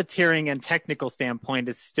a puppeteering and technical standpoint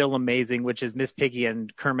is still amazing, which is Miss Piggy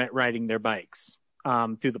and Kermit riding their bikes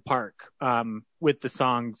through the park with the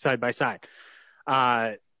song Side by Side.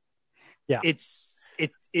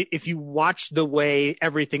 If you watch the way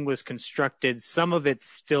everything was constructed, some of it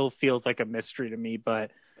still feels like a mystery to me, but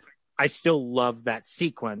I still love that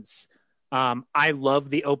sequence. I love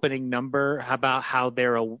the opening number about how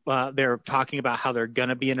they're talking about how they're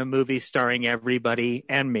gonna be in a movie starring everybody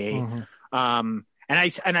and me. Mm-hmm.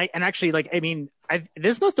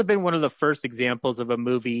 This must have been one of the first examples of a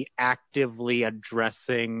movie actively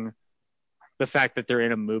addressing the fact that they're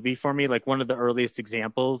in a movie for me, like one of the earliest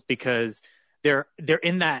examples, because they're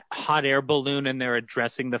in that hot air balloon and they're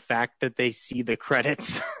addressing the fact that they see the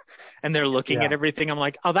credits and they're looking at everything. I'm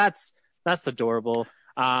like, oh, that's adorable.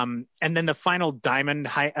 And then the final diamond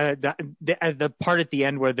the part at the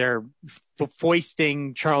end where they're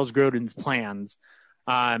foisting Charles Grodin's plans,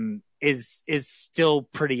 is still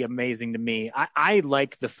pretty amazing to me. I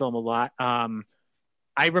like the film a lot.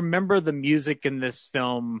 I remember the music in this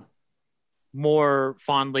film more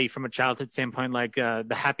fondly from a childhood standpoint, like the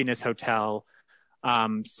Happiness Hotel,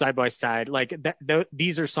 Side by Side. Like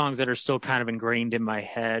these are songs that are still kind of ingrained in my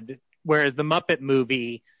head. Whereas the Muppet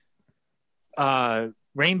movie,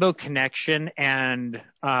 Rainbow Connection and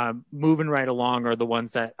Moving Right Along are the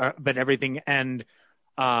ones that are, but everything and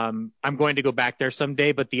I'm going to go back there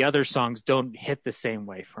someday, but the other songs don't hit the same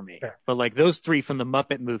way for me. Sure. But like those 3 from the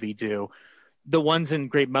Muppet movie do. The ones in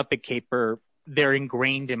Great Muppet Caper, they're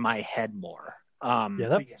ingrained in my head more.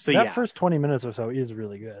 That first 20 minutes or so is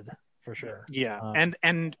really good for sure. Yeah.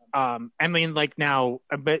 I mean, like now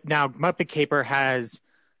Muppet Caper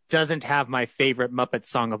doesn't have my favorite Muppet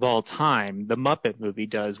song of all time. The Muppet movie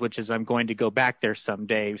does, which is I'm Going to Go Back There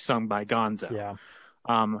Someday, sung by Gonzo. Yeah.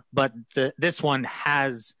 But this one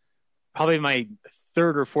has probably my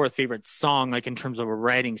 3rd or 4th favorite song, like in terms of a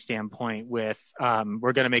writing standpoint, with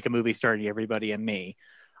We're Gonna Make a Movie Starring Everybody and Me.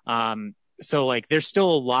 So like there's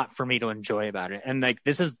still a lot for me to enjoy about it. And like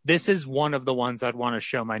this is one of the ones I'd want to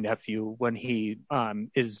show my nephew when he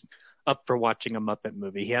is up for watching a Muppet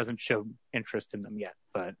movie. He hasn't shown interest in them yet,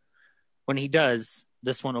 but when he does,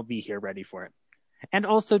 this one will be here ready for it. And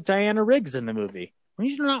also Diana Rigg's in the movie. When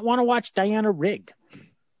you do not want to watch Diana Rigg.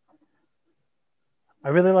 I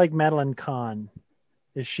really like Madeline Kahn.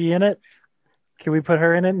 Is she in it? Can we put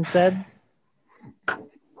her in it instead?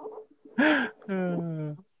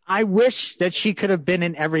 I wish that she could have been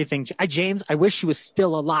in everything. James, I wish she was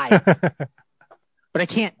still alive. But I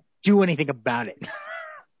can't do anything about it.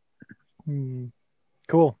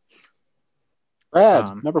 Cool.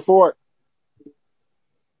 Brad, number 4.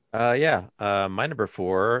 My number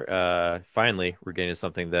 4, finally, we're getting to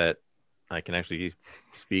something that I can actually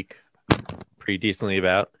speak pretty decently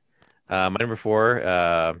about. My number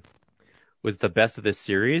 4 was the best of this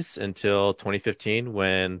series until 2015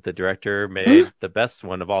 when the director made the best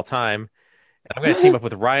one of all time. And I'm going to team up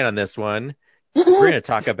with Ryan on this one. We're going to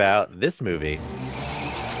talk about this movie.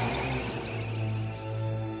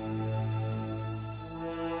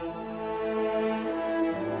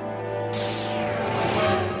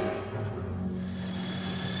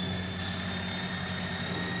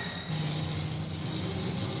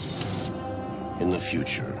 In the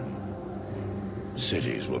future,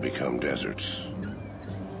 cities will become deserts.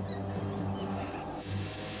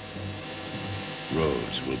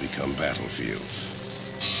 Roads will become battlefields.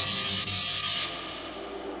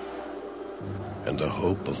 And the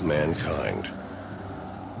hope of mankind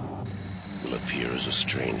will appear as a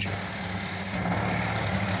stranger.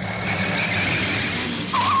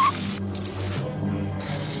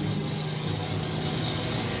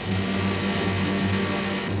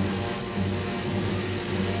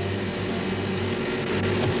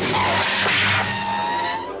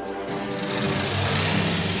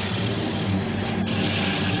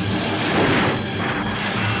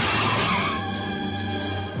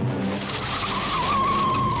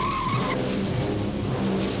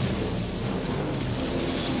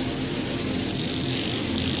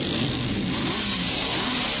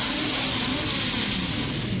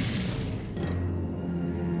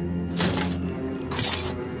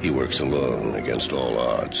 He works alone against all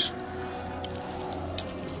odds.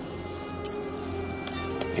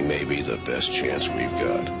 He may be the best chance we've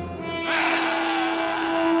got.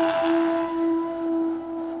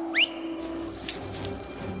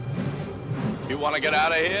 You want to get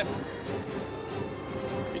out of here?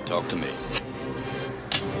 You talk to me.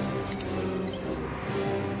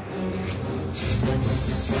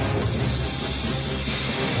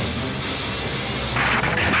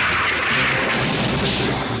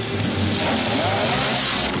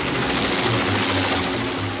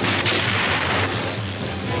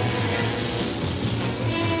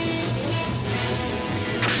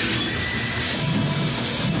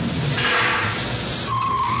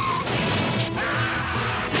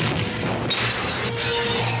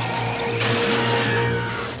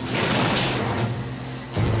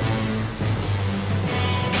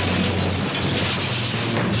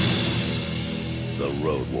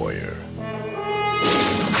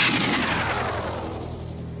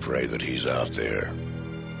 Pray that he's out there.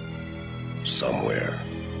 Somewhere.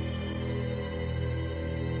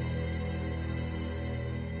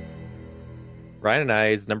 Ryan and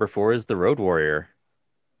I's number 4 is The Road Warrior.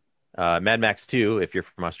 Mad Max 2, if you're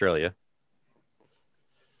from Australia.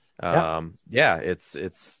 It's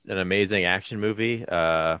an amazing action movie.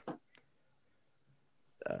 My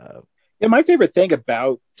favorite thing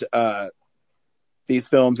about these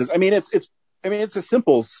films is, it's a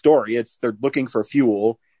simple story. They're looking for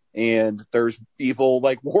fuel, and there's evil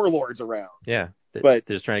like warlords around. Yeah, but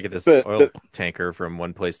they're just trying to get this oil tanker from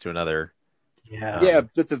one place to another.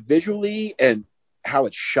 But the visually and how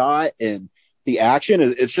it's shot and the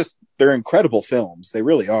action they're incredible films. They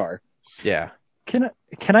really are. Yeah. Can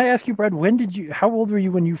I ask you, Brad, how old were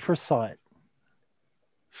you when you first saw it?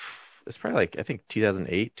 It's probably I think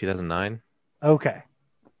 2008, 2009. Okay.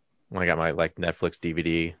 When I got my Netflix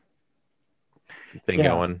DVD thing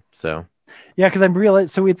going. So yeah, because I'm realizing,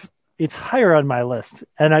 so it's higher on my list,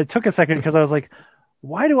 and I took a second because I was like,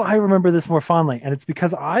 why do I remember this more fondly? And it's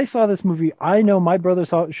because I saw this movie. I know my brother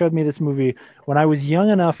showed me this movie when I was young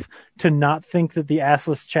enough to not think that the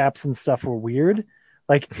assless chaps and stuff were weird.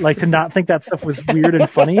 Like to not think that stuff was weird and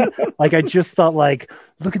funny. I just thought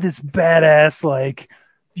look at this badass,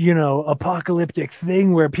 apocalyptic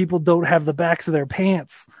thing where people don't have the backs of their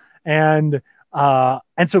pants. And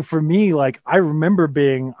so for me, I remember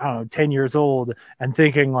being, 10 years old and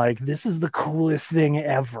thinking this is the coolest thing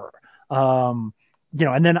ever. And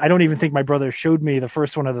then I don't even think my brother showed me the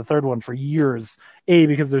first one or the third one for years. A,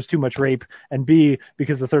 because there's too much rape, and B,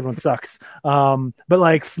 because the third one sucks. But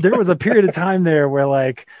there was a period of time there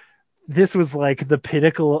where this was the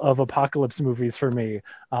pinnacle of apocalypse movies for me.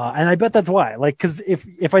 And I bet that's why. Cause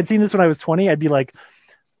if I'd seen this when I was 20, I'd be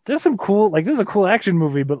there's some cool, this is a cool action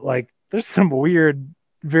movie, but there's some weird,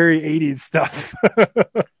 very 80s stuff.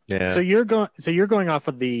 Yeah. So you're going off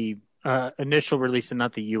of the initial release and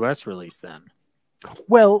not the US release then?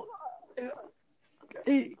 Well,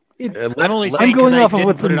 I'm only saying because I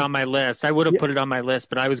didn't put it on my list. I would have put it on my list,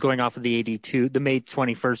 but I was going off of the 82, the May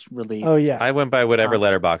 21st release. Oh yeah, I went by whatever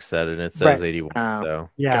Letterboxd said, and it says 81. So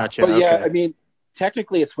yeah, gotcha. But okay. yeah,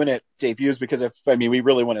 technically it's when it debuts, because we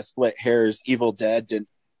really want to split hairs, Evil Dead didn't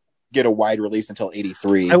get a wide release until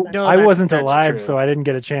 83. I wasn't alive, so I didn't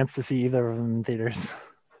get a chance to see either of them in theaters.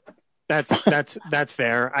 That's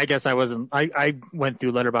fair. I guess I wasn't. I went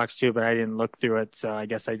through Letterboxd too, but I didn't look through it, so I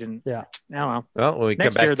guess I didn't. Yeah. Oh well. Well, when we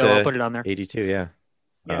Next come back year, to though, I'll put it on there. 82, yeah.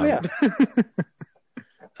 Yeah.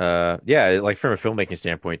 Like from a filmmaking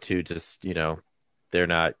standpoint too, just, they're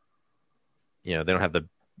not, they don't have the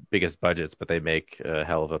biggest budgets, but they make a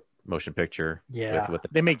hell of a motion picture. Yeah.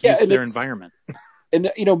 They make use of their environment.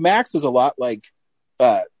 And, Max is a lot like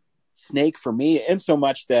Snake for me, in so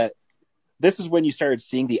much that this is when you started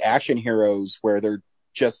seeing the action heroes where they're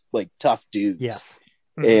just like tough dudes. Yes.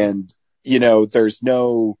 And, there's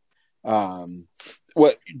no,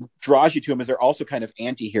 what draws you to them is they're also kind of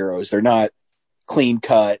anti-heroes. They're not clean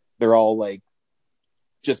cut. They're all like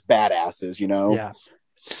just badasses, Yeah.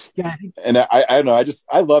 Yeah. And I don't know.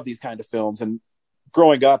 I love these kind of films. And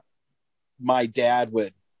growing up, my dad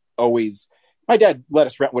let us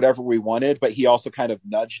rent whatever we wanted, but he also kind of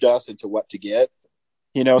nudged us into what to get,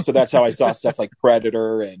 so that's how I saw stuff like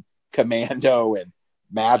Predator and Commando and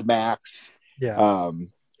Mad Max. Yeah.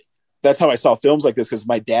 That's how I saw films like this, because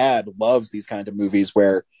my dad loves these kind of movies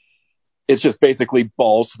where it's just basically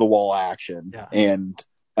balls to the wall action. Yeah. And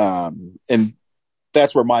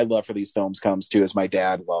that's where my love for these films comes to, is my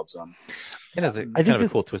dad loves them. And it's kind of a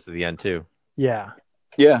cool twist at the end too. Yeah.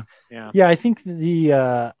 Yeah. Yeah, I think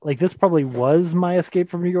this probably was my escape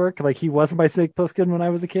from New York. Like, he was my Snake Plissken when I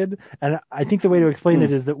was a kid. And I think the way to explain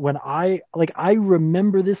it is that when I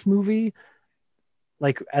remember this movie,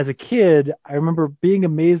 like as a kid, I remember being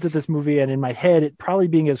amazed at this movie, and in my head, it probably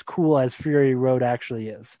being as cool as Fury Road actually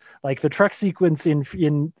is. Like, the truck sequence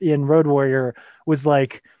in Road Warrior was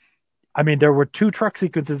like, there were 2 truck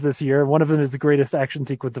sequences this year. One of them is the greatest action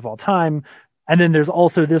sequence of all time. And then there's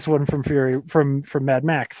also this one from Mad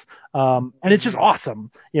Max. And it's just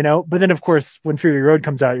awesome, But then, of course, when Fury Road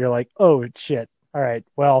comes out, you're like, oh, shit. All right,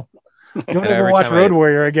 well, don't ever watch Road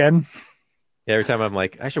Warrior again. Yeah, every time I'm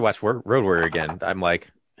like, I should watch Road Warrior again, I'm like,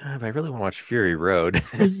 but I really want to watch Fury Road.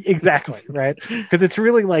 Exactly, right? Because it's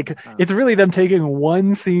really them taking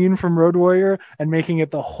one scene from Road Warrior and making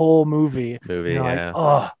it the whole movie. Yeah. Like,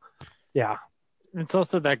 oh, yeah. It's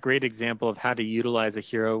also that great example of how to utilize a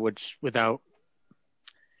hero, which without...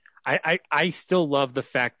 I still love the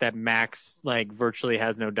fact that Max virtually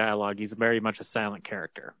has no dialogue. He's very much a silent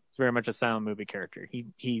character. He's very much a silent movie character.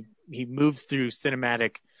 He moves through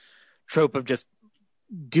cinematic trope of just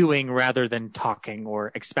doing rather than talking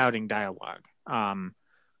or expounding dialogue. And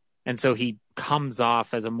so he comes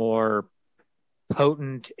off as a more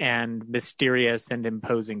potent and mysterious and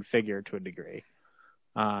imposing figure to a degree.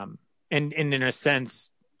 And in a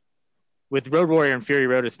sense, with Road Warrior and Fury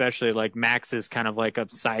Road, especially, Max is kind of like a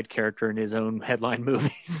side character in his own headline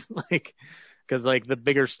movies. Because the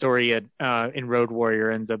bigger story in Road Warrior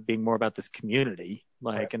ends up being more about this community,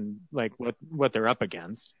 and what they're up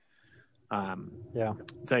against. Yeah.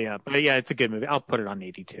 So yeah, but yeah, it's a good movie. I'll put it on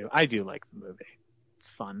 82. I do like the movie. It's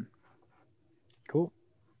fun. Cool.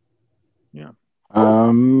 Yeah.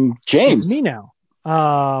 James. It's me now.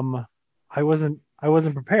 I wasn't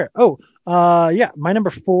prepared. Yeah. My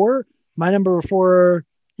number four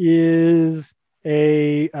is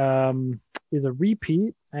a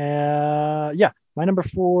repeat. Yeah. My number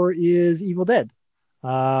 4 is Evil Dead.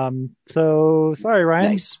 So sorry,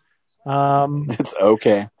 Ryan. Nice. It's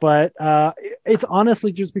okay. But it's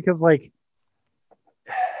honestly just because,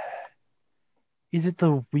 is it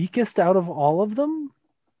the weakest out of all of them?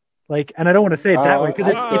 And I don't want to say it that way, because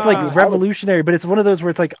it's revolutionary, but it's one of those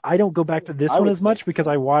where it's I don't go back to this one as much because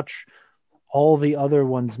I watch all the other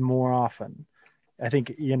ones more often. I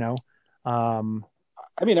think, I don't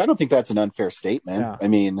think that's an unfair statement.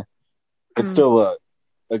 Yeah. It's still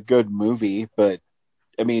a good movie, but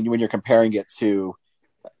when you're comparing it to,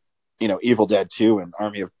 Evil Dead 2 and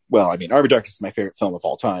Army of Darkness is my favorite film of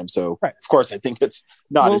all time. So Of course I think it's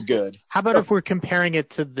not as good. How about if we're comparing it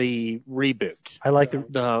to the reboot? I like I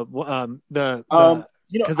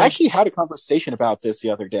actually had a conversation about this the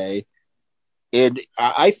other day, and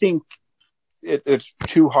I think it's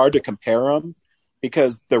too hard to compare them,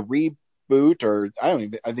 because the reboot, I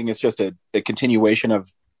think it's just a continuation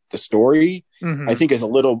of the story. Mm-hmm. I think it's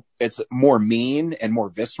more mean and more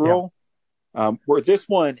visceral. Yeah. Where this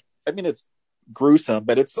one, it's gruesome,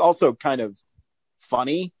 but it's also kind of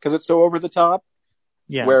funny because it's so over the top.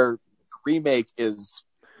 Yeah. Where the remake is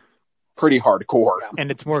pretty hardcore,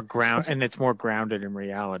 and it's more grounded in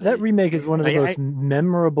reality. That remake is one of the most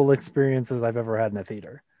memorable experiences I've ever had in a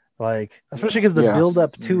theater. Especially because the build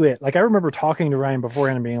up to it. I remember talking to Ryan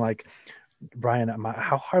beforehand and being like, Brian,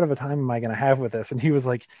 how hard of a time am I going to have with this? And he was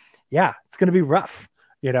like, yeah, it's going to be rough,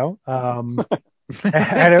 you know? And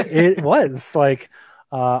it was like,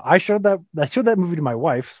 I showed that movie to my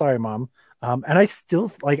wife. Sorry, Mom. And I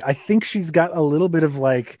still I think she's got a little bit of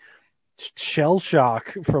like shell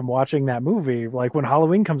shock from watching that movie. Like when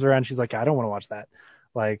Halloween comes around, she's like, I don't want to watch that.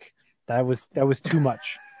 Like that was too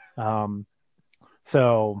much.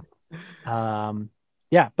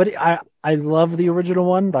 Yeah, but I love the original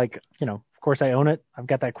one. Like, you know, of course I own it. I've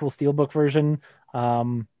got that cool Steelbook version.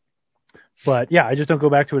 But yeah, I just don't go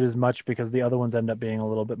back to it as much because the other ones end up being a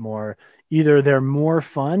little bit more, either they're more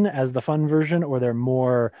fun as the fun version or they're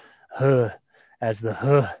more as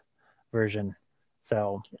the version.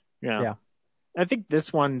 So yeah. I think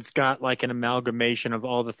this one's got like an amalgamation of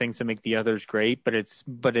all the things that make the others great, but it's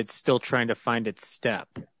still trying to find its step.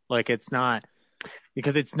 Like it's not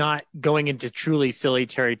going into truly silly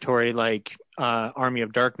territory like Army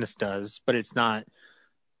of Darkness does, but it's not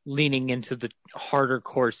leaning into the harder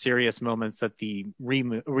core serious moments that the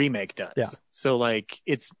remake does. Yeah. So like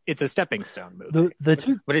it's a stepping stone movie. The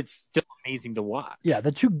two, but it's still amazing to watch. Yeah,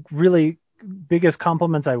 the two really biggest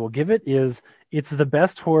compliments I will give it is it's the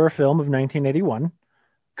best horror film of 1981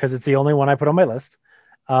 because it's the only one I put on my list.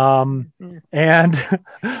 And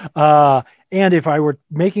if I were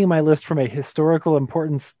making my list from a historical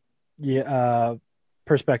importance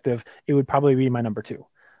perspective, it would probably be my number 2.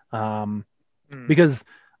 Because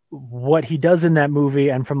what he does in that movie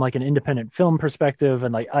and from like an independent film perspective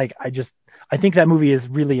and I think that movie is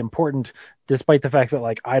really important despite the fact that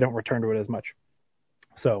like I don't return to it as much.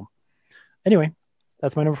 So anyway,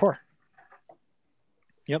 that's my number 4.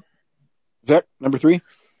 Yep. Zach, number 3?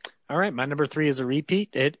 All right, my number 3 is a repeat.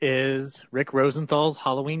 It is Rick Rosenthal's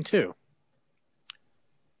Halloween 2.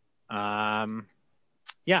 I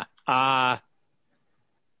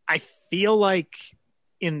feel like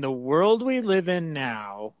in the world we live in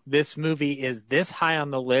now, this movie is this high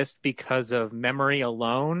on the list because of memory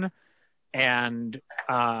alone and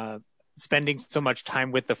spending so much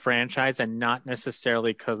time with the franchise and not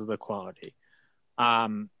necessarily because of the quality.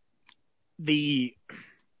 The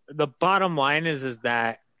bottom line is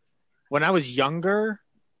that when I was younger,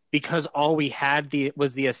 because all we had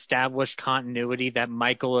was the established continuity that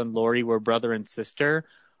Michael and Laurie were brother and sister,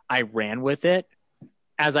 I ran with it.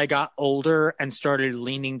 As I got older and started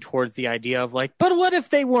leaning towards the idea of like, but what if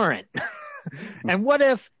they weren't? And what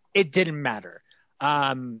if it didn't matter?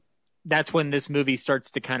 That's when this movie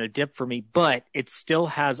starts to kind of dip for me, but it still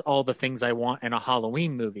has all the things I want in a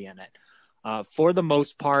Halloween movie in it. For the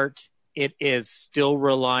most part, it is still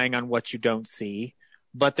relying on what you don't see,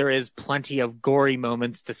 but there is plenty of gory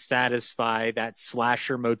moments to satisfy that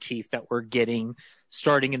slasher motif that we're getting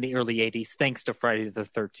starting in the early 80s, thanks to Friday the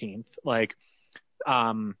 13th. Like,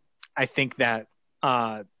 I think that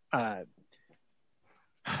the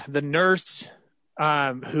nurse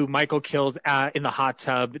who Michael kills in the hot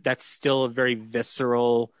tub, that's still a very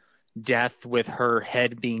visceral death with her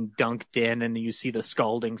head being dunked in and you see the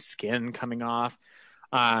scalding skin coming off.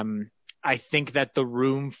 I think that the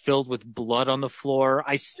room filled with blood on the floor,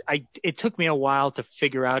 it took me a while to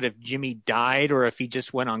figure out if Jimmy died or if he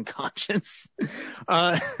just went unconscious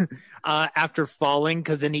after falling,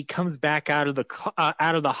 because then he comes back out of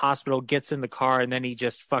the hospital, gets in the car, and then he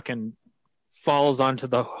just fucking falls onto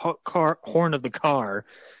the horn of the car,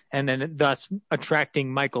 and then thus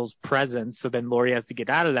attracting Michael's presence. So then Laurie has to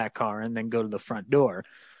get out of that car and then go to the front door.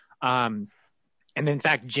 And in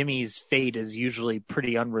fact, Jimmy's fate is usually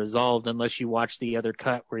pretty unresolved unless you watch the other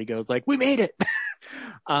cut where he goes like, we made it.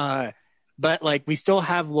 But like, we still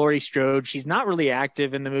have Laurie Strode. She's not really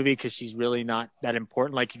active in the movie because she's really not that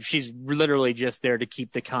important. Like, she's literally just there to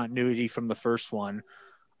keep the continuity from the first one.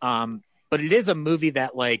 But it is a movie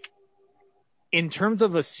that, like, in terms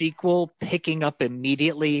of a sequel picking up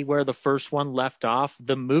immediately where the first one left off,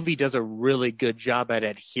 the movie does a really good job at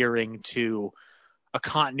adhering to a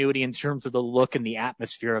continuity in terms of the look and the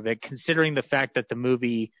atmosphere of it, considering the fact that the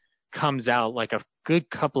movie comes out like a good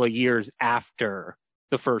couple of years after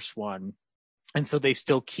the first one. And so they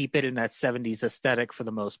still keep it in that 70s aesthetic for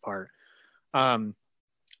the most part.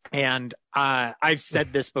 And I've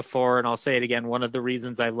said this before and I'll say it again. One of the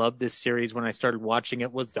reasons I loved this series when I started watching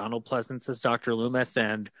it was Donald Pleasence as Dr. Loomis.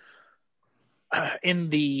 And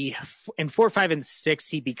in 4, 5, and 6,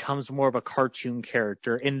 he becomes more of a cartoon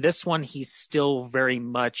character. In this one, he's still very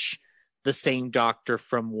much the same doctor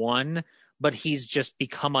from 1, but he's just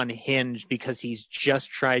become unhinged because he's just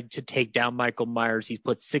tried to take down Michael Myers. He's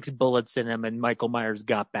put 6 bullets in him and Michael Myers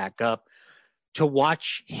got back up. To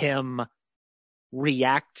watch him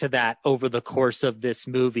react to that over the course of this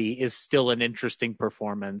movie is still an interesting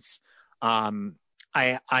performance.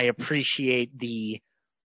 I appreciate the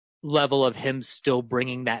level of him still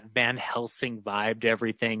bringing that Van Helsing vibe to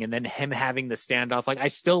everything, and then him having the standoff. Like, I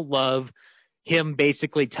still love him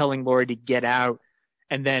basically telling Laurie to get out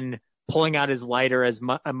and then pulling out his lighter as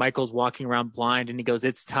Michael's walking around blind, and he goes,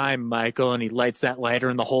 "It's time, Michael," and he lights that lighter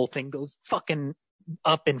and the whole thing goes fucking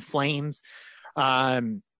up in flames.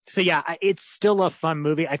 So yeah, it's still a fun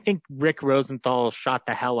movie. I think Rick Rosenthal shot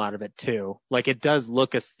the hell out of it too. Like, it does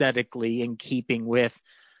look aesthetically in keeping with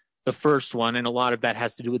the first one, and a lot of that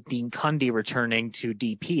has to do with Dean Cundy returning to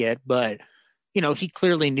DP it, but you know, he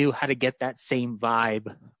clearly knew how to get that same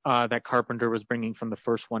vibe that Carpenter was bringing from the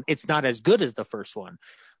first one. It's not as good as the first one,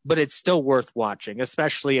 but it's still worth watching,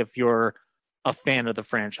 especially if you're a fan of the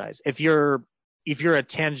franchise. If you're a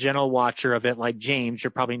tangential watcher of it like James,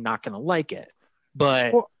 you're probably not going to like it.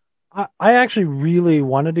 But I actually really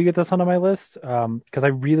wanted to get this onto my list because I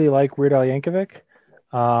really like Weird Al Yankovic,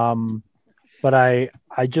 but I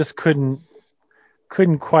just couldn't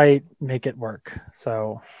quite make it work.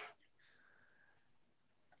 So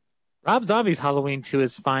Rob Zombie's Halloween 2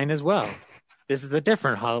 is fine as well. This is a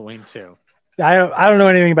different Halloween 2. I don't know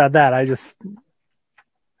anything about that. I just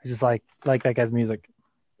like that guy's music.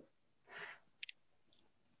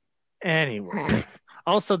 Anyway,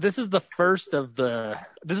 also this is the first of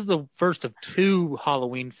two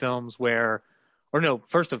Halloween films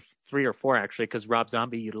first of 3 or 4 actually, because Rob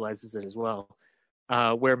Zombie utilizes it as well.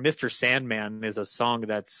 Where Mr. Sandman is a song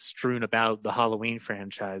that's strewn about the Halloween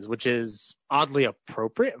franchise, which is oddly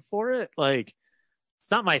appropriate for it. Like, it's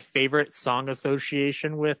not my favorite song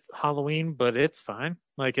association with Halloween, but it's fine.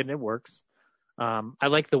 Like, and it works. I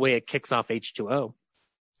like the way it kicks off H2O.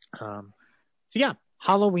 So yeah,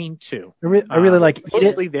 Halloween 2. I really like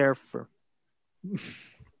mostly there for.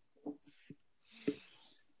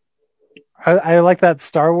 I like that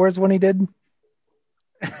Star Wars one he did.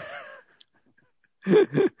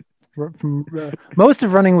 Most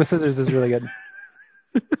of Running with Scissors is really good.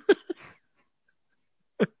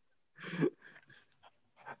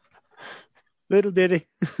 Little ditty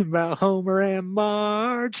about Homer and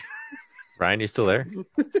Marge. Ryan, you still there?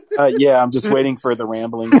 Yeah, I'm just waiting for the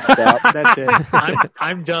rambling to stop. That's it.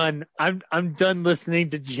 I'm done. I'm done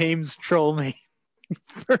listening to James troll me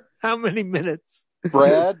for how many minutes?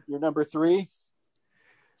 Brad, you're number 3.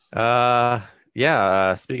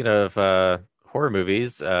 Yeah. Speaking of horror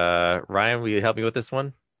movies, Ryan, will you help me with this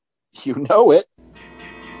one? You know it.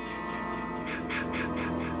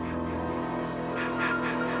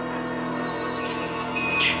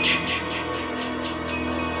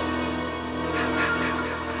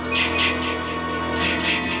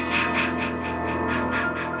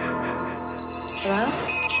 Hello?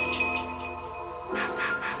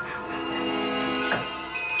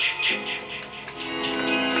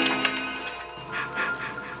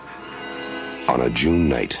 On a June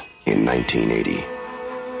night in 1980,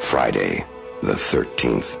 Friday the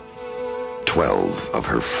 13th, 12 of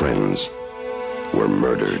her friends were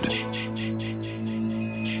murdered.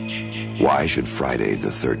 Why should Friday the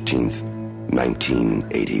 13th,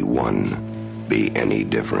 1981 be any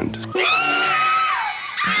different?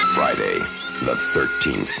 Friday the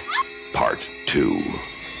 13th, Part 2.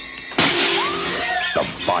 The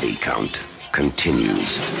body count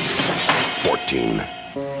continues. 14.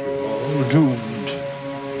 All doomed.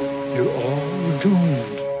 You're all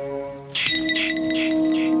doomed.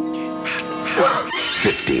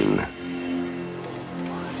 15.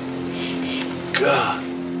 God.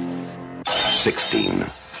 16.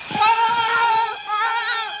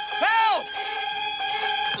 Help!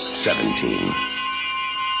 17.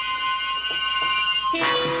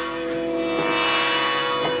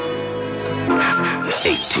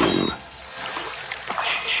 18.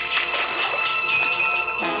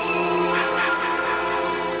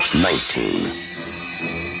 19.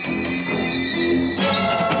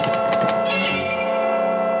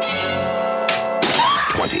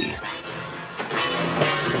 20.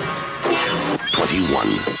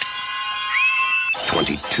 21.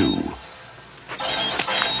 22.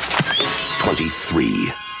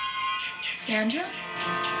 23. Sandra?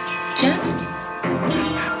 Jeff?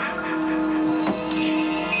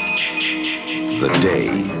 The day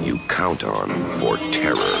you count on for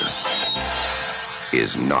terror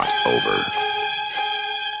is not over.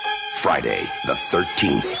 Friday the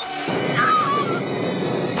 13th,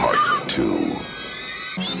 Part 2.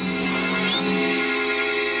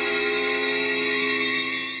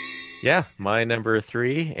 Yeah, my number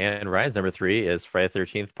 3 and Ryan's number 3 is Friday the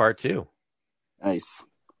 13th, Part 2. Nice.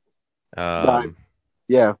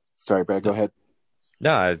 Yeah. Sorry, Brad, go ahead.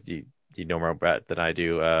 No, you know more about it than I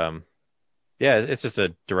do. Yeah, it's just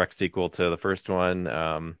a direct sequel to the first one.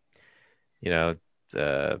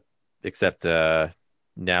 except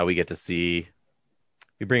now we get to see,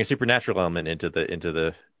 we bring a supernatural element into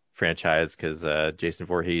the franchise because Jason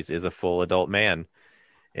Voorhees is a full adult man,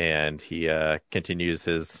 and he continues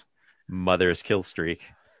his mother's kill streak.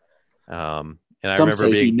 And I Some remember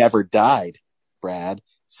say he never died, Brad.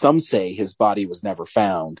 Some say his body was never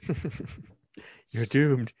found. You're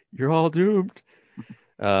doomed. You're all doomed.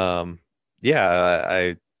 The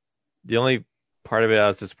only part of it I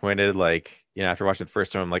was disappointed, like, after watching the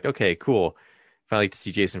first one, I'm like, okay, cool. Finally to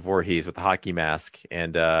see Jason Voorhees with the hockey mask.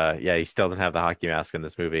 And he still doesn't have the hockey mask in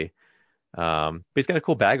this movie. But he's got a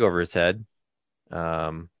cool bag over his head.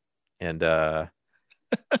 A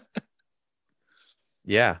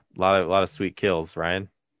lot of sweet kills, Ryan.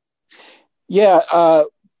 Yeah,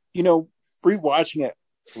 rewatching it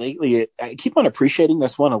lately, I keep on appreciating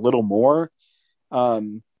this one a little more.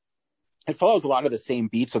 It follows a lot of the same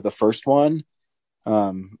beats of the first one,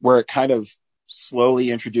 where it kind of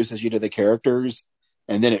slowly introduces you to the characters,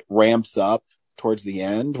 and then it ramps up towards the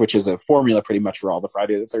end, which is a formula pretty much for all the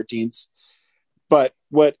Friday the 13th. But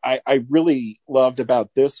what I really loved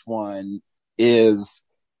about this one is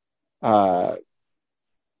the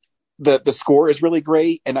score is really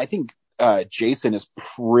great, and I think Jason is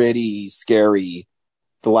pretty scary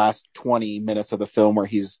the last 20 minutes of the film, where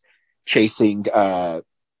he's chasing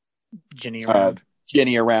Ginny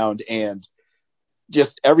around, and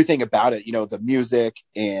just everything about it, the music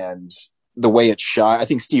and the way it's shot. I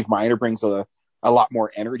think Steve Miner brings a lot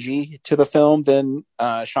more energy to the film than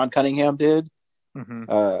Sean Cunningham did.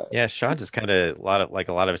 Mm-hmm. Sean just kind of a lot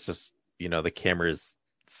of it's just the camera's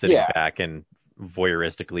sitting back and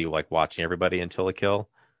voyeuristically like watching everybody until a kill.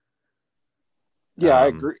 I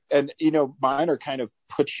agree. And Miner kind of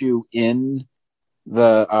puts you in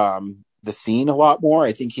the scene a lot more.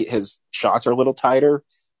 I think his shots are a little tighter.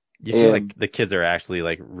 You feel like the kids are actually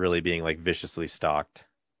like really being like viciously stalked.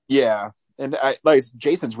 Yeah, and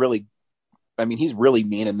Jason's really, he's really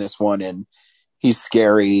mean in this one, and he's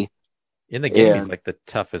scary. In the game, he's like the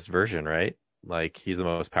toughest version, right? Like he's the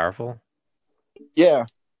most powerful. Yeah,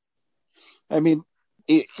 it's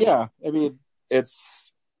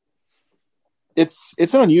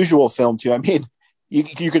an unusual film too. You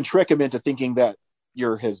can trick him into thinking that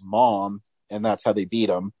you're his mom, and that's how they beat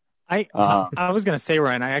him. I was gonna say,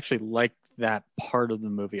 Ryan, I actually like that part of the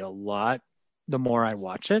movie a lot the more I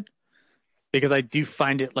watch it, because I do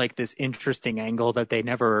find it like this interesting angle that they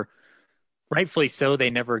never, rightfully so, they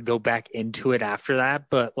never go back into it after that.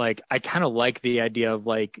 But like, I kind of like the idea of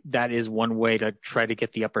like, that is one way to try to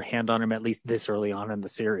get the upper hand on him, at least this early on in the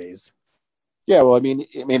series. Yeah, well,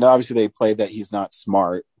 obviously they play that he's not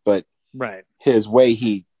smart, but right, his way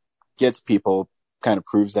he gets people kind of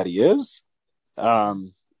proves that he is.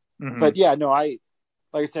 But yeah, no, like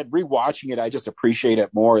I said, rewatching it, I just appreciate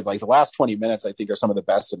it more. Like the last 20 minutes, I think are some of the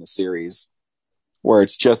best in the series, where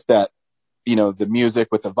it's just that, the music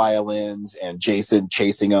with the violins and Jason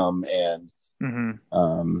chasing them, and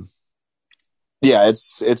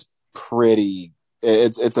it's pretty.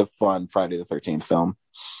 It's a fun Friday the 13th film.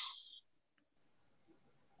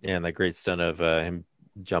 Yeah, and that great stunt of him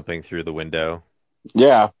jumping through the window.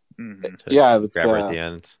 Yeah, grab her at the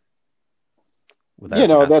end.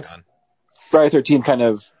 That's on. Friday 13th kind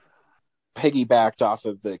of piggybacked off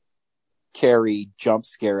of the Carrie jump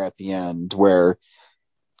scare at the end, where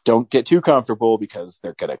don't get too comfortable because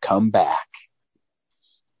they're going to come back.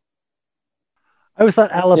 I always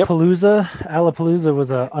thought Alapalooza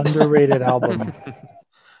was an underrated album.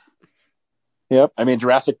 Yep.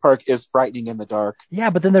 Jurassic Park is frightening in the dark.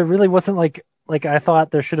 Yeah, but then there really wasn't like I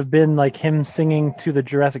thought there should have been like him singing to the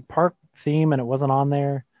Jurassic Park theme, and it wasn't on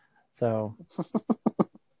there. So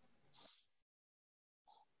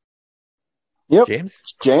Yep.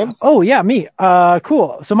 James? Oh, yeah, me.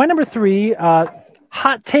 Cool. So my number 3,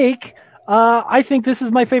 hot take. I think this is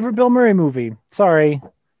my favorite Bill Murray movie. Sorry.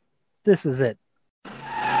 This is it.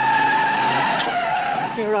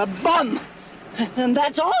 You're a bum. And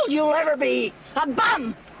that's all you'll ever be. A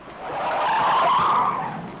bum.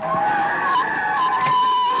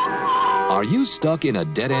 Are you stuck in a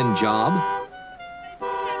dead-end job?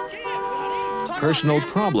 Personal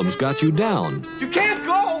problems got you down. You can't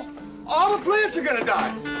go! All the plants are gonna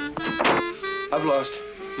die! I've lost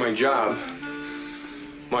my job,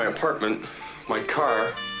 my apartment, my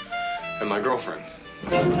car, and my girlfriend.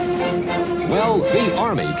 Well, the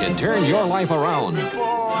Army can turn your life around.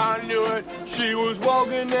 Before I knew it, she was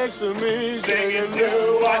walking next to me, singing,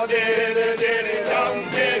 do I did it, did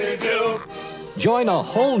it, do. Join a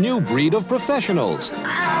whole new breed of professionals. Oh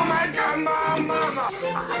my God, mama!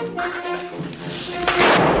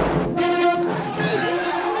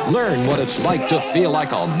 Learn what it's like to feel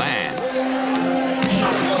like a man.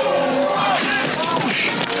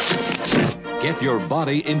 get your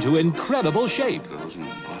body into incredible shape.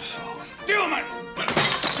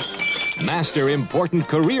 Master important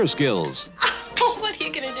career skills. What are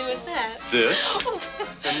you going to do with that? This.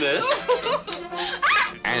 And this.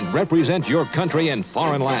 And represent your country in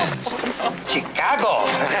foreign lands. Chicago.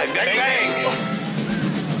 Bang,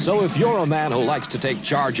 bang. So if you're a man who likes to take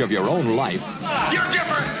charge of your own life, You're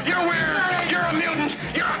different. You're weird. You're a mutant.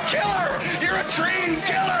 You're a killer. You're a trained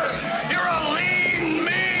killer. You're a lean,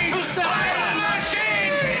 mean, violent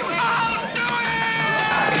machine. I'll do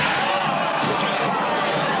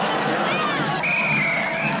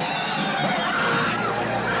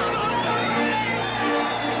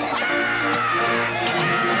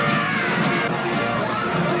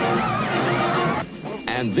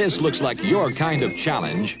and this looks like your kind of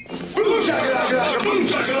challenge, Boom, shakalaka, boom,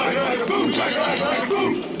 shakalaka, boom, shakalaka,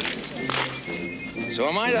 boom. So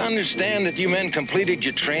am I to understand that you men completed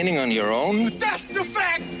your training on your own? That's the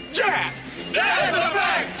fact, Jack. That's the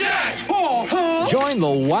fact, Jack. join the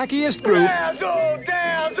wackiest group Dazzle,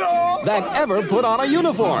 dazzle. that ever put on a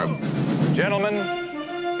uniform. Gentlemen,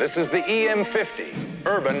 this is the EM-50,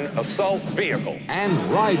 Urban Assault Vehicle. And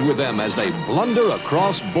ride with them as they blunder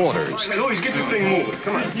across borders. Hey, Louis, get this thing moving.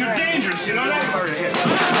 Come on. You're dangerous, you know that? Hard ahead.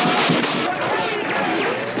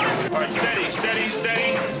 All right, steady, steady,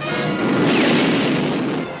 steady.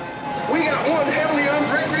 We got one heavily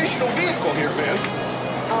armed recreational vehicle here, man.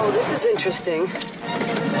 Oh, this is interesting.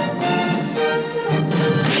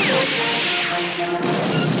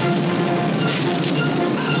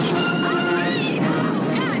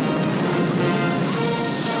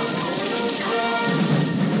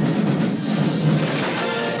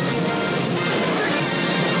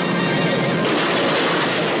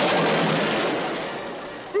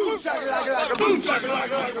 Boom, shakalaka, boom,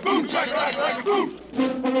 shakalaka, boom, shakalaka, boom.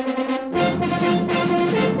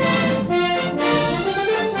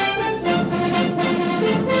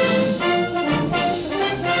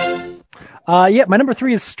 Yeah, my number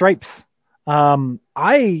 3 is Stripes.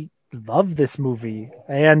 I love this movie,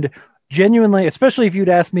 and genuinely, especially if you'd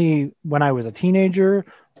asked me when I was a teenager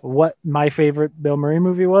what my favorite Bill Murray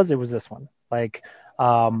movie was, it was this one. Like,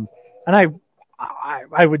 and I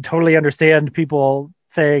would totally understand people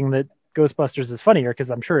saying that Ghostbusters is funnier, because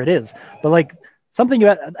I'm sure it is, but like something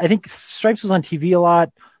about, I think Stripes was on TV a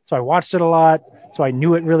lot, so I watched it a lot, so I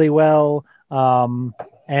knew it really well.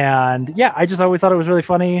 And yeah, I just always thought it was really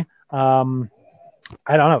funny. I don't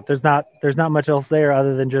know. There's not much else there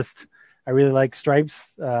other than just, I really like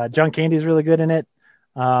Stripes. John Candy's really good in it.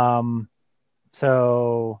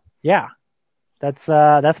 So yeah, that's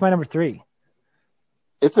my number 3.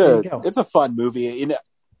 It's a fun movie, you know,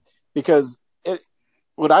 because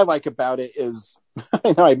what I like about it is,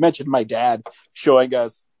 I know I mentioned my dad showing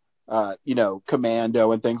us,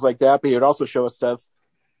 Commando and things like that, but he would also show us stuff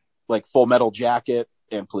like Full Metal Jacket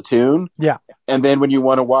and Platoon. Yeah. And then when you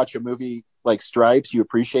want to watch a movie like Stripes, you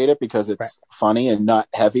appreciate it because it's funny and not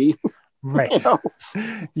heavy. Right.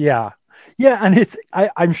 Yeah. Yeah. And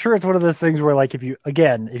I'm sure it's one of those things where, like, if you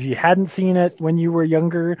hadn't seen it when you were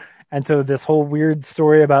younger, and so this whole weird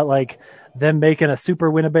story about like them making a super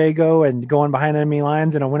Winnebago and going behind enemy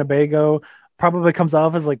lines in a Winnebago probably comes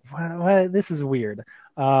off as like, what? This is weird.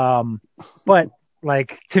 But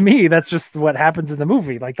like, to me, that's just what happens in the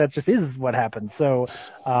movie. Like, that just is what happens. So,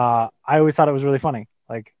 I always thought it was really funny.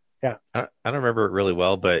 Like, yeah. I don't remember it really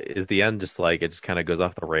well, but is the end just like, it just kind of goes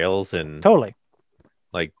off the rails and totally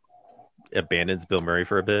like abandons Bill Murray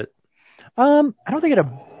for a bit? I don't think it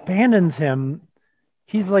abandons him.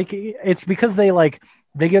 He's like, it's because they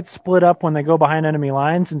get split up when they go behind enemy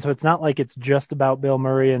lines. And so it's not like it's just about Bill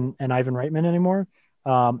Murray and Ivan Reitman anymore.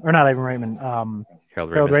 Or not Ivan Reitman,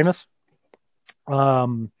 Harold Ramis.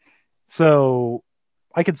 So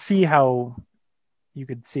I could see how you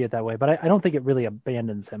could see it that way, but I don't think it really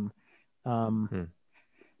abandons him. I don't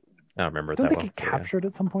remember it I don't that think well. he captured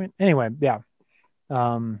at some point. Anyway, yeah.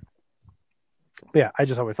 But yeah, I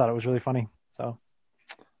just always thought it was really funny. So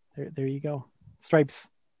there you go. Stripes,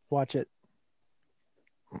 watch it.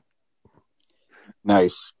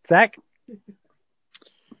 Nice. Zach?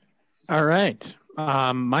 All right.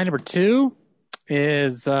 My number 2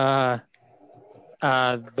 is The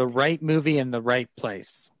Right Movie in the Right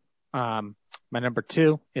Place. My number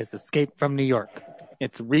 2 is Escape from New York.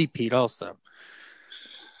 It's a repeat also.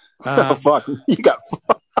 Oh, fuck. You got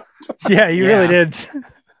fucked. Yeah, you really did.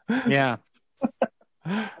 Yeah.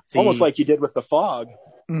 Almost like you did with The Fog.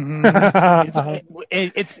 Mm-hmm. Look,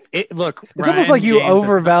 it's almost like you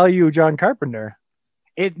overvalue John Carpenter.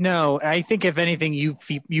 No, I think if anything,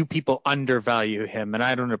 you people undervalue him, and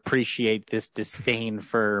I don't appreciate this disdain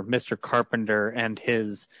for Mr. Carpenter and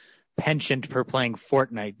his penchant for playing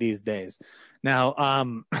Fortnite these days.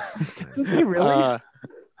 Now, Is he really?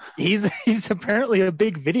 he's apparently a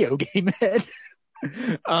big video game head.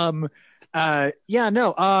 Yeah,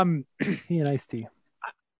 no. He and Ice-T.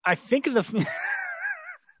 I think of the.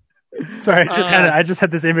 Sorry, I just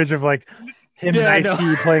had this image of like him and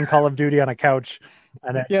Ice-T playing Call of Duty on a couch,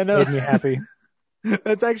 and it made me happy.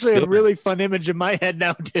 That's actually a really fun image in my head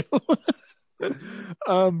now too.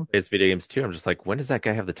 It's video games too. I'm just like, when does that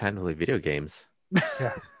guy have the time to play video games?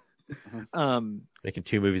 Yeah. Making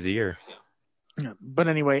 2 movies a year. But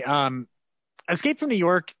anyway, Escape from New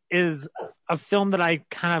York is a film that I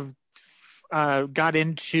kind of got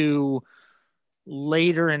into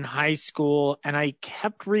later in high school, and I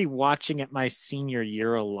kept rewatching it my senior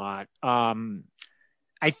year a lot.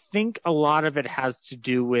 I think a lot of it has to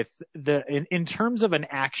do with in terms of an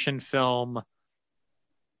action film.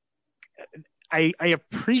 I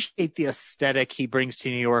appreciate the aesthetic he brings to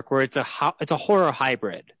New York, where it's a horror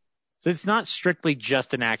hybrid. So it's not strictly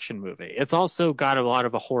just an action movie. It's also got a lot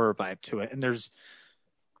of a horror vibe to it. And there's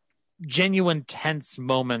genuine tense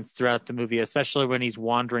moments throughout the movie, especially when he's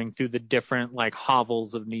wandering through the different like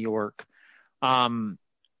hovels of New York. And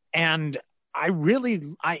I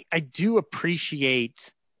do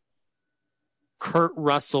appreciate Kurt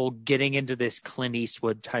Russell getting into this Clint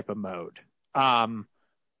Eastwood type of mode.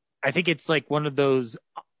 I think it's like one of those.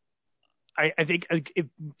 I think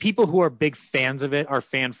people who are big fans of it are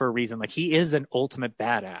fan for a reason. Like, he is an ultimate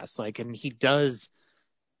badass. Like, and he does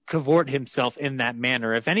cavort himself in that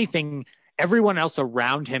manner. If anything, everyone else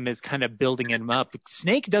around him is kind of building him up.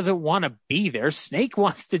 Snake doesn't want to be there. Snake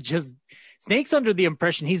wants to just. Snake's under the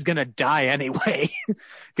impression he's going to die anyway,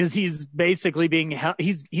 because he's basically being.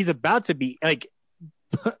 He's about to be like.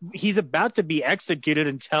 He's about to be executed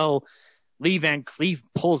until Lee Van Cleef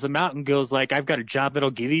pulls him out and goes like, I've got a job that'll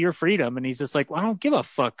give you your freedom. And he's just like, well, I don't give a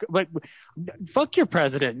fuck. Like, fuck your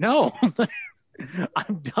president. No,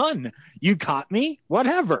 I'm done. You caught me.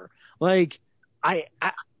 Whatever. Like, I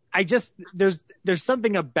just, there's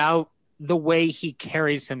something about the way he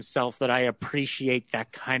carries himself that I appreciate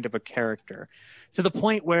that kind of a character, to the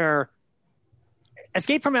point where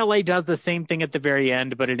Escape from LA does the same thing at the very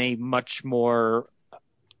end, but in a much more,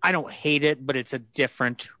 I don't hate it, but it's a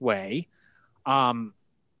different way.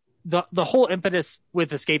 The whole impetus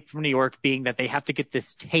with Escape from New York being that they have to get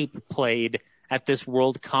this tape played at this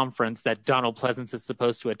world conference that Donald Pleasence is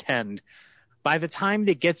supposed to attend. By the time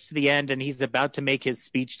that gets to the end and he's about to make his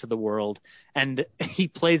speech to the world, and he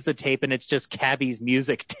plays the tape and it's just Cabby's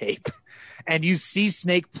music tape, and you see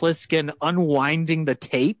Snake Plissken unwinding the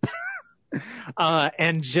tape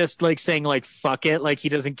and just like saying like, fuck it. Like, he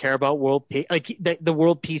doesn't care about world peace. Like, the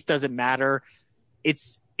world peace doesn't matter.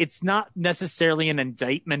 It's not necessarily an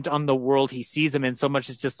indictment on the world he sees him in so much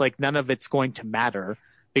as just like, none of it's going to matter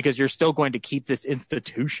because you're still going to keep this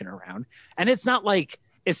institution around. And it's not like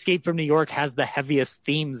Escape from New York has the heaviest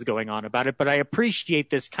themes going on about it, but I appreciate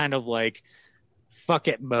this kind of like fuck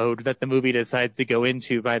it mode that the movie decides to go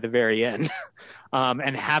into by the very end.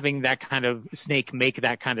 And having that kind of Snake make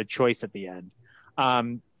that kind of choice at the end.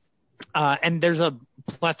 And there's a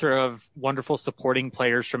plethora of wonderful supporting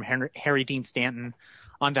players, from Harry Dean Stanton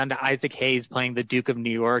on down to Isaac Hayes playing the Duke of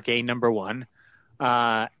New York, number one.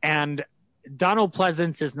 And Donald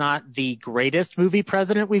Pleasence is not the greatest movie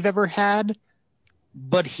president we've ever had,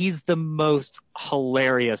 but he's the most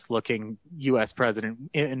hilarious looking U.S.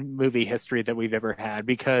 president in movie history that we've ever had.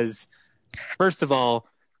 Because, first of all,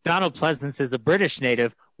 Donald Pleasence is a British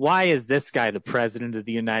native. Why is this guy the president of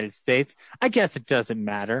the United States? I guess it doesn't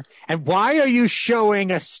matter. And why are you showing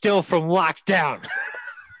a still from Lockdown?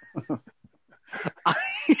 I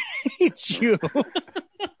hate you.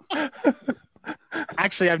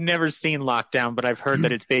 Actually, I've never seen Lockdown, but I've heard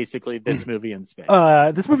that it's basically this movie in space.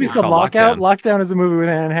 This movie's called Lockout. Lockdown is a movie with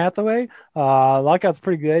Anne Hathaway. Lockout's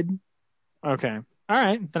pretty good. Okay. All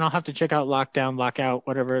right. Then I'll have to check out Lockdown, Lockout,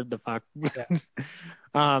 whatever the fuck.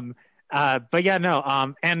 Yeah. But yeah,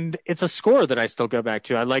 no. And it's a score that I still go back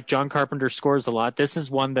to. I like John Carpenter's scores a lot. This is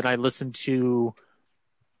one that I listen to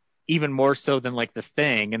even more so than like The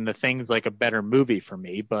Thing, and The Thing's like a better movie for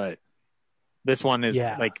me, but this one is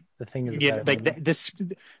like The Thing is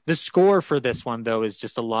the score for this one though is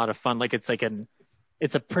just a lot of fun. Like, it's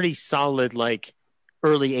a pretty solid like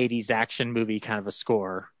early 80s action movie kind of a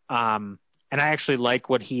score. And I actually like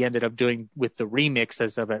what he ended up doing with the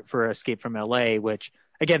remixes of it for Escape from LA, which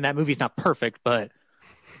again, that movie's not perfect, but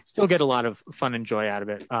still get a lot of fun and joy out of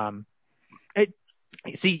it.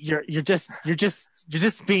 See, you're just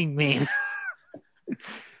being mean.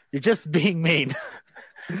 You're just being mean.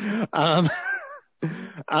 And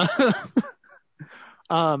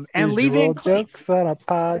leaving jokes on a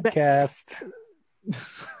podcast.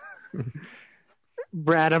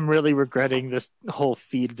 Brad, I'm really regretting this whole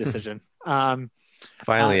feed decision.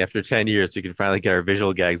 Finally, after 10 years, we can finally get our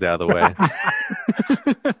visual gags out of the way.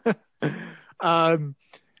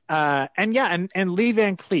 And Lee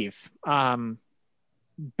Van Cleef,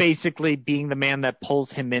 basically being the man that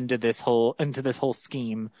pulls him into this whole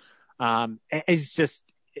scheme, is just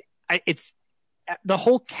it's the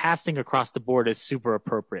whole casting across the board is super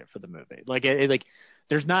appropriate for the movie. Like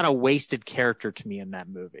there's not a wasted character to me in that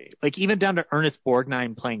movie. Like even down to Ernest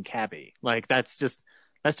Borgnine playing Cabby. Like that's just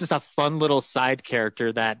a fun little side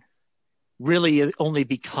character that really only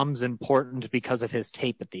becomes important because of his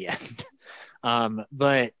tape at the end.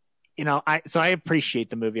 But I appreciate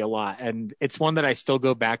the movie a lot, and it's one that I still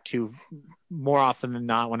go back to more often than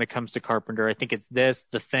not when it comes to Carpenter. I think it's this,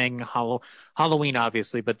 The Thing, Halloween,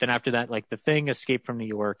 obviously, but then after that, like The Thing, Escape from New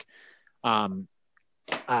York, and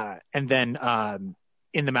then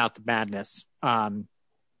In the Mouth of Madness. I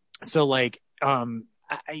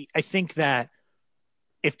think that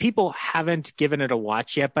if people haven't given it a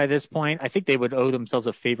watch yet by this point, I think they would owe themselves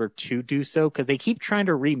a favor to do so, because they keep trying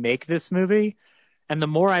to remake this movie. And the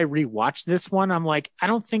more I rewatch this one, I'm like, I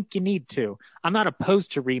don't think you need to. I'm not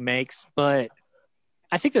opposed to remakes, but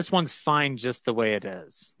I think this one's fine just the way it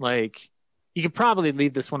is. Like, you could probably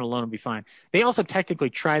leave this one alone and be fine. They also technically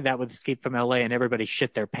tried that with Escape from LA and everybody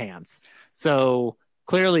shit their pants. So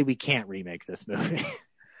clearly we can't remake this movie.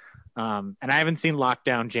 And I haven't seen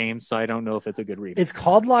Lockdown, James, so I don't know if it's a good remake. It's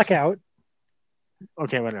called Lockout.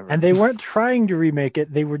 Okay, whatever. And they weren't trying to remake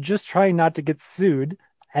it. They were just trying not to get sued,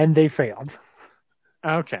 and they failed.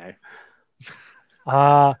 Okay.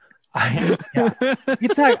 I've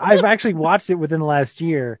actually watched it within the last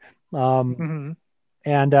year. And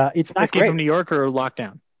it's not Escape great. from New York or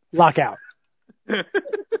Lockdown? Lockout.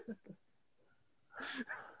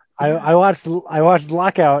 I watched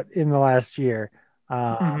Lockout in the last year.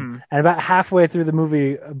 And about halfway through the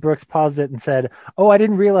movie, Brooks paused it and said, "Oh, I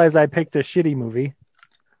didn't realize I picked a shitty movie."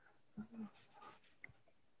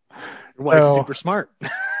 Your wife's super smart.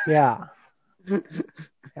 Yeah.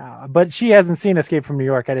 Yeah, but she hasn't seen Escape from New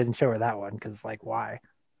York. I didn't show her that one because, like, why?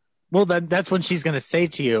 Well, then that's when she's going to say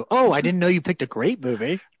to you, "Oh, I didn't know you picked a great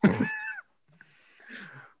movie."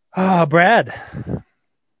 Brad,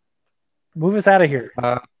 move us out of here.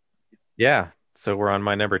 Yeah. So we're on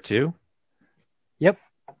my number 2. Yep.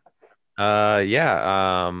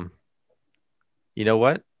 You know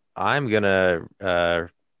what? I'm gonna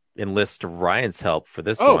enlist Ryan's help for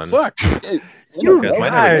this Oh, one. fuck. Because my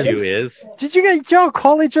number 2 is... Did y'all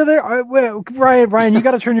call each other? Ryan, you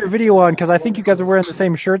got to turn your video on because I think you guys are wearing the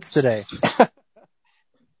same shirts today.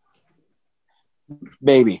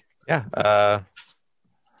 Baby. Yeah.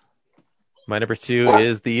 My number 2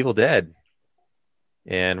 is The Evil Dead.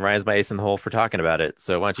 And Ryan's my ace in the hole for talking about it.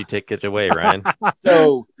 So why don't you take it away, Ryan?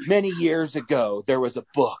 So many years ago, there was a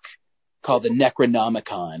book called the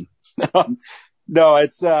Necronomicon. No,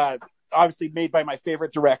 it's obviously made by my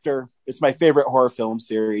favorite director. It's my favorite horror film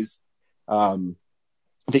series. The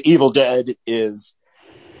Evil Dead is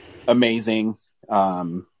amazing.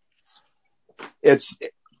 It's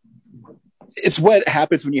what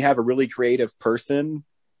happens when you have a really creative person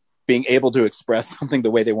being able to express something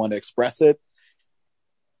the way they want to express it.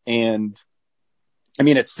 And I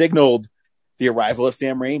mean, it signaled the arrival of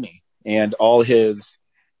Sam Raimi and all his,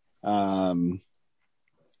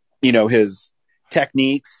 his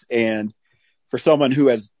techniques. And for someone who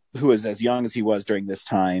is as young as he was during this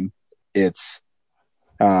time, it's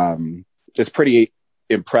pretty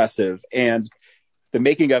impressive. And the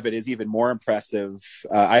making of it is even more impressive.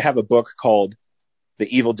 I have a book called The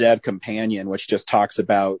Evil Dead Companion, which just talks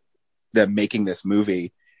about them making this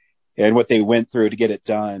movie and what they went through to get it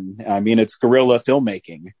done. I mean, it's guerrilla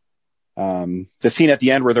filmmaking. The scene at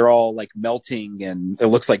the end where they're all like melting and it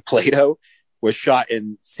looks like Play-Doh was shot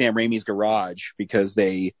in Sam Raimi's garage because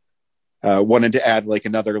they wanted to add like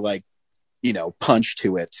another punch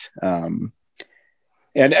to it. And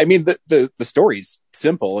I mean, the story's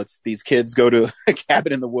simple. It's these kids go to a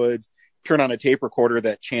cabin in the woods, turn on a tape recorder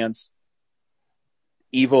that chants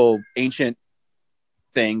evil ancient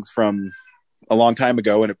things from a long time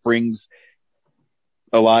ago, and it brings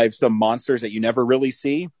alive some monsters that you never really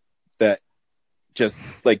see that just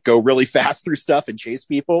like go really fast through stuff and chase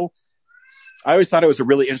people. I always thought it was a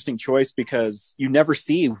really interesting choice because you never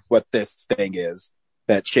see what this thing is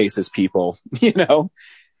that chases people,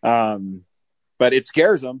 but it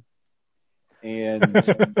scares them. And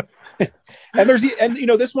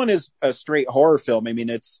this one is a straight horror film. I mean,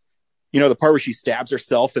 it's, the part where she stabs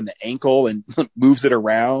herself in the ankle and moves it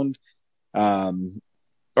around. Or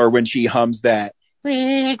when she hums that,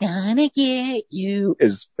 "We're gonna get you,"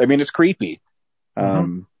 it's creepy.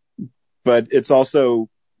 but it's also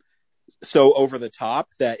so over the top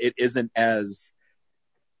that it isn't as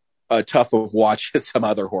tough of watch as some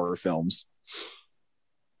other horror films.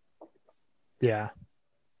 Yeah.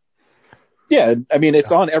 Yeah, I mean,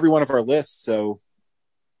 it's on every one of our lists, so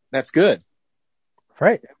that's good.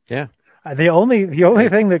 Right. Yeah. The only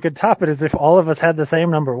thing that could top it is if all of us had the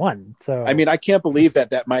same number one. So I mean, I can't believe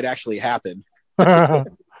that might actually happen. At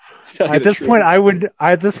this point, I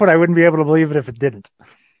wouldn't be able to believe it if it didn't.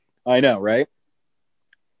 I know, right?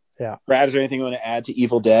 Yeah. Brad, is there anything you want to add to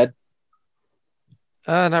Evil Dead?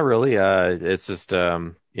 Not really. It's just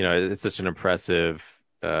it's such an impressive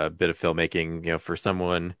bit of filmmaking. For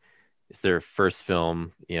someone, it's their first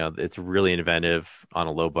film. It's really inventive on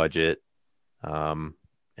a low budget. And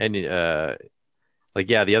the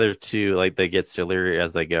other two, they get sillier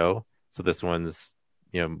as they go. So this one's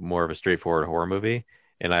more of a straightforward horror movie,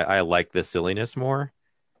 and I like the silliness more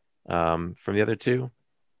from the other two.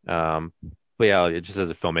 But yeah, it just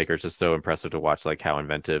as a filmmaker, it's just so impressive to watch how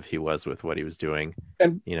inventive he was with what he was doing.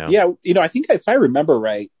 And I think if I remember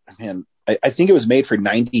right, man, I think it was made for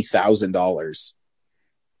 $90,000,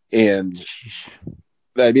 and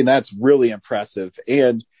I mean that's really impressive.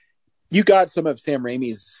 And you got some of Sam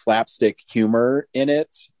Raimi's slapstick humor in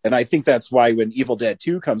it, and I think that's why when Evil Dead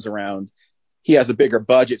 2 comes around, he has a bigger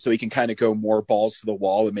budget, so he can kind of go more balls to the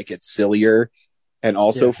wall and make it sillier and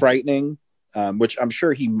also frightening. Which I'm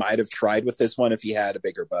sure he might have tried with this one if he had a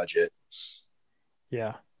bigger budget.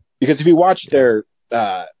 Yeah. Because if you watch their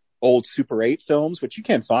old Super 8 films, which you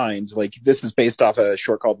can find, this is based off a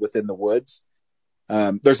short called Within the Woods.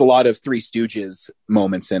 There's a lot of Three Stooges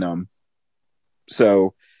moments in them.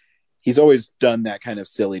 So he's always done that kind of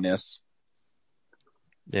silliness.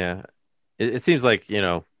 Yeah. It seems like,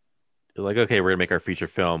 okay, we're going to make our feature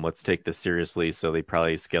film. Let's take this seriously. So they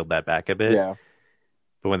probably scaled that back a bit. Yeah.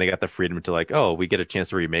 But when they got the freedom to we get a chance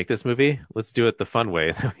to remake this movie, let's do it the fun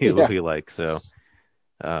way that we like. So,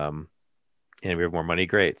 and we have more money.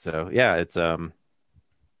 Great. So yeah, it's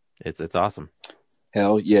awesome.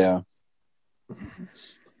 Hell yeah.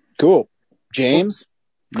 Cool. James,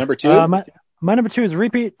 number 2. My number 2 is a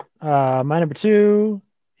repeat. My number 2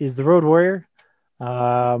 is The Road Warrior,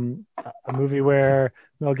 a movie where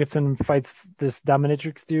Mel Gibson fights this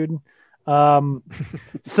dominatrix dude.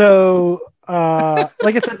 So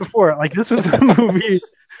like I said before, this was a movie.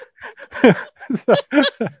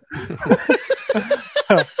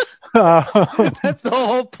 That's the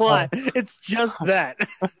whole plot. It's just that.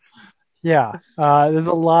 Yeah, there's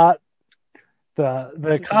a lot.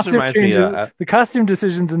 The costume changes, the costume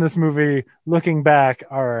decisions in this movie, looking back,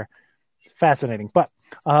 are fascinating. But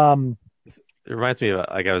it reminds me of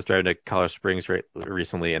I was driving to Colorado Springs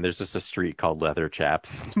recently, and there's just a street called Leather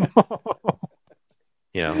Chaps.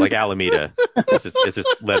 Like Alameda. It's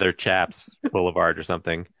just Leather Chaps Boulevard or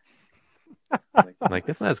something. I'm like,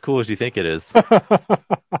 that's not as cool as you think it is. So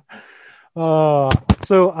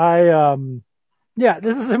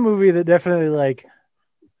this is a movie that definitely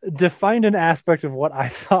defined an aspect of what I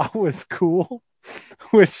thought was cool,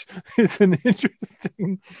 which is an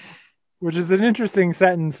interesting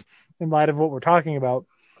sentence in light of what we're talking about.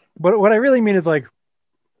 But what I really mean is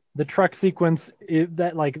the truck sequence,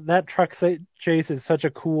 that truck chase is such a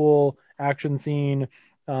cool action scene.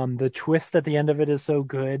 The twist at the end of it is so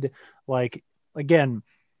good. Again,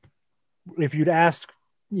 if you'd asked,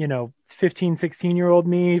 15, 16-year-old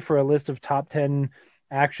me for a list of top 10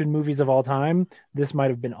 action movies of all time, this might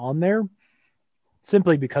have been on there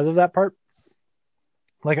simply because of that part.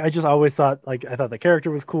 I just always thought, I thought the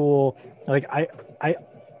character was cool. I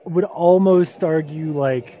would almost argue,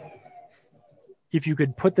 if you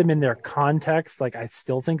could put them in their context, I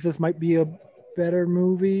still think this might be a better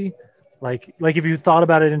movie. If you thought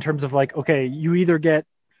about it in terms of okay, you either get,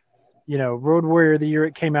 Road Warrior the year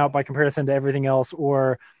it came out by comparison to everything else,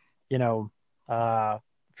 or, Fury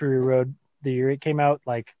Road the year it came out.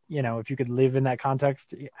 If you could live in that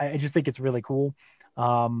context, I just think it's really cool.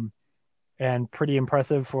 And pretty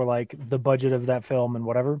impressive for the budget of that film and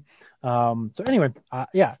whatever. So anyway,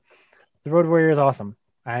 The Road Warrior is awesome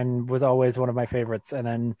and was always one of my favorites. And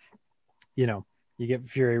then, you get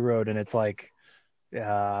Fury Road and it's like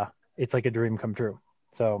a dream come true.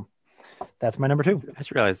 So that's my number 2. I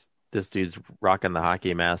just realized this dude's rocking the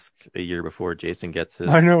hockey mask a year before Jason gets his.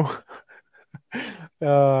 I know.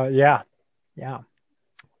 Yeah.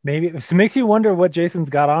 Maybe it makes you wonder what Jason's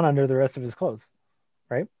got on under the rest of his clothes,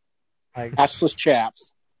 right? Assless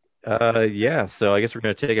chaps. Yeah. So I guess we're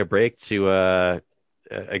going to take a break to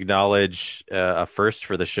acknowledge a first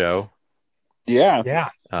for the show. Yeah.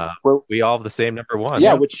 We all have the same number 1.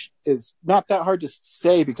 Yeah, which is not that hard to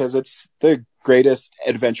say because it's the greatest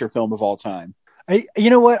adventure film of all time. You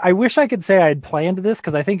know what? I wish I could say I had planned this,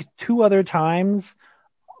 because I think 2 other times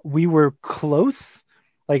we were close.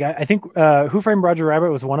 Like I think Who Framed Roger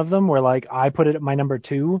Rabbit was one of them, where like I put it at my number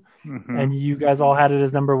 2, and you guys all had it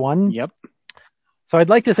as number 1. Yep. So I'd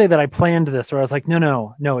like to say that I planned this, where I was like,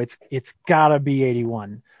 no, it's gotta be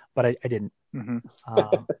 81, but I didn't. And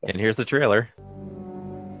here's the trailer.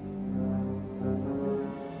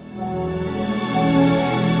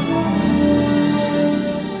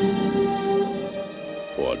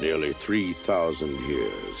 For nearly 3,000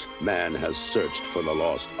 years, man has searched for the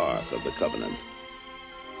lost Ark of the Covenant.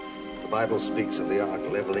 The Bible speaks of the Ark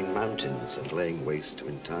leveling mountains and laying waste to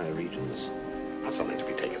entire regions. Not something to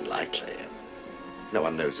be taken lightly. No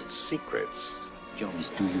one knows its secrets.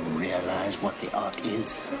 Jones, do you realize what the Ark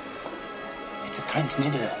is? It's a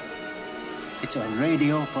transmitter. It's a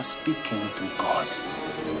radio for speaking to God.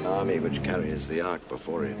 An army which carries the Ark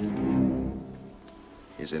before it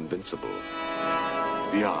is invincible.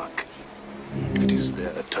 The Ark. If it is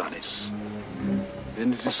there, Atanis,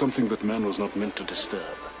 then it is something that man was not meant to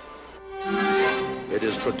disturb. It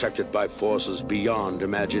is protected by forces beyond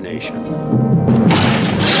imagination.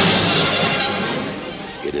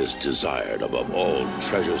 It is desired above all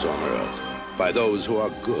treasures on earth by those who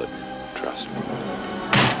are good, trust me,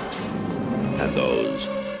 and those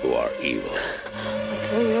who are evil. I'll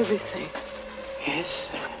tell you everything. Yes,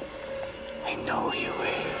 I know you will.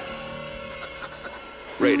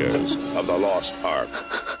 Raiders of the Lost Ark.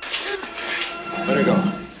 Let her go.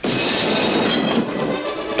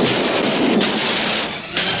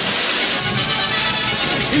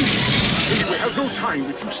 We have no time.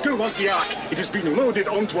 If you still want the Ark, it has been loaded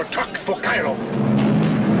onto a truck for Cairo.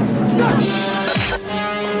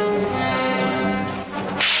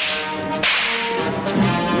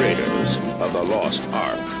 Raiders of the Lost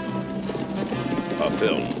Ark. A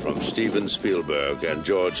film from Steven Spielberg and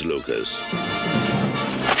George Lucas.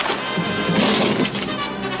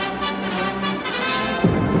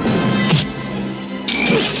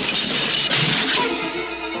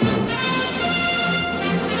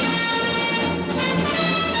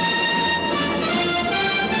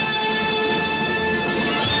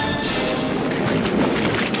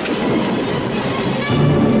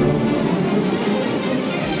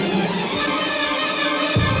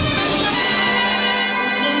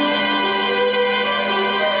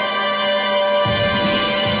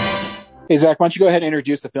 Hey, Zach, why don't you go ahead and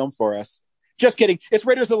introduce the film for us? Just kidding. It's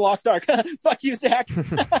Raiders of the Lost Ark. Fuck you, Zach.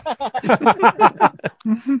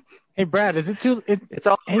 Hey, Brad, is it too? It's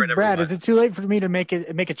all hey, Brad, is it too late for me to make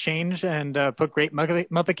a change and put Great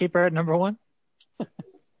Muppet Caper at number 1?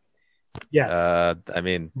 Yes. I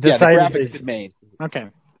mean, Yeah, the graphics been made. Okay.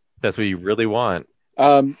 That's what you really want.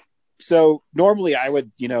 So normally I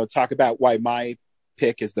would, talk about why my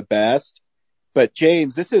pick is the best, but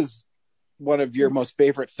James, this is one of your most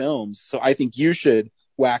favorite films, so I think you should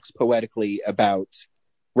wax poetically about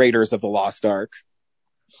Raiders of the Lost Ark.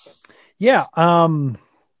 Yeah, I've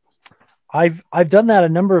done that a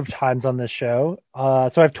number of times on this show.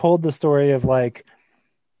 So I've told the story of like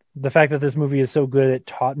the fact that this movie is so good, it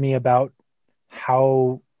taught me about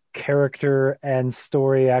how character and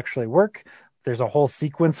story actually work. There's a whole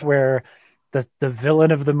sequence where the villain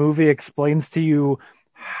of the movie explains to you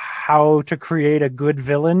how to create a good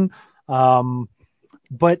villain.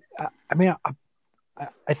 But I mean,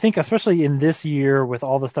 I think especially in this year with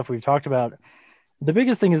all the stuff we've talked about, the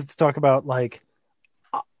biggest thing is to talk about, like,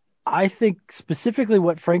 I think specifically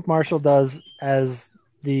what Frank Marshall does as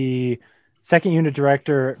the second unit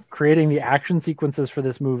director, creating the action sequences for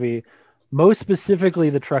this movie, most specifically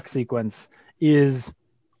the truck sequence, is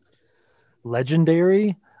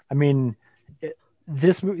legendary. I mean,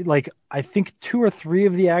 this movie, like, I think 2 or 3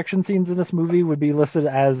 of the action scenes in this movie would be listed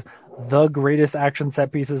as the greatest action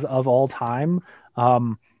set pieces of all time.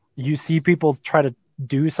 You see people try to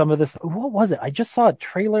do some of this. What was it? I just saw a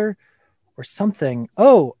trailer or something.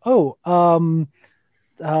 The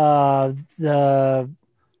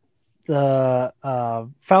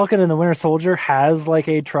Falcon and the Winter Soldier has like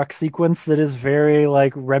a truck sequence that is very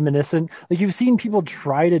like reminiscent. Like, you've seen people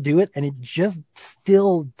try to do it and it just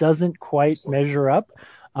still doesn't quite measure up.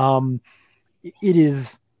 It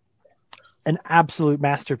is an absolute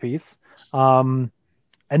masterpiece. And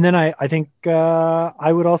then I think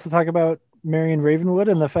I would also talk about Marion Ravenwood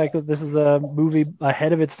and the fact that this is a movie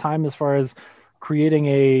ahead of its time as far as creating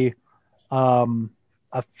a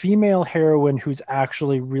female heroine who's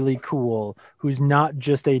actually really cool, who's not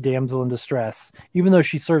just a damsel in distress, even though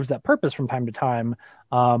she serves that purpose from time to time.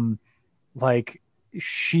 Like,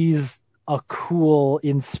 she's a cool,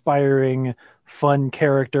 inspiring, fun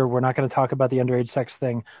character. We're not going to talk about the underage sex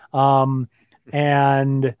thing.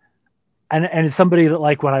 And and it's somebody that,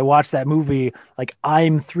 like, when I watch that movie, like,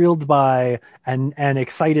 I'm thrilled by and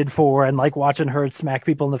excited for, and like watching her smack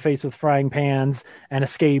people in the face with frying pans and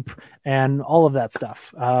escape and all of that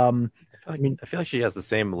stuff. I feel like she has the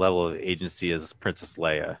same level of agency as Princess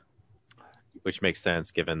Leia, which makes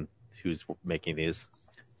sense given who's making these.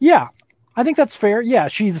 Yeah, I think that's fair. Yeah,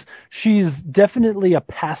 she's definitely a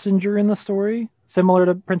passenger in the story, similar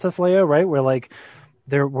to Princess Leia, right? Where, like,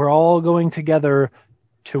 we're all going together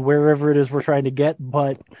to wherever it is we're trying to get,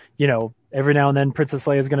 but, you know, every now and then Princess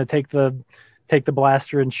Leia is going to take the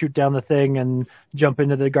blaster and shoot down the thing and jump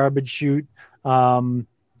into the garbage chute.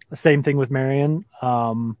 Same thing with Marion.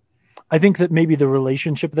 I think that maybe the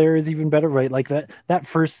relationship there is even better, right? Like that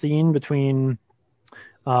first scene between,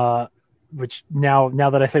 which now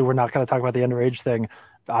that I say we're not going to talk about the underage thing,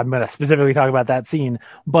 I'm going to specifically talk about that scene.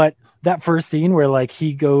 But that first scene where, like,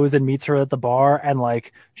 he goes and meets her at the bar and,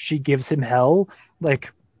 like, she gives him hell,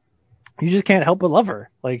 like, you just can't help but love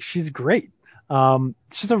her. Like, she's great.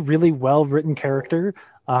 It's just a really well written character.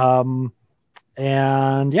 And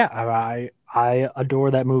yeah, I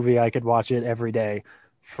adore that movie. I could watch it every day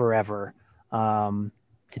forever.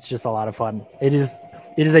 It's just a lot of fun. It is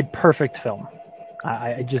a perfect film.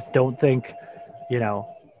 I just don't think, you know,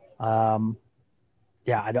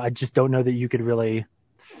 I just don't know that you could really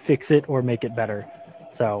fix it or make it better.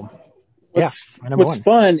 So what's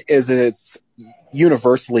fun is that it's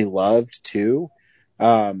universally loved too.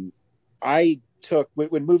 I took,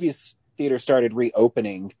 when movies theaters started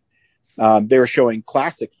reopening, they were showing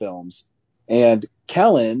classic films, and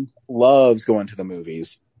Kellen loves going to the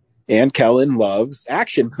movies, and Kellen loves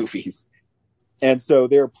action movies. And so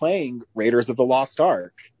they were playing Raiders of the Lost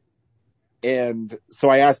Ark. And so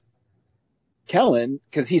I asked Kellen,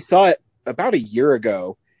 because he saw it about a year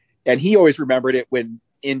ago, and he always remembered it when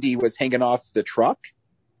Indy was hanging off the truck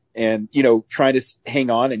and, you know, trying to hang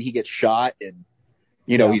on, and he gets shot, and,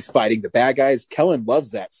 you know, he's fighting the bad guys. Kellen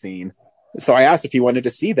loves that scene. So I asked if he wanted to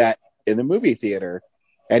see that in the movie theater,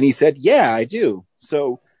 and he said, yeah, I do.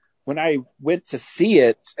 So when I went to see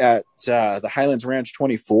it at the Highlands Ranch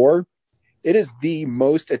 24, it is the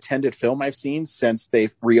most attended film I've seen since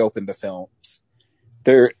they've reopened the films.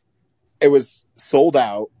 It was sold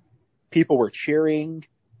out. People were cheering.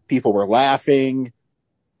 People were laughing.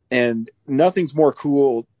 And nothing's more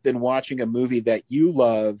cool than watching a movie that you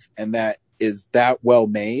love and that is that well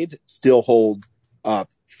made still hold up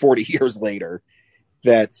 40 years later.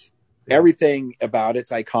 That everything about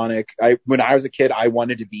it's iconic. When I was a kid, I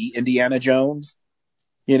wanted to be Indiana Jones.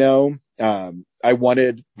 You know, I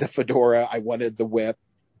wanted the fedora. I wanted the whip.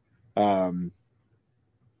 And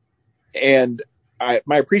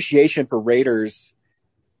my appreciation for Raiders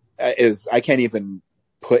is, I can't even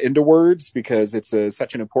put into words because it's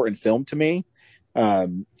such an important film to me.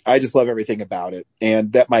 I just love everything about it.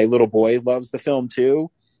 And that my little boy loves the film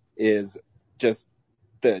too is just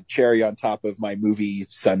the cherry on top of my movie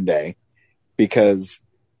Sunday, because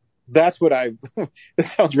that's what it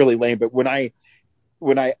sounds really lame, but when I,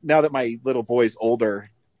 now that my little boy's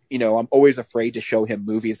older, you know, I'm always afraid to show him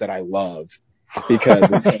movies that I love,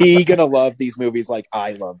 because is he going to love these movies like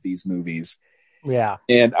I love these movies? Yeah.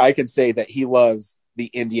 And I can say that he loves the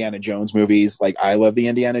Indiana Jones movies like I love the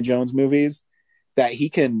Indiana Jones movies. That he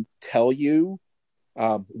can tell you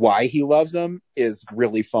why he loves them is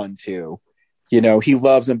really fun too. You know, he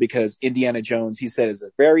loves them because Indiana Jones, he said, is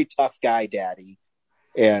a very tough guy, Daddy.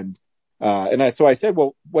 So I said,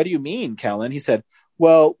 well, what do you mean, Kellen? He said,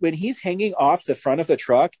 well, when he's hanging off the front of the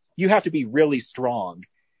truck, you have to be really strong.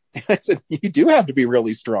 And I said, you do have to be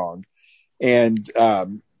really strong. And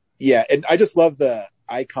and I just love the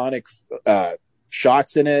iconic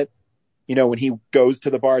shots in it. You know, when he goes to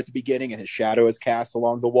the bar at the beginning and his shadow is cast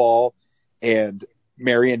along the wall, and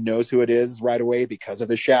Marion knows who it is right away because of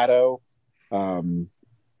his shadow. When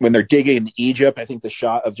they're digging in Egypt, I think the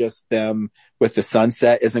shot of just them with the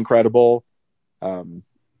sunset is incredible.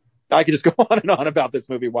 I could just go on and on about this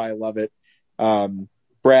movie, why I love it.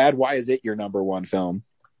 Brad, why is it your number one film?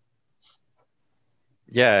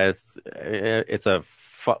 Yeah, it's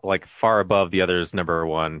far above the others number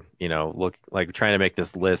one. You know, look, like trying to make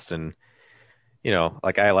this list, and you know,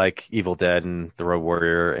 like I like Evil Dead and The Road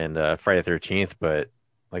Warrior and Friday the 13th, but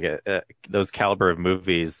like those caliber of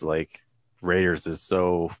movies, like Raiders is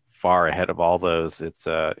so far ahead of all those. It's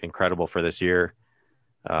incredible for this year.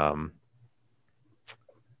 It's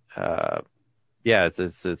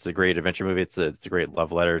a great adventure movie. It's a great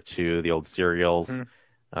love letter to the old serials.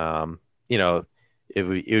 Mm-hmm. You know, it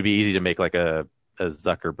would be easy to make like a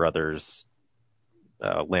Zucker Brothers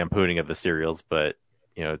lampooning of the serials, but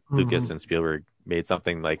you know, Lucas and Spielberg made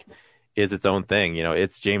something like is its own thing. You know,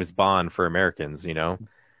 it's James Bond for Americans. You know,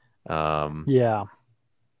 Yeah.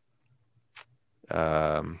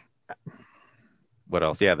 What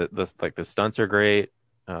else? Yeah, the stunts are great.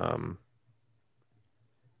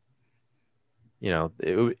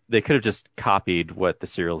 They could have just copied what the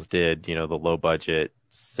serials did, the low budget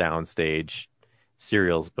soundstage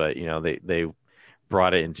serials, but they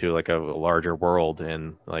brought it into like a larger world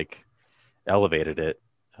and like elevated it.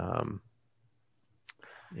 And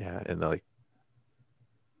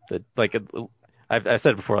I've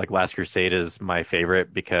said before, like Last Crusade is my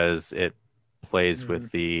favorite because it plays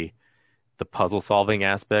with the puzzle solving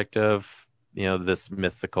aspect of this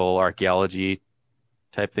mythical archaeology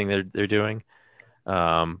type thing they're doing.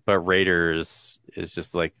 But Raiders is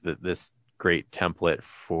just like this great template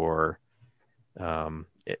for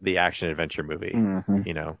the action adventure movie.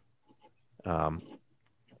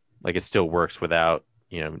 Like it still works without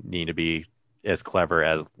needing to be as clever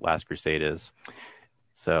as Last Crusade is.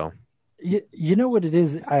 So you know what it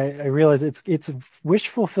is? I realize it's wish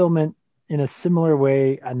fulfillment in a similar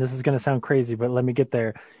way, and this is going to sound crazy, but let me get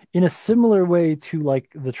there. In a similar way to like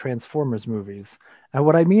the Transformers movies. And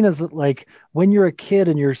what I mean is that like when you're a kid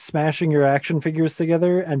and you're smashing your action figures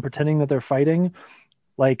together and pretending that they're fighting,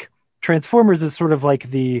 like Transformers is sort of like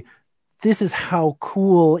this is how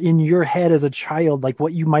cool in your head as a child, like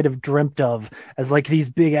what you might have dreamt of as like these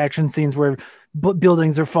big action scenes where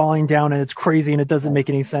buildings are falling down and it's crazy and it doesn't make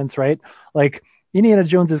any sense, right? Like Indiana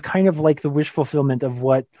Jones is kind of like the wish fulfillment of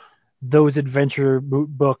what those adventure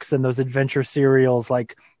books and those adventure serials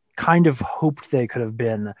like kind of hoped they could have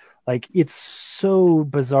been. Like it's so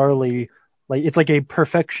bizarrely, like it's like a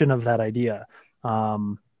perfection of that idea. Yeah.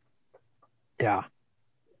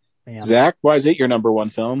 Man. Zach, why is it your number one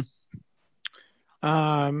film?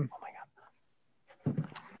 Oh my God.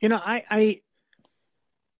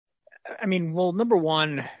 I mean, well, number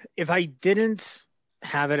one, if I didn't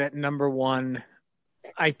have it at number one,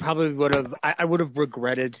 I probably would have. I would have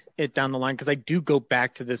regretted it down the line because I do go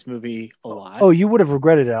back to this movie a lot. Oh, you would have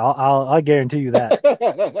regretted it. I'll guarantee you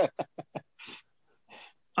that.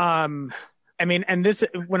 I mean, and this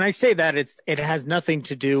when I say that, it has nothing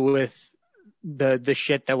to do with the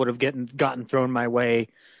shit that would have gotten thrown my way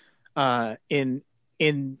in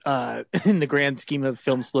the grand scheme of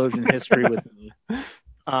film explosion history with me.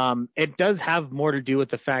 It does have more to do with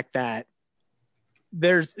the fact that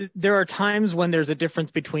there are times when there's a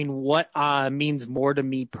difference between what means more to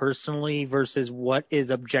me personally versus what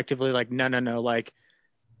is objectively like, no, like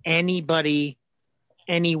anybody,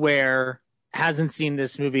 anywhere hasn't seen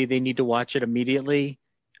this movie, they need to watch it immediately.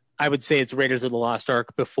 I would say it's Raiders of the Lost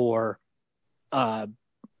Ark before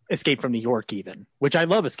Escape from New York even, which I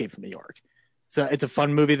love Escape from New York. So it's a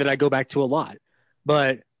fun movie that I go back to a lot.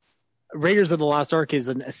 But Raiders of the Lost Ark is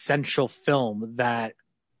an essential film that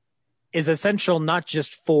is essential not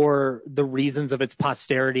just for the reasons of its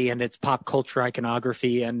posterity and its pop culture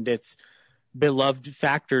iconography and its beloved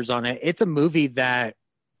factors on it. It's a movie that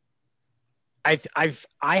I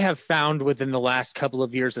have found within the last couple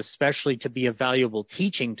of years, especially, to be a valuable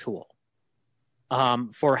teaching tool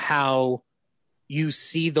for how you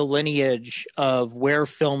see the lineage of where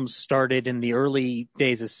films started in the early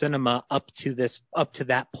days of cinema up to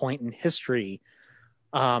that point in history.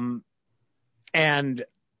 And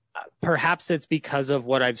perhaps it's because of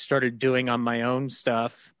what I've started doing on my own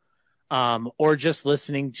stuff, or just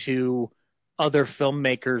listening to other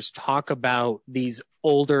filmmakers talk about these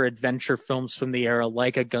older adventure films from the era,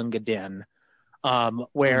 like a Gunga Din,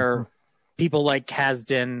 where people like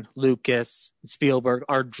Kasdan, Lucas, Spielberg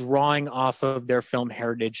are drawing off of their film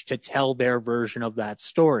heritage to tell their version of that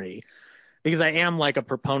story. Because I am like a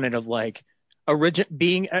proponent of like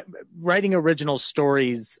writing original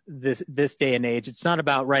stories this day and age. It's not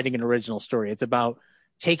about writing an original story. It's about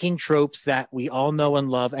taking tropes that we all know and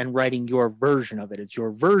love and writing your version of it. It's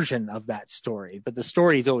your version of that story, but the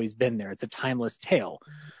story's always been there. It's a timeless tale.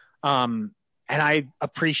 And I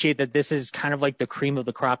appreciate that this is kind of like the cream of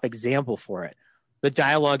the crop example for it. The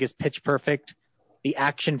dialogue is pitch perfect. The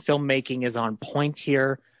action filmmaking is on point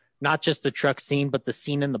here. Not just the truck scene, but the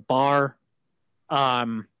scene in the bar.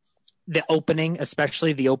 The opening,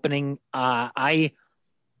 especially the opening. I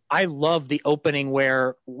love the opening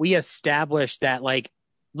where we establish that, like,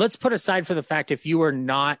 let's put aside for the fact if you were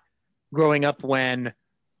not growing up when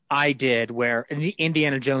I did, where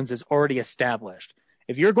Indiana Jones is already established.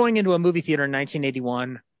 If you're going into a movie theater in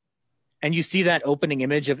 1981 and you see that opening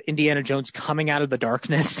image of Indiana Jones coming out of the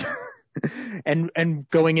darkness and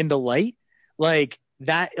going into light, like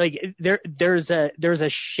that, like there's a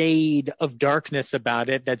shade of darkness about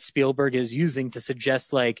it that Spielberg is using to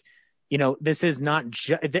suggest, like, you know, this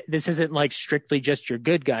isn't like strictly just your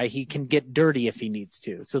good guy. He can get dirty if he needs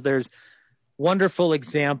to. So there's wonderful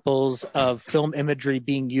examples of film imagery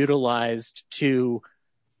being utilized to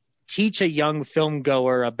teach a young film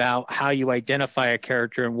goer about how you identify a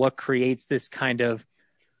character and what creates this kind of,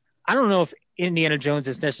 I don't know if Indiana Jones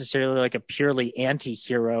is necessarily like a purely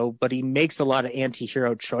anti-hero, but he makes a lot of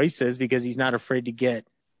anti-hero choices because he's not afraid to get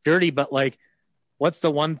dirty. But like, what's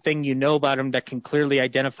the one thing you know about him that can clearly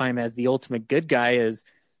identify him as the ultimate good guy is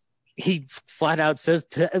he flat out says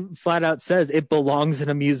it belongs in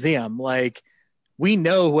a museum. Like, we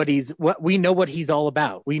know what he's all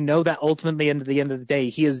about. We know that ultimately at the end of the day,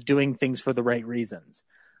 he is doing things for the right reasons.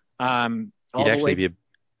 He'd actually be a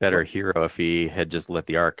better hero if he had just let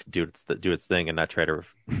the Ark do its thing and not try to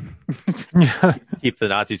keep the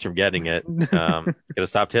Nazis from getting it. Could have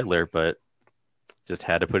stopped Hitler, but just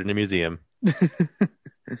had to put it in a museum.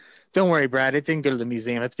 Don't worry, Brad. It didn't go to the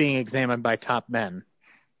museum. It's being examined by top men.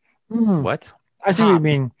 What? I see what you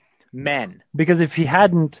mean. Men. Because if he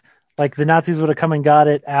hadn't, like, the Nazis would have come and got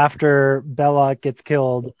it after Belloc gets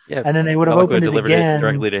killed, and then they would have opened it again.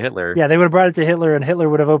 Directly to Hitler. Yeah, they would have brought it to Hitler, and Hitler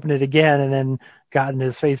would have opened it again and then gotten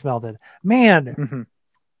his face melted. Man,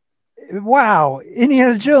 wow,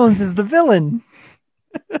 Indiana Jones is the villain.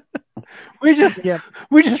 we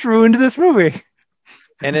just ruined this movie.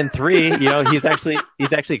 And in 3, he's actually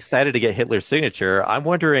excited to get Hitler's signature. I'm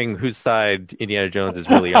wondering whose side Indiana Jones is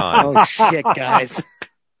really on. Oh shit, guys!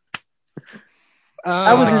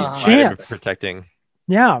 That was his chance. Protecting.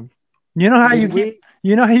 Yeah, you know how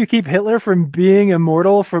you keep Hitler from being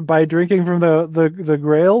immortal by drinking from the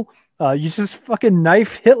Grail. You just fucking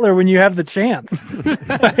knife Hitler when you have the chance.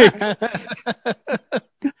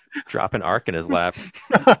 Drop an Ark in his lap.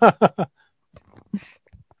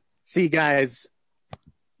 See, guys.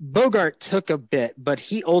 Bogart took a bit, but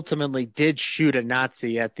he ultimately did shoot a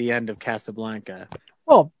Nazi at the end of Casablanca.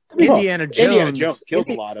 Well, Indiana Jones kills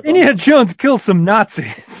a lot of them. Indiana Jones kills some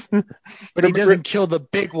Nazis. But he doesn't kill the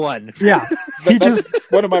big one. Yeah. That's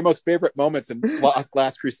one of my most favorite moments in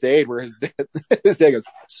Last Crusade, where his dad goes,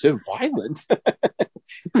 so violent.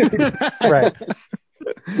 Right.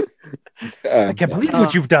 I can't believe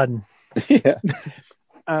what you've done. Yeah.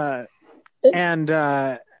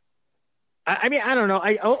 I mean, I don't know.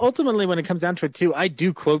 I ultimately, when it comes down to it, too, I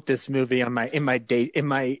do quote this movie on in my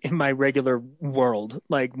regular world,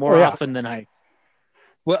 like more often than I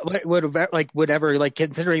would ever, like,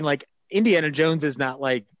 considering, like, Indiana Jones is not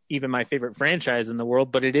like even my favorite franchise in the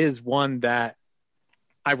world, but it is one that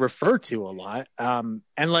I refer to a lot. And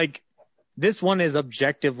like, this one is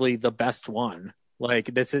objectively the best one. Like,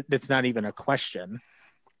 it's not even a question.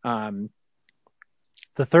 The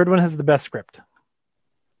third one has the best script.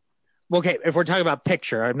 Okay, if we're talking about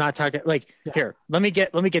picture, I'm not talking here. Let me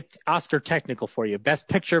get Oscar technical for you. Best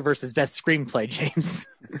picture versus best screenplay, James.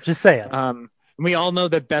 Just say it. We all know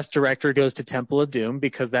that best director goes to Temple of Doom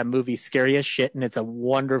because that movie's scary as shit and it's a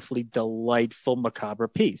wonderfully delightful macabre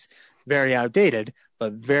piece. Very outdated,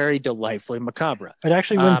 but very delightfully macabre. It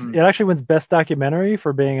actually wins. It actually wins best documentary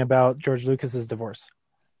for being about George Lucas's divorce.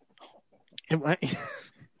 It's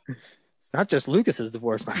not just Lucas's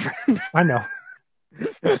divorce, my friend. I know.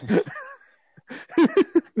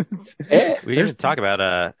 We didn't talk about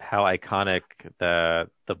how iconic the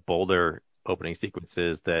Boulder opening sequence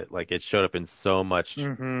is, that like it showed up in so much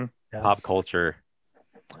pop culture.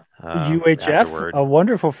 UHF, afterward. a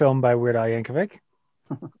wonderful film by Weird Al Yankovic.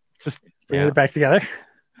 Just bringing it back together.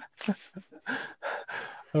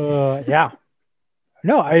 Yeah.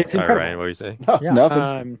 No, it's incredible. Ryan, what were you saying?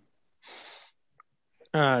 Nothing.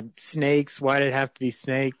 Snakes. Why did it have to be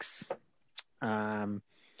snakes?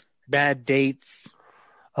 Bad Dates.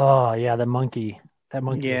 Oh yeah, the monkey. That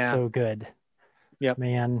monkey is so good. Yep,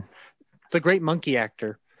 man. It's a great monkey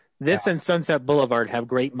actor. This and Sunset Boulevard have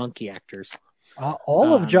great monkey actors.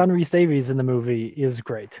 All of John Rhys Davies in the movie is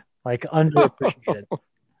great. Like, underappreciated.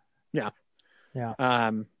 Yeah.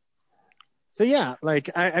 Yeah. So yeah, like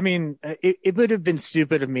I mean, it would have been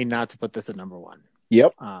stupid of me not to put this at number one.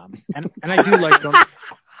 Yep. And I do like going.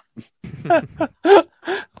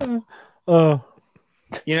 I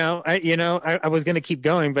was going to keep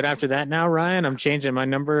going, but after that, now Ryan, I'm changing my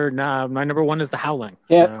number. My number one is The Howling.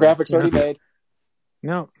 Yeah, graphics already made.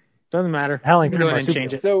 No, doesn't matter. Howling. Go ahead and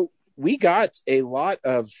change it. So we got a lot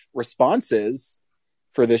of responses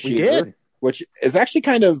for this year, which is actually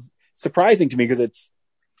kind of surprising to me because it's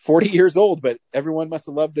 40 years old, but everyone must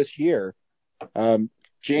have loved this year.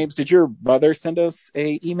 James, did your mother send us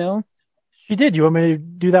a email? She did. You want me to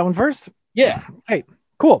do that one first? Yeah. Hey,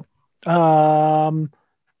 cool.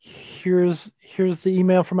 Here's the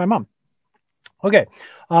email from my mom. Okay.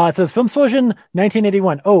 It says Filmsplosion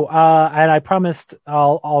 1981. And I promised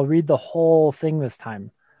I'll read the whole thing this time.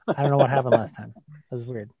 I don't know what happened last time. That was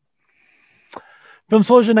weird.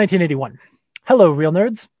 Filmsplosion 1981. Hello, real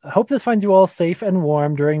nerds. I hope this finds you all safe and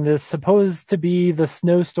warm during this supposed to be the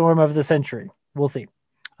snowstorm of the century. We'll see.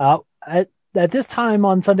 At this time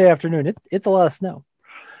on Sunday afternoon, it's a lot of snow.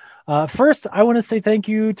 First, I want to say thank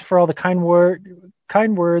you for all the kind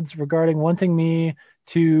words regarding wanting me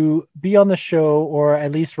to be on the show or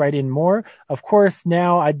at least write in more. Of course,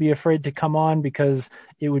 now I'd be afraid to come on because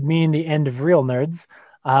it would mean the end of Real Nerds.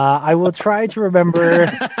 I will try to remember.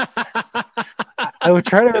 I will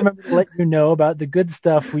try to remember to let you know about the good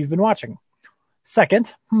stuff we've been watching.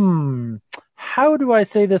 Second, how do I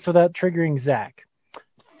say this without triggering Zach?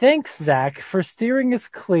 Thanks, Zach, for steering us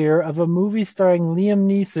clear of a movie starring Liam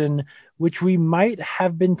Neeson, which we might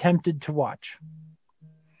have been tempted to watch.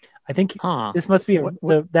 I think this must be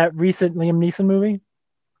that recent Liam Neeson movie.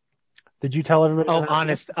 Did you tell everybody? Oh,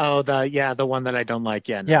 Honest. Oh, the one that I don't like.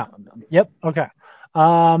 Yeah. No, yeah. no. Yep. Okay.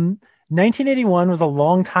 1981 was a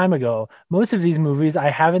long time ago. Most of these movies I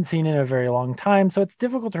haven't seen in a very long time, so it's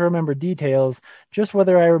difficult to remember details, just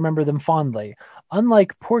whether I remember them fondly.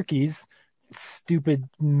 Unlike Porky's stupid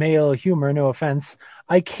male humor, no offense,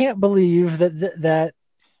 I can't believe that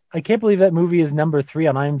movie is number 3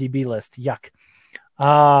 on IMDb list. Yuck.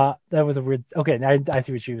 That was a weird. Okay, I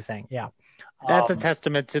see what she was saying. Yeah, that's a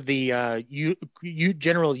testament to the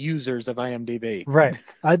general users of IMDb. Right.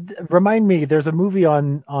 Remind me. There's a movie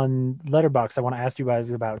on Letterboxd I want to ask you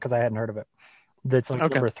guys about because I hadn't heard of it. That's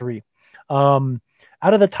like number 3.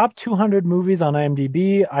 Out of the top 200 movies on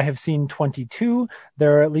IMDb, I have seen 22.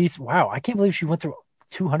 There are at least I can't believe she went through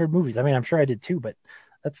 200 movies. I mean, I'm sure I did too, but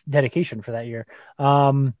that's dedication for that year.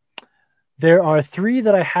 There are 3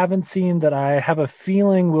 that I haven't seen that I have a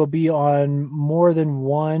feeling will be on more than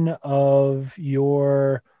one of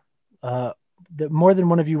your, that more than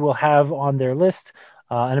one of you will have on their list.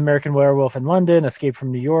 An American Werewolf in London, Escape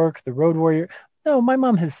from New York, The Road Warrior. No, my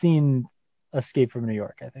mom has seen Escape from New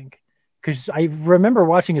York, I think. Because I remember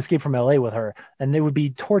watching Escape from LA with her, and it would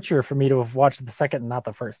be torture for me to have watched the second and not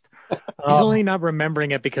the first. She's only not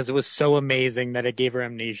remembering it because it was so amazing that it gave her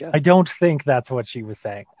amnesia. I don't think that's what she was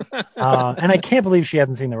saying. And I can't believe she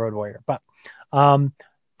hasn't seen The Road Warrior. But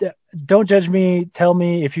don't judge me. Tell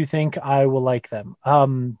me if you think I will like them.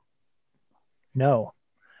 No.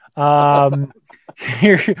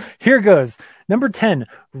 Here goes. Number 10,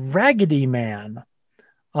 Raggedy Man.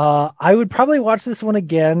 I would probably watch this one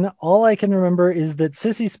again. All I can remember is that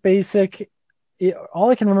Sissy Spacek. All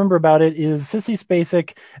I can remember about it is Sissy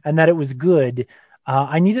Spacek and that it was good.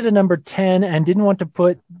 I needed a number 10 and didn't want to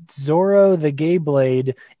put Zorro the Gay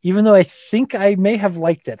Blade, even though I think I may have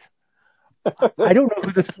liked it. I don't know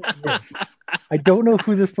who this person is. I don't know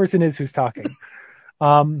who this person is who's talking.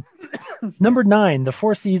 Number 9, The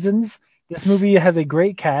Four Seasons. This movie has a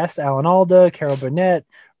great cast: Alan Alda, Carol Burnett.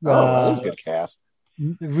 That is a good cast.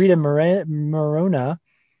 Rita Moreno.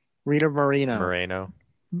 She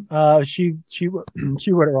wrote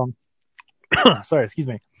it wrong. Sorry, excuse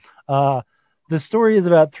me. The story is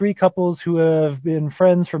about 3 couples who have been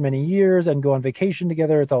friends for many years and go on vacation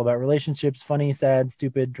together. It's all about relationships, funny, sad,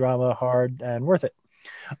 stupid, drama, hard, and worth it.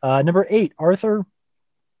 Number 8, Arthur.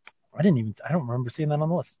 I don't remember seeing that on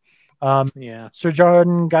the list. Sir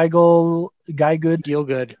John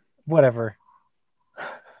Gielgud, whatever.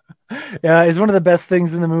 Is one of the best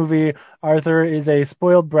things in the movie. Arthur is a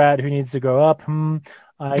spoiled brat who needs to grow up.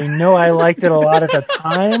 I know I liked it a lot at the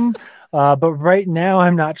time, but right now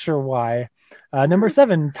I'm not sure why. Number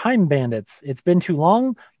 7, Time Bandits. It's been too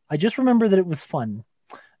long. I just remember that it was fun.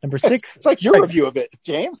 Number 6. It's like your review of it,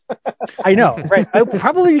 James. I know, right?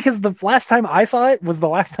 Probably because the last time I saw it was the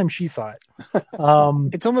last time she saw it.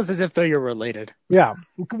 It's almost as if though you're related. Yeah.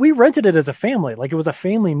 We rented it as a family. Like it was a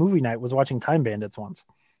family movie night, was watching Time Bandits once.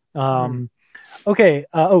 Okay.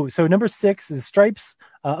 So number 6 is Stripes.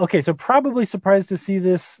 Okay. So probably surprised to see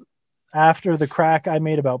this after the crack I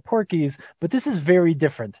made about Porky's, but this is very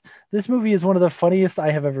different. This movie is one of the funniest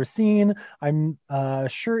I have ever seen. I'm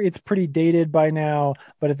sure it's pretty dated by now,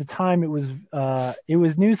 but at the time it was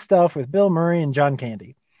new stuff with Bill Murray and John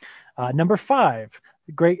Candy. Number 5,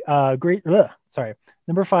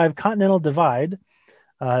 Number 5, Continental Divide.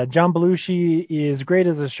 John Belushi is great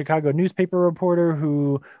as a Chicago newspaper reporter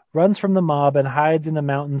who runs from the mob and hides in the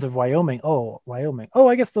mountains of Wyoming. Oh, Wyoming. Oh,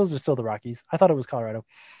 I guess those are still the Rockies. I thought it was Colorado.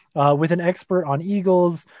 With an expert on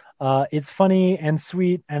eagles. It's funny and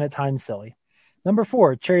sweet and at times silly. Number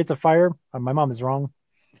 4, Chariots of Fire. My mom is wrong.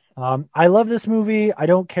 I love this movie. I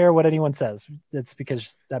don't care what anyone says. It's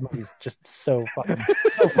because that movie's just so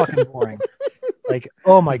fucking boring. Like,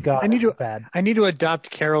 oh my God, bad. I need to adopt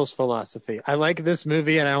Carol's philosophy. I like this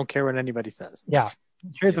movie and I don't care what anybody says. Yeah.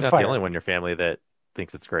 She's not the only one in your family that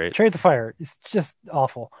thinks it's great. Chariots of Fire is just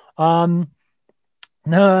awful.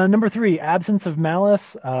 Number 3, Absence of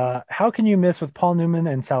Malice. How can you miss with Paul Newman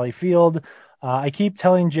and Sally Field? I keep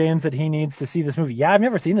telling James that he needs to see this movie. Yeah, I've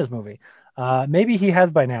never seen this movie. Maybe he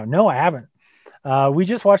has by now. No, I haven't. We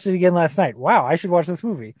just watched it again last night. Wow, I should watch this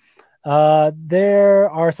movie. There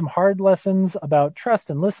are some hard lessons about trust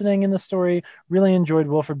and listening in the story. Really enjoyed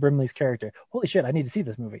Wilford Brimley's character. Holy shit, I need to see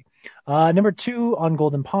this movie. Number 2, On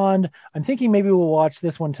Golden Pond. I'm thinking maybe we'll watch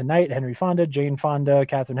this one tonight. Henry Fonda, Jane Fonda,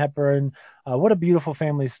 Katharine Hepburn. What a beautiful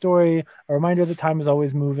family story. A reminder that time is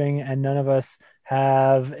always moving and none of us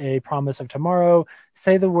have a promise of tomorrow.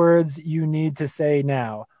 Say the words you need to say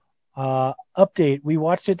now. Update. We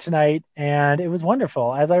watched it tonight and it was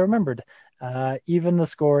wonderful, as I remembered. Even the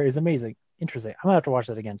score is amazing. Interesting. I'm gonna have to watch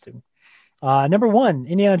that again soon. Number 1,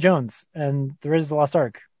 Indiana Jones and the Raiders of the Lost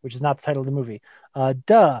Ark, which is not the title of the movie.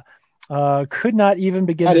 Could not even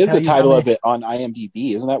begin. That to is tell the you title how of it on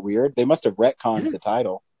IMDb. Isn't that weird? They must have retconned the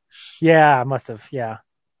title. Yeah, must have. Yeah,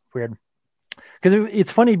 weird. Because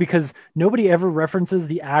it's funny because nobody ever references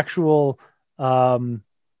the actual title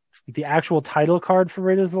card for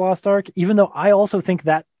Raiders of the Lost Ark, even though I also think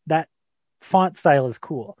that font style is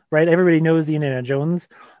cool, right? Everybody knows the Indiana Jones,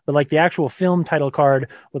 but like the actual film title card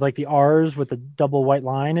with like the R's with the double white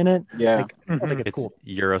line in it. Yeah. Like, I think it's cool.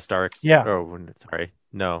 Eurostar. Yeah. Oh, sorry.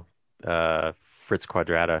 No. Fritz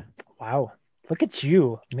Quadrata. Wow. Look at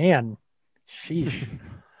you, man. Sheesh.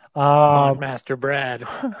 Master Brad.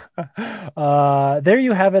 There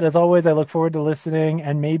you have it. As always, I look forward to listening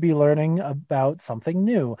and maybe learning about something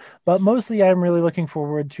new. But mostly, I'm really looking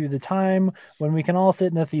forward to the time when we can all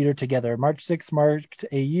sit in a theater together. March 6th marked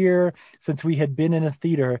a year since we had been in a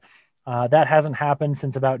theater. That hasn't happened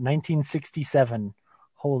since about 1967.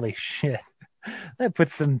 Holy shit. That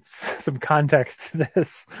puts some context to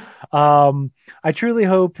this. I truly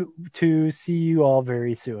hope to see you all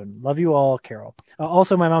very soon. Love you all, Carol.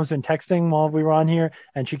 Also, my mom's been texting while we were on here,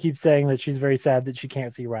 and she keeps saying that she's very sad that she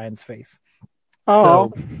can't see Ryan's face.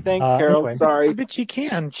 Oh, thanks, Carol. Anyway. Sorry. But she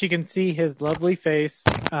can. She can see his lovely face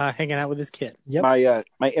hanging out with his kid. Yep.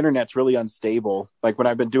 My internet's really unstable. Like when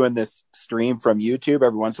I've been doing this stream from YouTube,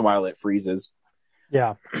 every once in a while it freezes.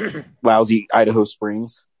 Yeah. Lousy Idaho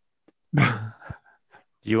Springs. Do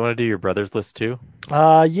you want to do your brother's list too?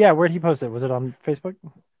 Yeah. Where'd he post it? Was it on Facebook?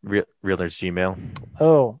 Real Nerds Gmail.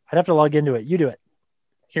 Oh, I'd have to log into it. You do it.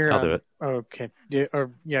 Here, I'll do it. Okay. Go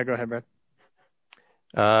ahead, Brad.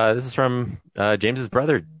 This is from James's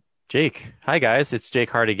brother, Jake. Hi guys, it's Jake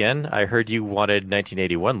Hart again. I heard you wanted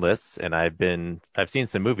 1981 lists, and I've seen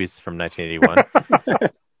some movies from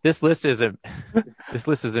 1981. This list is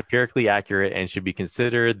empirically accurate and should be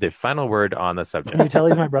considered the final word on the subject. Can you tell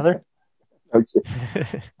he's my brother?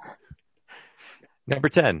 Okay. Number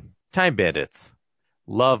 10, Time Bandits.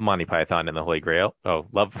 Love Monty Python and the Holy Grail. Oh,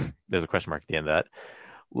 there's a question mark at the end of that.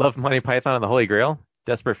 Love Monty Python and the Holy Grail.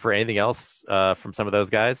 Desperate for anything else from some of those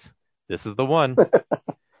guys? This is the one.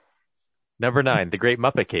 Number 9, The Great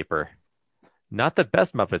Muppet Caper. Not the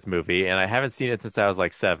best Muppets movie, and I haven't seen it since I was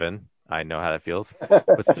like 7. I know how that feels.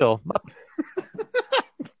 But still,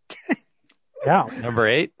 Yeah. Number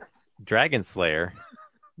 8, Dragon Slayer.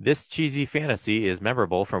 This cheesy fantasy is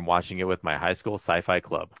memorable from watching it with my high school sci-fi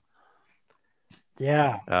club.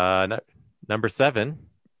 Yeah. Number 7,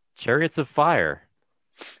 Chariots of Fire.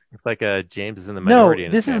 Looks like James is in the minority.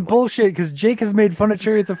 No, this is bullshit because Jake has made fun of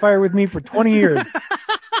Chariots of Fire with me for 20 years.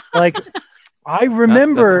 Like, I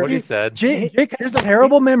remember that's what he said. Jake has a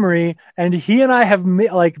terrible memory, and he and I have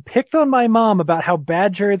picked on my mom about how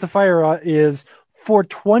bad Chariots of Fire is for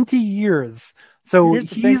 20 years. So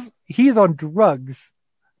he's on drugs.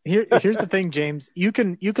 Here's the thing, James. You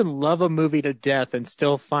can love a movie to death and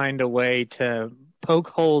still find a way to poke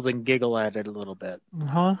holes and giggle at it a little bit.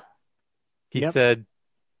 Huh? He said,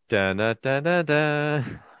 da da da da da.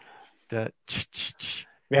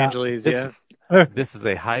 Evangeles, yeah. This is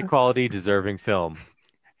a high quality, deserving film,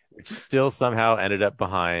 which still somehow ended up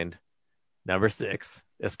behind number 6,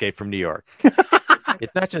 Escape from New York.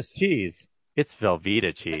 It's not just cheese; it's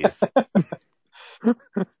Velveeta cheese.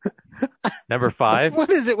 Number 5. What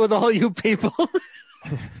is it with all you people?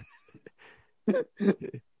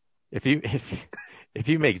 If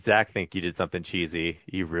you make Zach think you did something cheesy,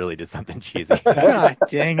 you really did something cheesy. God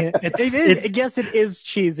dang it! I guess it is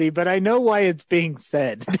cheesy, but I know why it's being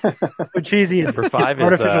said. So cheesy. Number 5 is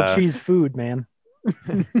artificial cheese food, man.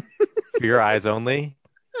 For Your Eyes Only,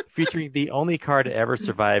 featuring the only car to ever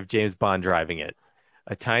survive James Bond driving it.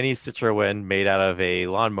 A tiny Citroen made out of a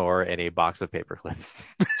lawnmower and a box of paper clips.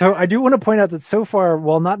 So I do want to point out that so far,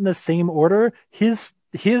 while not in the same order, his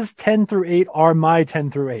 10 through 8 are my 10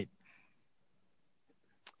 through 8.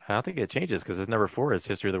 I don't think it changes because his number 4 is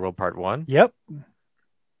History of the World Part 1. Yep.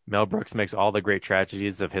 Mel Brooks makes all the great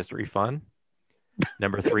tragedies of history fun.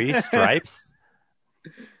 Number 3, Stripes.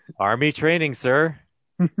 Army training, sir.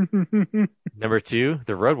 Number 2,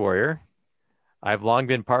 The Road Warrior. I've long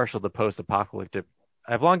been partial to post-apocalyptic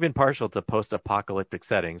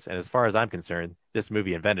settings, and as far as I'm concerned, this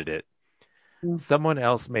movie invented it. Someone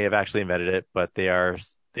else may have actually invented it, but they are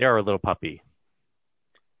a little puppy.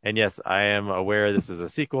 And yes, I am aware this is a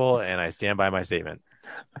sequel, and I stand by my statement.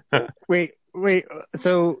 Wait.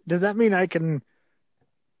 So does that mean I can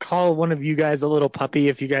call one of you guys a little puppy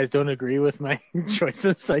if you guys don't agree with my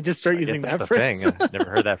choices? I just start using that phrase. I've never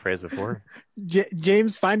heard that phrase before.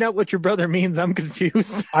 James, find out what your brother means. I'm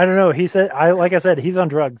confused. I don't know. He said, like I said, he's on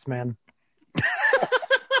drugs, man.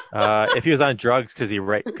 If he was on drugs, could he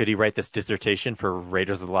write this dissertation for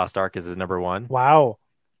Raiders of the Lost Ark as his number 1? Wow.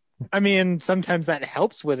 I mean, sometimes that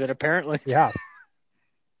helps with it, apparently. Yeah.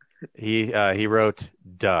 He wrote,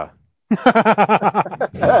 duh.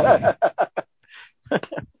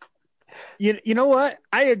 You know what?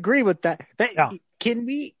 I agree with that. Can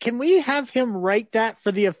we have him write that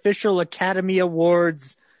for the official Academy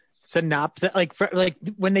Awards synopsis? Like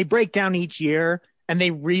when they break down each year and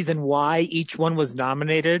they reason why each one was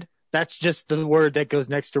nominated. That's just the word that goes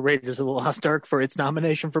next to Raiders of the Lost Ark for its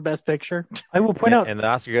nomination for Best Picture. I will point out, and the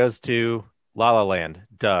Oscar goes to La La Land.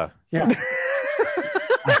 Duh. Yeah.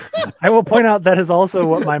 I will point out that is also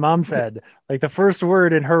what my mom said. Like the first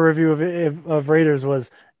word in her review of Raiders was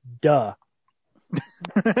 "duh."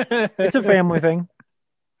 It's a family thing.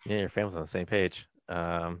 Yeah, your family's on the same page. We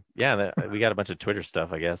got a bunch of Twitter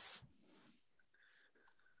stuff, I guess.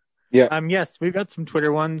 Yeah. Yes, we've got some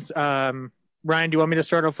Twitter ones. Ryan, do you want me to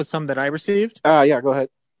start off with some that I received? Yeah, go ahead.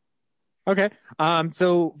 Okay.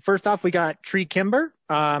 So first off, we got Tree Kimber,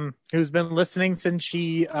 who's been listening since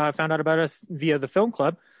she found out about us via the film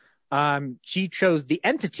club. She chose The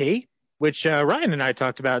Entity, which Ryan and I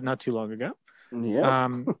talked about not too long ago.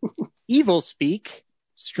 Yeah. Evil Speak,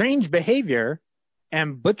 Strange Behavior,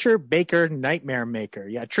 and Butcher Baker Nightmare Maker.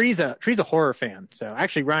 Yeah, Tree's a horror fan. So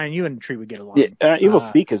actually, Ryan, you and Tree would get along. Yeah, Evil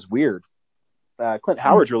Speak is weird. Clint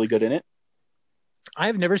Howard's really good in it.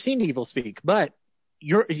 I've never seen Evil Speak, but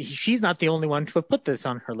she's not the only one to have put this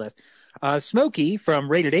on her list. Smokey from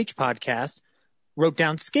Rated H Podcast wrote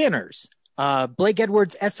down Scanners, Blake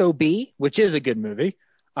Edwards' SOB, which is a good movie,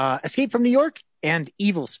 Escape from New York, and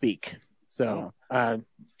Evil Speak. So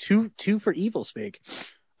two for Evil Speak.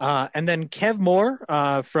 And then Kev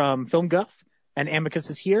Moore from Film Guff and Amicus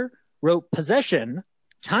is Here wrote Possession,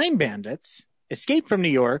 Time Bandits, Escape from New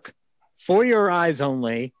York, For Your Eyes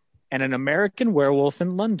Only, and An American Werewolf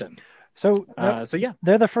in London. So yeah,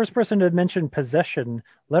 they're the first person to mention Possession.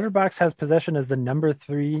 Letterboxd has Possession as the number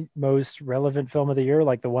 3 most relevant film of the year,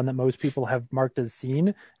 like the one that most people have marked as seen.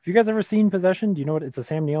 Have you guys ever seen Possession? Do you know what it's a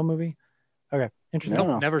Sam Neill movie? Okay, interesting.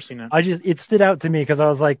 No, never seen it. It stood out to me because I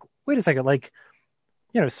was like, wait a second, like,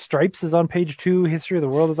 Stripes is on page 2, History of the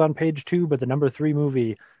World is on page 2, but the number 3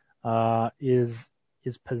 movie is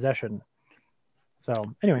Possession.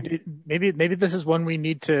 So anyway, maybe this is one we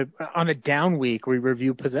need to, on a down week, we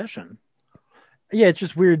review Possession. Yeah, it's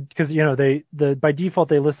just weird because they by default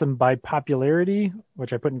they list them by popularity,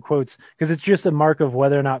 which I put in quotes because it's just a mark of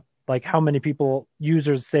whether or not, like, how many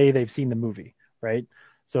users say they've seen the movie, right?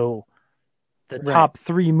 So the top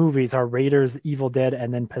 3 movies are Raiders, Evil Dead,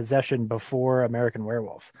 and then Possession before American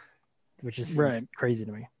Werewolf, which is crazy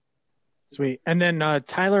to me. Sweet. And then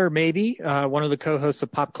Tyler Maybe, one of the co-hosts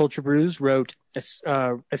of Pop Culture Brews, wrote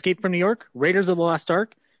Escape from New York, Raiders of the Lost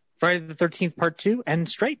Ark, Friday the 13th Part 2, and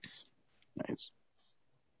Stripes. Nice.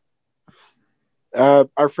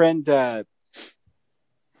 Our friend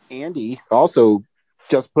Andy also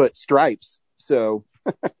just put Stripes. So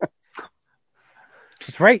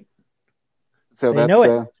that's right. So they that's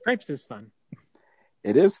know it. Stripes is fun.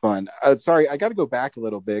 It is fun. Sorry, I got to go back a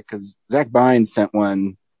little bit because Zach Bynes sent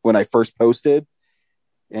one when I first posted,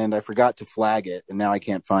 and I forgot to flag it, and now I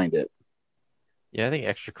can't find it. Yeah, I think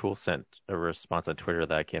Extra Cool sent a response on Twitter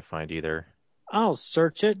that I can't find either. I'll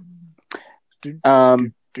search it.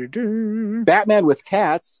 Batman with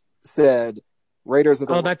Cats said Raiders of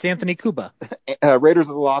the... Oh, that's Anthony Cuba. Raiders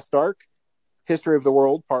of the Lost Ark, History of the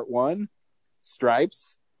World Part 1,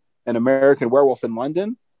 Stripes, An American Werewolf in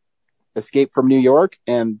London, Escape from New York,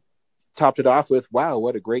 and topped it off with, wow,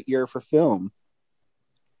 what a great year for film.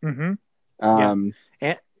 Mm-hmm.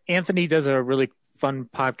 Anthony does a really fun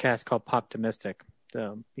podcast called Poptimistic.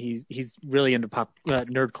 So he's really into pop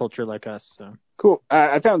nerd culture like us. So cool.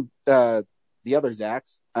 I found the other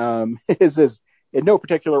Zach's. Is in no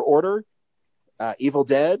particular order. Evil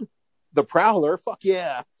Dead, The Prowler. Fuck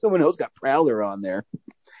yeah, someone else got Prowler on there.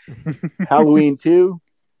 Halloween 2,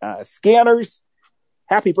 Scanners,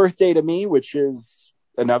 Happy Birthday to Me, which is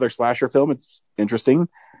another slasher film. It's interesting.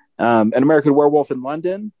 An American Werewolf in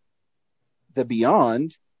London, The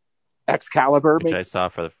Beyond, Excalibur. Which I saw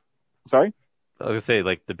for the... Sorry? I was going to say,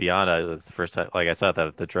 like, The Beyond was the first time... Like, I saw that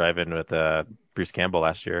at the drive-in with Bruce Campbell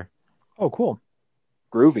last year. Oh, cool.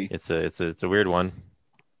 Groovy. It's a weird one.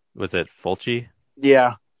 Was it Fulci?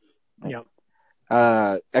 Yeah. Yep.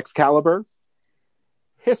 Excalibur,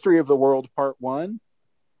 History of the World Part 1,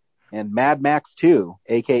 and Mad Max 2,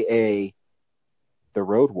 a.k.a. The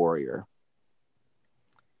Road Warrior.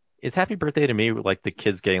 Is Happy Birthday to Me like the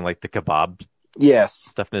kids getting like the kebab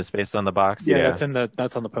stuff in his face on the box? Yeah,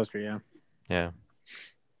 that's on the poster, yeah. Yeah.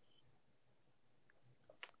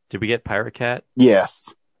 Did we get Pirate Cat?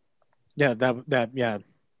 Yes. Yeah, that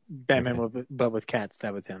Batman but with cats,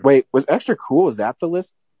 that was him. Wait, was Extra Cool, is that the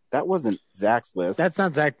list? That wasn't Zach's list. That's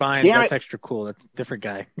not Zach Bynes. Damn That's it. Extra Cool. That's a different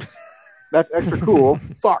guy. That's Extra Cool.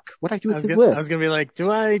 Fuck. What'd I do with his list? I was gonna be like,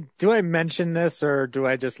 do I mention this or do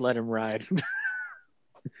I just let him ride?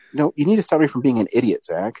 No, you need to stop me from being an idiot,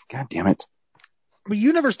 Zach. God damn it. Well,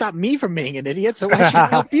 you never stopped me from being an idiot, so I should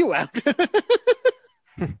help you out.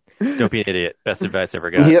 Don't be an idiot. Best advice I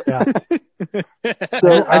ever got. Yep. Yeah.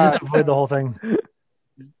 So I just avoid the whole thing.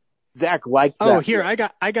 Zach liked that. Oh, here, list.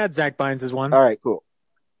 I got Zach Bynes' one. All right, cool.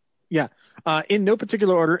 Yeah. In no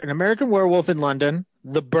particular order, An American Werewolf in London,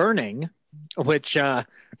 The Burning, which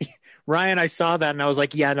Ryan, I saw that and I was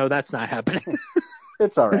like, yeah, no, that's not happening.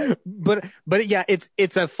 It's all right. But yeah,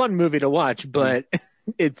 it's a fun movie to watch, but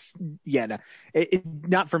it's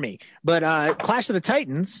not for me. But Clash of the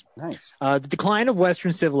Titans, nice. The Decline of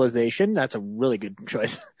Western Civilization, that's a really good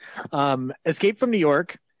choice. Escape from New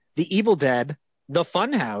York, The Evil Dead, The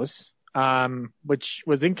Funhouse, which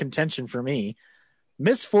was in contention for me,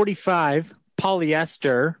 Miss 45,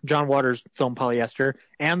 Polyester, John Waters' film Polyester,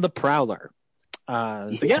 and The Prowler.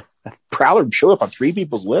 Prowler showed up on 3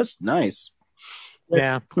 people's list. Nice.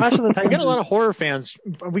 Yeah, Clash of the Titans. We got a lot of horror fans.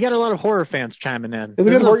 We got a lot of horror fans chiming in. It's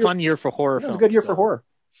This is a a fun year for horror films. It's a good year for horror.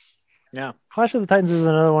 Yeah, Clash of the Titans is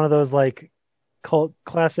another one of those like cult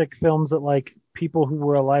classic films that like people who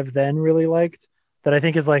were alive then really liked. That I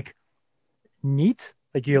think is like neat.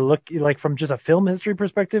 Like you look like from just a film history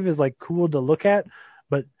perspective is like cool to look at,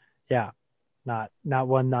 but yeah, not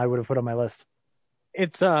one I would have put on my list.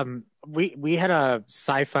 it's we had a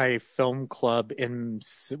sci-fi film club when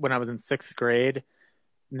I was in 6th grade.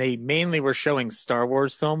 They mainly were showing Star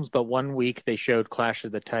Wars films, but one week they showed Clash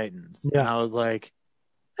of the Titans, and I was like,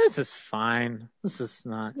 "This is fine. This is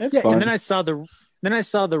not." It's fun. And then I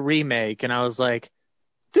saw the remake, and I was like,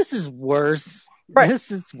 "This is worse. Right. This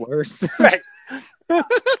is worse." Right.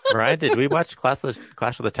 Ryan, did we watch Clash of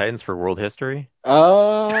the Titans for world history?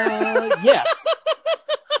 Yes.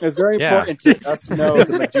 It's very important to us to know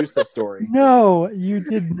the Medusa story. No, you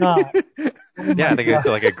did not. Yeah, I think it's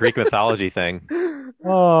like a Greek mythology thing.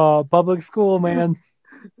 Oh, public school, man.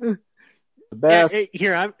 The best.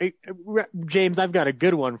 Here, James, I've got a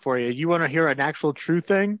good one for you. You want to hear an actual true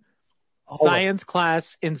thing? Science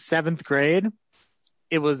class in 7th grade.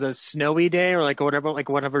 It was a snowy day or like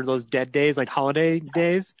whatever those dead days, like holiday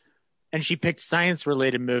days. And she picked science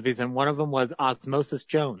related movies, and one of them was Osmosis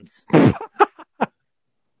Jones.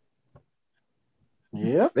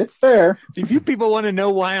 Yep, it's there. So if you people want to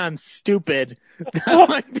know why I'm stupid, that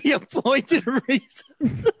might be a pointed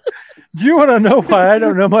reason. Do you want to know why I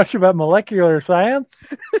don't know much about molecular science?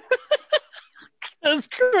 Because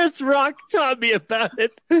Chris Rock taught me about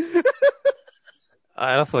it.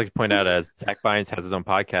 I'd also like to point out, as Zach Bynes has his own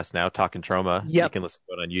podcast now, Talking Trauma. Yep. You can listen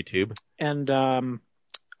to it on YouTube. And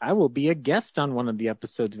I will be a guest on one of the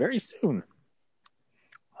episodes very soon.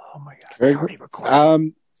 Oh my gosh. Very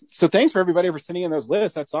good. So thanks for everybody for sending in those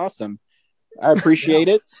lists. That's awesome. I appreciate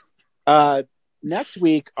it. Next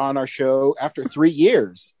week on our show, after 3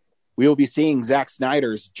 years, we will be seeing Zack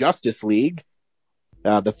Snyder's Justice League,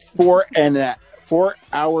 the 4-hour,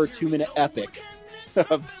 2-minute epic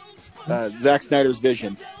of Zack Snyder's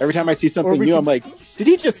vision. Every time I see something new, I'm like, did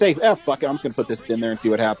he just say, fuck it, I'm just going to put this in there and see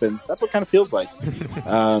what happens? That's what it kind of feels like.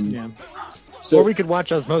 Yeah. So, or we could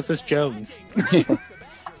watch Osmosis Jones.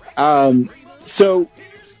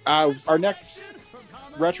 Our next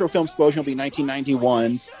retro film explosion will be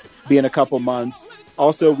 1991, be in a couple months.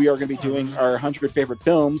 Also, we are going to be doing our 100 favorite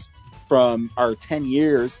films from our 10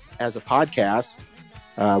 years as a podcast,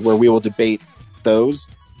 where we will debate those.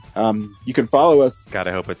 You can follow us. God,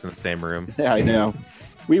 I hope it's in the same room. Yeah, I know.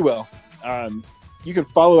 We will. You can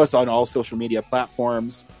follow us on all social media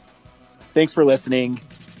platforms. Thanks for listening.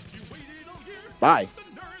 Bye.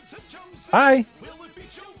 Bye.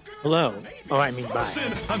 Hello. Oh, I mean bye.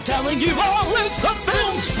 I'm telling you all, it's a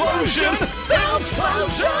film explosion! Film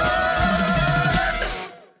explosion!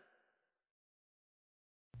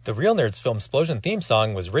 The Real Nerds Film Explosion theme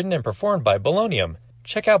song was written and performed by Bolognium.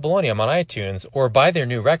 Check out Bolognium on iTunes or buy their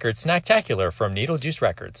new record, Snacktacular, from Needle Juice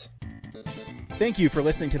Records. Thank you for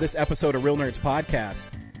listening to this episode of Real Nerds Podcast.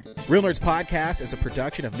 Real Nerds Podcast is a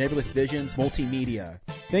production of Nebulous Visions Multimedia.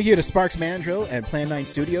 Thank you to Sparks Mandrill and Plan 9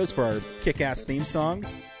 Studios for our kick-ass theme song.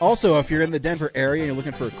 Also, if you're in the Denver area and you're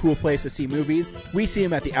looking for a cool place to see movies, we see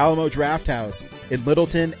them at the Alamo Drafthouse in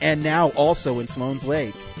Littleton and now also in Sloan's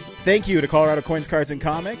Lake. Thank you to Colorado Coins, Cards, and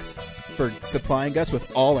Comics for supplying us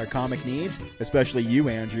with all our comic needs, especially you,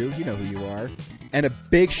 Andrew. You know who you are. And a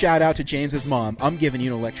big shout out to James's mom. I'm giving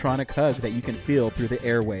you an electronic hug that you can feel through the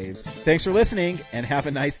airwaves. Thanks for listening, and have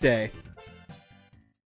a nice day.